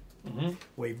archiving. Mm-hmm.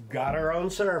 We've got our own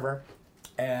server,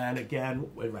 and again,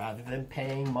 rather than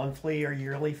paying monthly or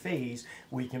yearly fees,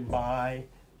 we can buy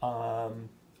an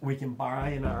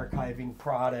archiving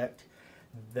product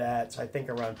that's I think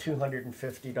around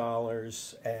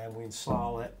 $250, and we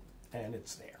install it, and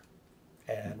it's there,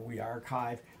 and we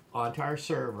archive onto our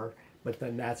server, but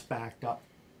then that's backed up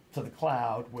to the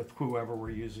cloud with whoever we're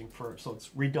using so it's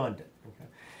redundant. Okay.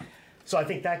 So I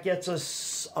think that gets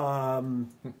us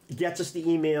the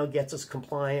email, gets us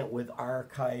compliant with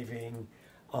archiving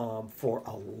for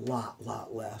a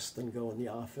lot less than going the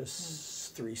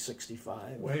Office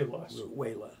 365. Way less.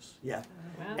 Way less. Yeah.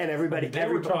 Wow. And everybody.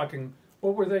 Were talking.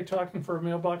 What were they talking for a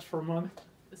mailbox for a month?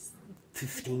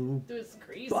 $15 It was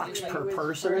crazy. per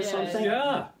person or something.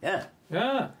 Yeah. Yeah.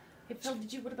 Yeah. Hey Phil,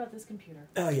 what about this computer?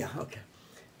 Oh yeah. Okay.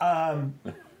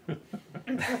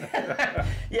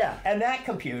 Yeah, and that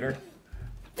computer.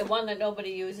 The one that nobody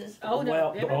uses? Oh no,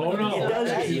 Well, everyone no. uses It does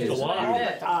it. get used. a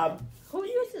lot. Who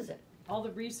uses it? All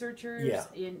the researchers Yeah.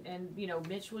 and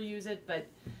Mitch will use it, but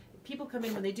people come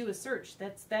in when they do a search.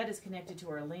 That is connected to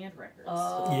our land records.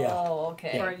 Oh, Yeah.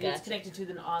 okay. Or it's Gotcha. connected to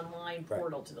the online Right.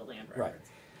 portal to the land records. Right.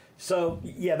 So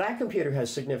yeah, that computer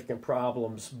has significant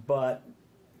problems, but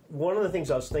one of the things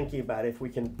I was thinking about, if we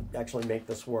can actually make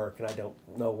this work, and I don't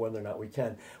know whether or not we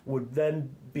can, would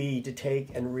then be to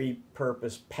take and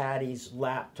repurpose Patty's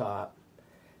laptop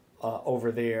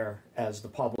over there as the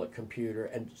public computer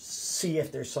and see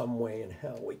if there's some way in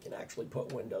hell we can actually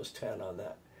put Windows 10 on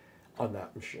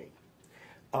that machine.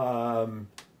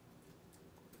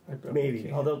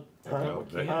 Maybe, although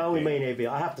we may maybe.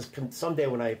 I have to someday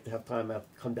when I have time. I have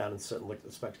to come down and sit and look at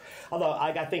the specs. Although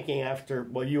I got thinking after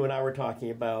you and I were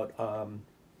talking about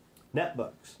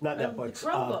netbooks, not netbooks,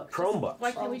 Chromebooks.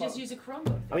 Why can't we just use a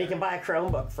Chromebook? I mean, you can buy a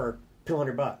Chromebook for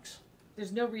 $200.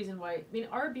 There's no reason why. I mean,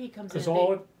 RB comes 'Cause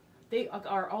in. They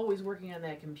are always working on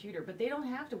that computer, but they don't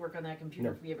have to work on that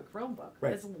computer No. if we have a Chromebook. Right.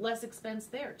 There's less expense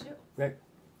there too. Right.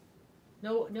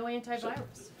 No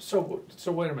antivirus. So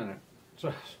wait a minute.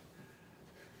 So,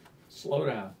 slow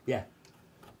down. Yeah.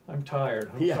 I'm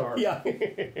tired. I'm Yeah. sorry.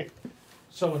 Yeah.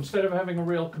 So instead of having a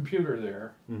real computer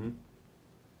there, Mm-hmm.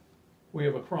 we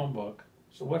have a Chromebook.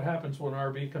 So what happens when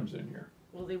RB comes in here?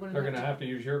 Well, they wouldn't. They're going to have to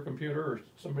use your computer or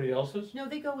somebody else's? No,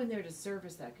 they go in there to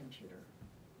service that computer.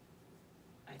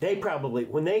 They probably,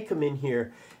 when they come in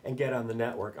here and get on the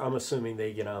network, I'm assuming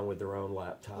they get on with their own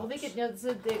laptops. Well, they get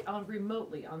so they on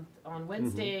remotely on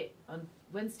Wednesday on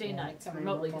Wednesday nights come in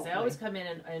remotely because they remotely. always come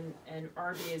in and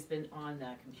RB has been on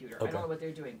that computer. I Okay. don't know what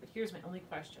they're doing, but here's my only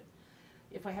question: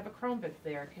 if I have a Chromebook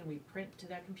there, can we print to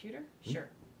that computer? Sure.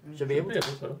 Should be able to.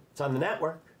 So. It's on the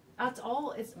network. That's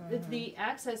all. It's the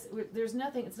access. There's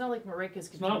nothing. It's not like Marika's It's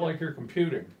computer. not like you're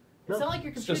computing. It's not like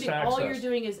you're It's just computing. All you're access.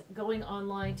 doing is going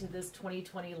online to this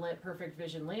 2020 Perfect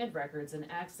Vision land records and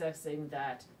accessing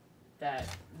that land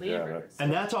records.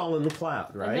 And that's all in the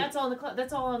cloud, right? And that's all in the cloud.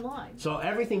 That's all online. So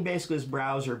everything basically is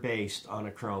browser based on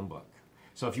a Chromebook.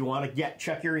 So if you want to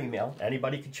check your email,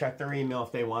 anybody can check their email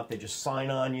if they want. They just sign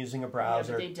on using a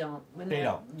browser. Yeah, but they don't. They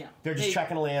don't. No. They're just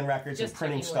checking land records and Just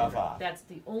printing checking stuff land off. That's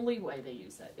the only way they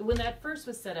use that. When that first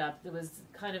was set up, there was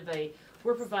kind of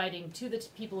we're providing to the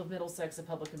people of Middlesex a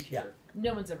public computer.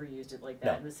 No one's ever used it like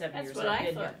that No. in the 7 That's years what I've I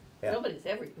been thought. here. Yeah. Nobody's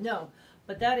ever. No,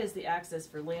 but that is the access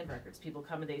for land records. People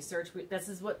come and they search. This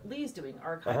is what Lee's doing,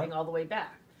 archiving all the way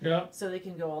back. Yeah. So they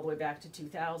can go all the way back to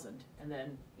 2000 and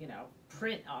then,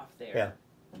 print off there. Yeah.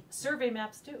 Survey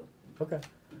maps too. Okay.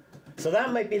 So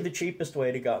that might be the cheapest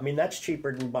way to go. I mean, that's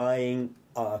cheaper than buying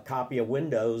a copy of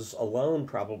Windows alone.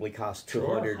 Probably costs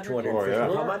 200, 250. Oh,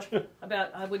 yeah. How much?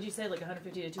 About, would you say like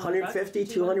 150 to 200 150,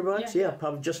 bucks? 200 bucks? Yeah. Yeah,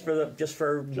 probably just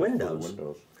for Windows.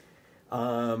 Windows.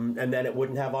 And then it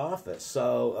wouldn't have Office.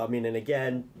 So, I mean, and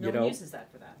again, No one uses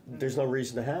that for that. there's no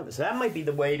reason to have it. So that might be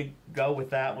the way to go with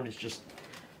that one, is just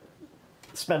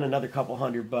spend another couple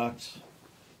 $100.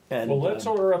 And, Well, let's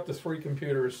order up the 3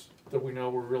 computers that we know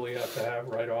we really have to have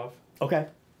right off. Okay.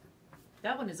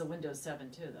 That one is a Windows 7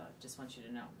 too, though. Just want you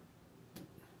to know.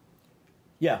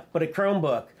 Yeah, but a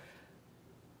Chromebook,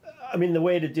 I mean, the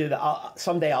way to do that,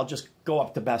 someday I'll just go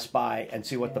up to Best Buy and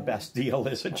see what the best deal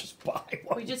is and just buy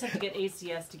one. We just have to get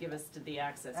ACS to give us the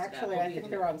access to that. Actually, What I we think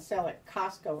do. they're on sale at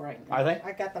Costco right now. Are they?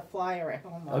 I got the flyer at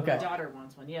home. Okay. My daughter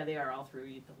wants one. Yeah, they are all through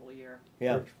the whole year.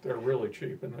 Yeah. They're really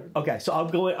cheap. And Okay, so I'm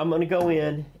going to go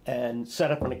in and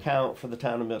set up an account for the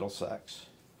town of Middlesex.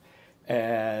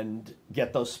 and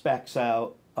get those specs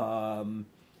out.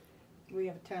 We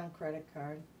have a town credit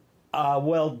card.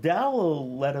 Well, Dell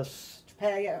will let us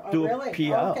Pay, do really? a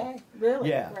PO. Okay, really?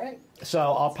 Yeah. Great. So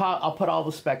I'll put all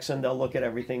the specs in. They'll look at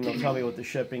everything. They'll tell me what the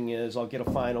shipping is. I'll get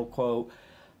a final quote.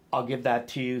 I'll give that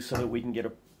to you so that we can get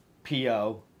a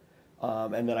PO.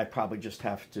 And then I probably just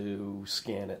have to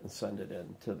scan it and send it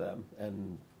in to them.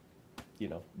 And,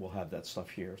 we'll have that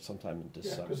stuff here sometime in Yeah,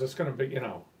 December. because it's going to be,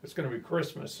 it's going to be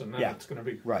Christmas, and then Yeah. it's going to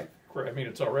be Right. I mean,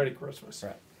 it's already Christmas.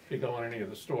 Right. If you go in any of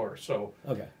the stores, so.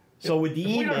 Okay. So with the if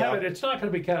we don't email, have it, it's not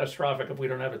going to be catastrophic if we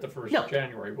don't have it the 1st No. of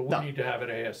January, but we No. need to have it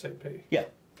ASAP. yeah,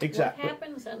 exactly. What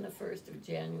happens on the 1st of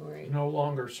January? No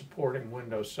longer supporting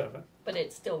Windows 7. But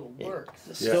it still works.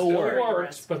 Still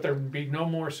works, but there would be no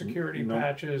more security No.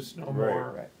 patches, no Right.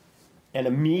 more. Right. And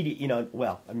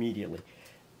immediately.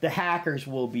 The hackers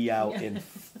will be out in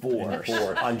force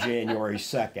on January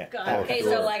 2nd. Okay,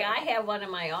 so like I have one in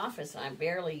my office and I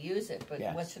barely use it, but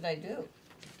Yes. what should I do?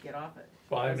 Get off it.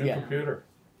 Buy a new Yeah. computer.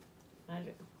 I'm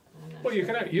not Well, you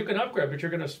sure. can upgrade, but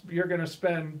you're gonna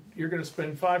spend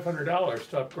 $500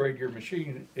 to upgrade your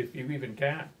machine if you even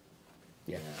can.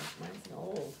 Yeah. Mine's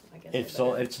old. I guess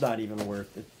It's not even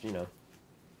worth it,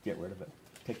 get rid of it.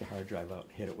 Take the hard drive out,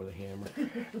 hit it with a hammer.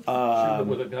 Shoot it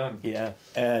with a gun. Yeah,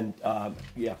 and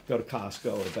go to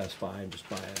Costco or Best Buy and just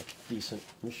buy a decent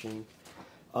machine.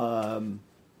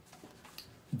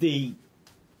 The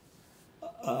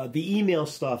email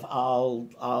stuff,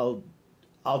 I'll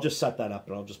just set that up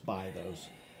and I'll just buy those,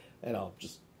 and I'll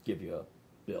just give you a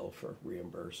bill for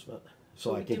reimbursement.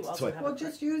 So I can. Well,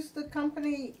 just use the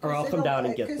company. Or I'll come down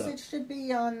and get because the- it should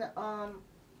be on.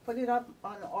 Put it up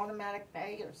on automatic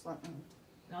pay or something.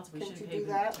 Also, we Can't should you pay do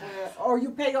them. that? Or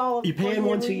you pay all of You pay them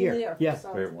once a year. Yeah.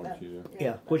 So Pay it once that- a year.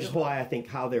 Yeah, which is why I think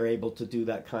how they're able to do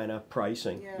that kind of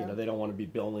pricing. Yeah. They don't want to be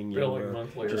billing you Billing or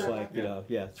monthly just or- like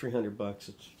yeah. $300.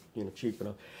 It's cheap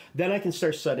enough. Then I can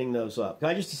start setting those up.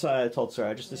 I told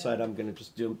Sarah, I just decided I'm going to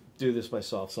just do this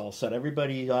myself. So I'll set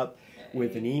everybody up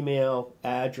with an email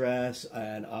address,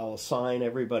 and I'll assign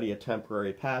everybody a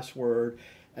temporary password,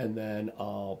 and then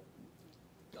I'll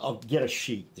get a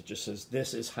sheet that just says,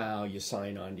 this is how you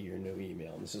sign on to your new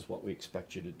email, and this is what we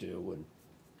expect you to do. And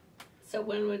So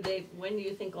when do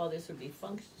you think all this would be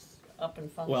up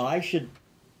and functional? well, I should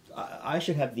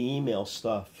have the email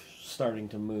stuff starting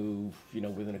to move,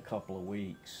 within a couple of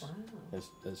weeks. Wow.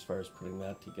 As far as putting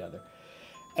that together.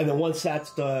 And then once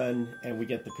that's done and we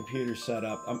get the computer set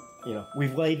up,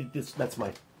 we've laid this. That's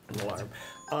my alarm.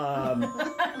 Time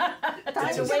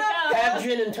to wake up. Have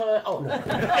gin and tonic. Oh no. I've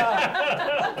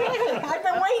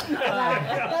been waiting for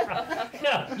that.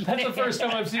 Yeah, that's the first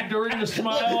time I've seen Doreen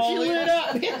smile all She lit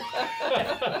evening. up.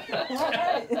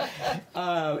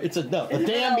 The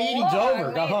damn meeting's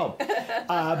over. Go home.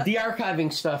 The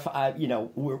archiving stuff,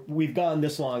 we've gone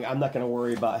this long. I'm not going to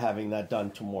worry about having that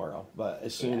done tomorrow. But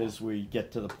as soon as we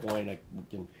get to the point, we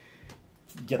can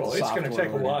get Well, the it's software. going to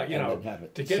take a while, and then have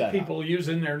it to set get up. people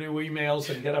using their new emails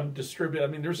and get them distributed.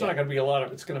 I mean, there's not going to be a lot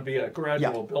of. It's going to be a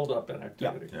gradual build-up in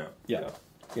activity. Yeah,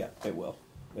 it will.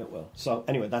 It will. So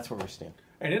anyway, that's where we stand.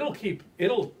 And it'll keep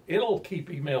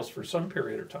emails for some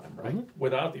period of time, right? Mm-hmm.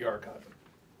 Without the archiving.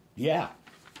 Yeah.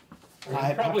 I mean, I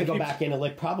have to probably go keeps- back in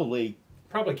and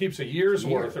probably keeps a year's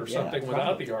year, worth or yeah, something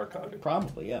without probably. the archiving.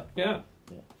 Probably, yeah. Yeah.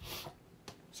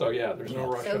 So yeah, there's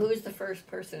no rush. So who's the first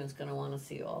person who's going to want to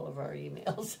see all of our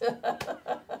emails?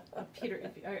 Peter,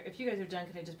 if you guys are done,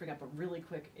 can I just bring up a really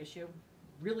quick issue,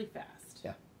 really fast?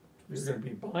 Yeah. You're going to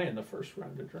be buying the first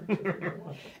round of drinks. If you don't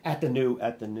want. At the new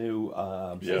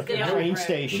train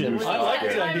station. I like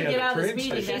the idea Get out of of the this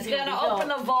train meeting. station. She's going to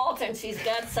open a vault and she's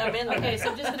got some in there. Okay, so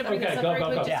I'm just going to bring Okay, this up go, very go,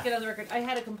 quick, go. just to get on the record. I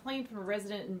had a complaint from a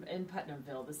resident in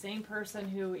Putnamville, the same person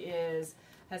who has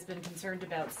been concerned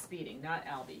about speeding, not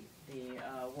Albie, the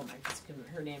woman.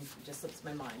 Her name just slips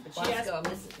my mind. But she asked,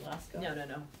 Mrs. Lasko.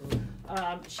 No.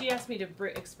 She asked me to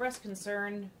express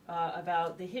concern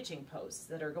about the hitching posts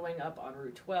that are going up on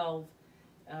Route 12.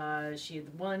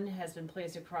 One has been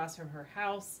placed across from her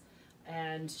house,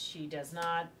 and she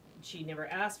never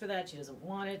asked for that. She doesn't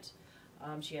want it.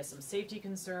 She has some safety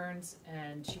concerns,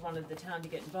 and she wanted the town to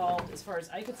get involved. As far as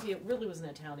I could see, it really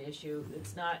wasn't a town issue.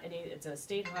 It's a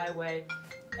state highway,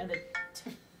 and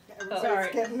sorry.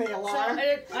 It's getting the alarm.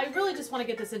 I really just want to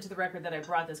get this into the record that I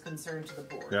brought this concern to the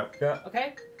board. Yep. Yeah.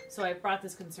 Okay? So I brought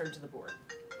this concern to the board.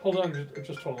 Hold on,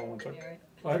 just hold on one second.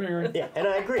 I'm hearing. Yeah, and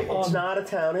I agree. It's not a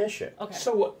town issue. Okay.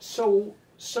 So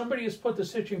somebody has put the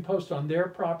hitching post on their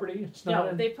property. It's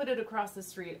not. No, they put it across the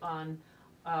street on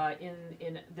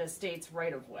in the state's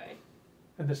right of way.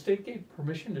 And the state gave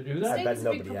permission to do The that. state is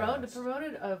a big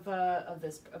proponent of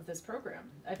this program.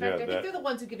 In fact, I think they're the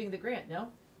ones who are giving the grant. No.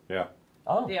 Yeah,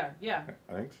 Oh. They are, yeah.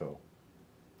 I think so.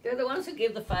 They're the ones who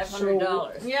give the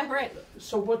 $500. Yeah, right.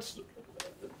 So what's,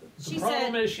 She the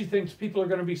problem said- is she thinks people are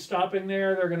gonna be stopping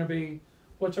there, they're gonna be,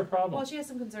 what's her problem? Well, she has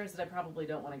some concerns that I probably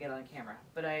don't want to get on camera,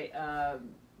 but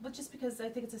but just because I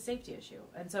think it's a safety issue.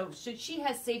 And so she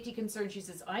has safety concerns. She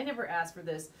says, I never asked for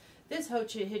this. This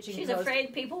hitching She's post.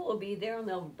 afraid people will be there and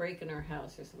they'll break in her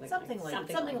house or something. Something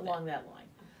like along that line.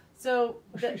 So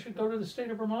She should go to the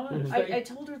state of Vermont. I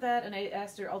told her that, and I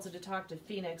asked her also to talk to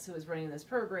Phoenix, who is running this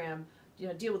program,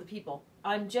 deal with the people.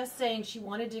 I'm just saying she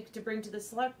wanted to bring to the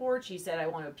select board. She said, I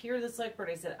want to appear to the select board.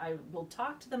 I said, I will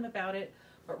talk to them about it,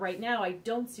 but right now I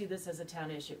don't see this as a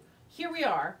town issue. Here we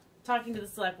are, talking to the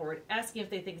select board, asking if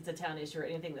they think it's a town issue or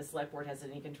anything the select board has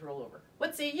any control over.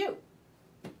 What say you?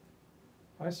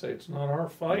 I say it's not our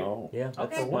fight. No. Yeah.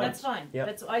 Okay, that's fine. Yep.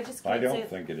 That's I just I can't say don't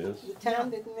think it is. The town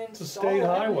didn't It's a install state it,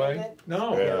 highway. and it-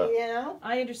 No. Yeah. You know?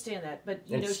 I understand that, but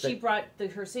And she state- brought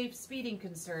her safe speeding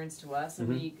concerns to us,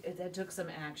 and that took some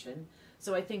action.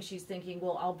 So I think she's thinking,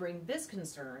 well, I'll bring this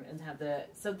concern and have the.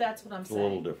 So that's what I'm It's a saying.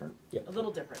 little different. Yep. A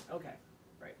little different. Okay,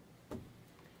 right.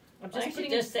 I'm I should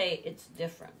putting just say it's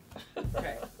different.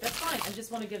 Okay, that's fine. I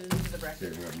just want to get it into the Here,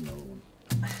 record. we have another one.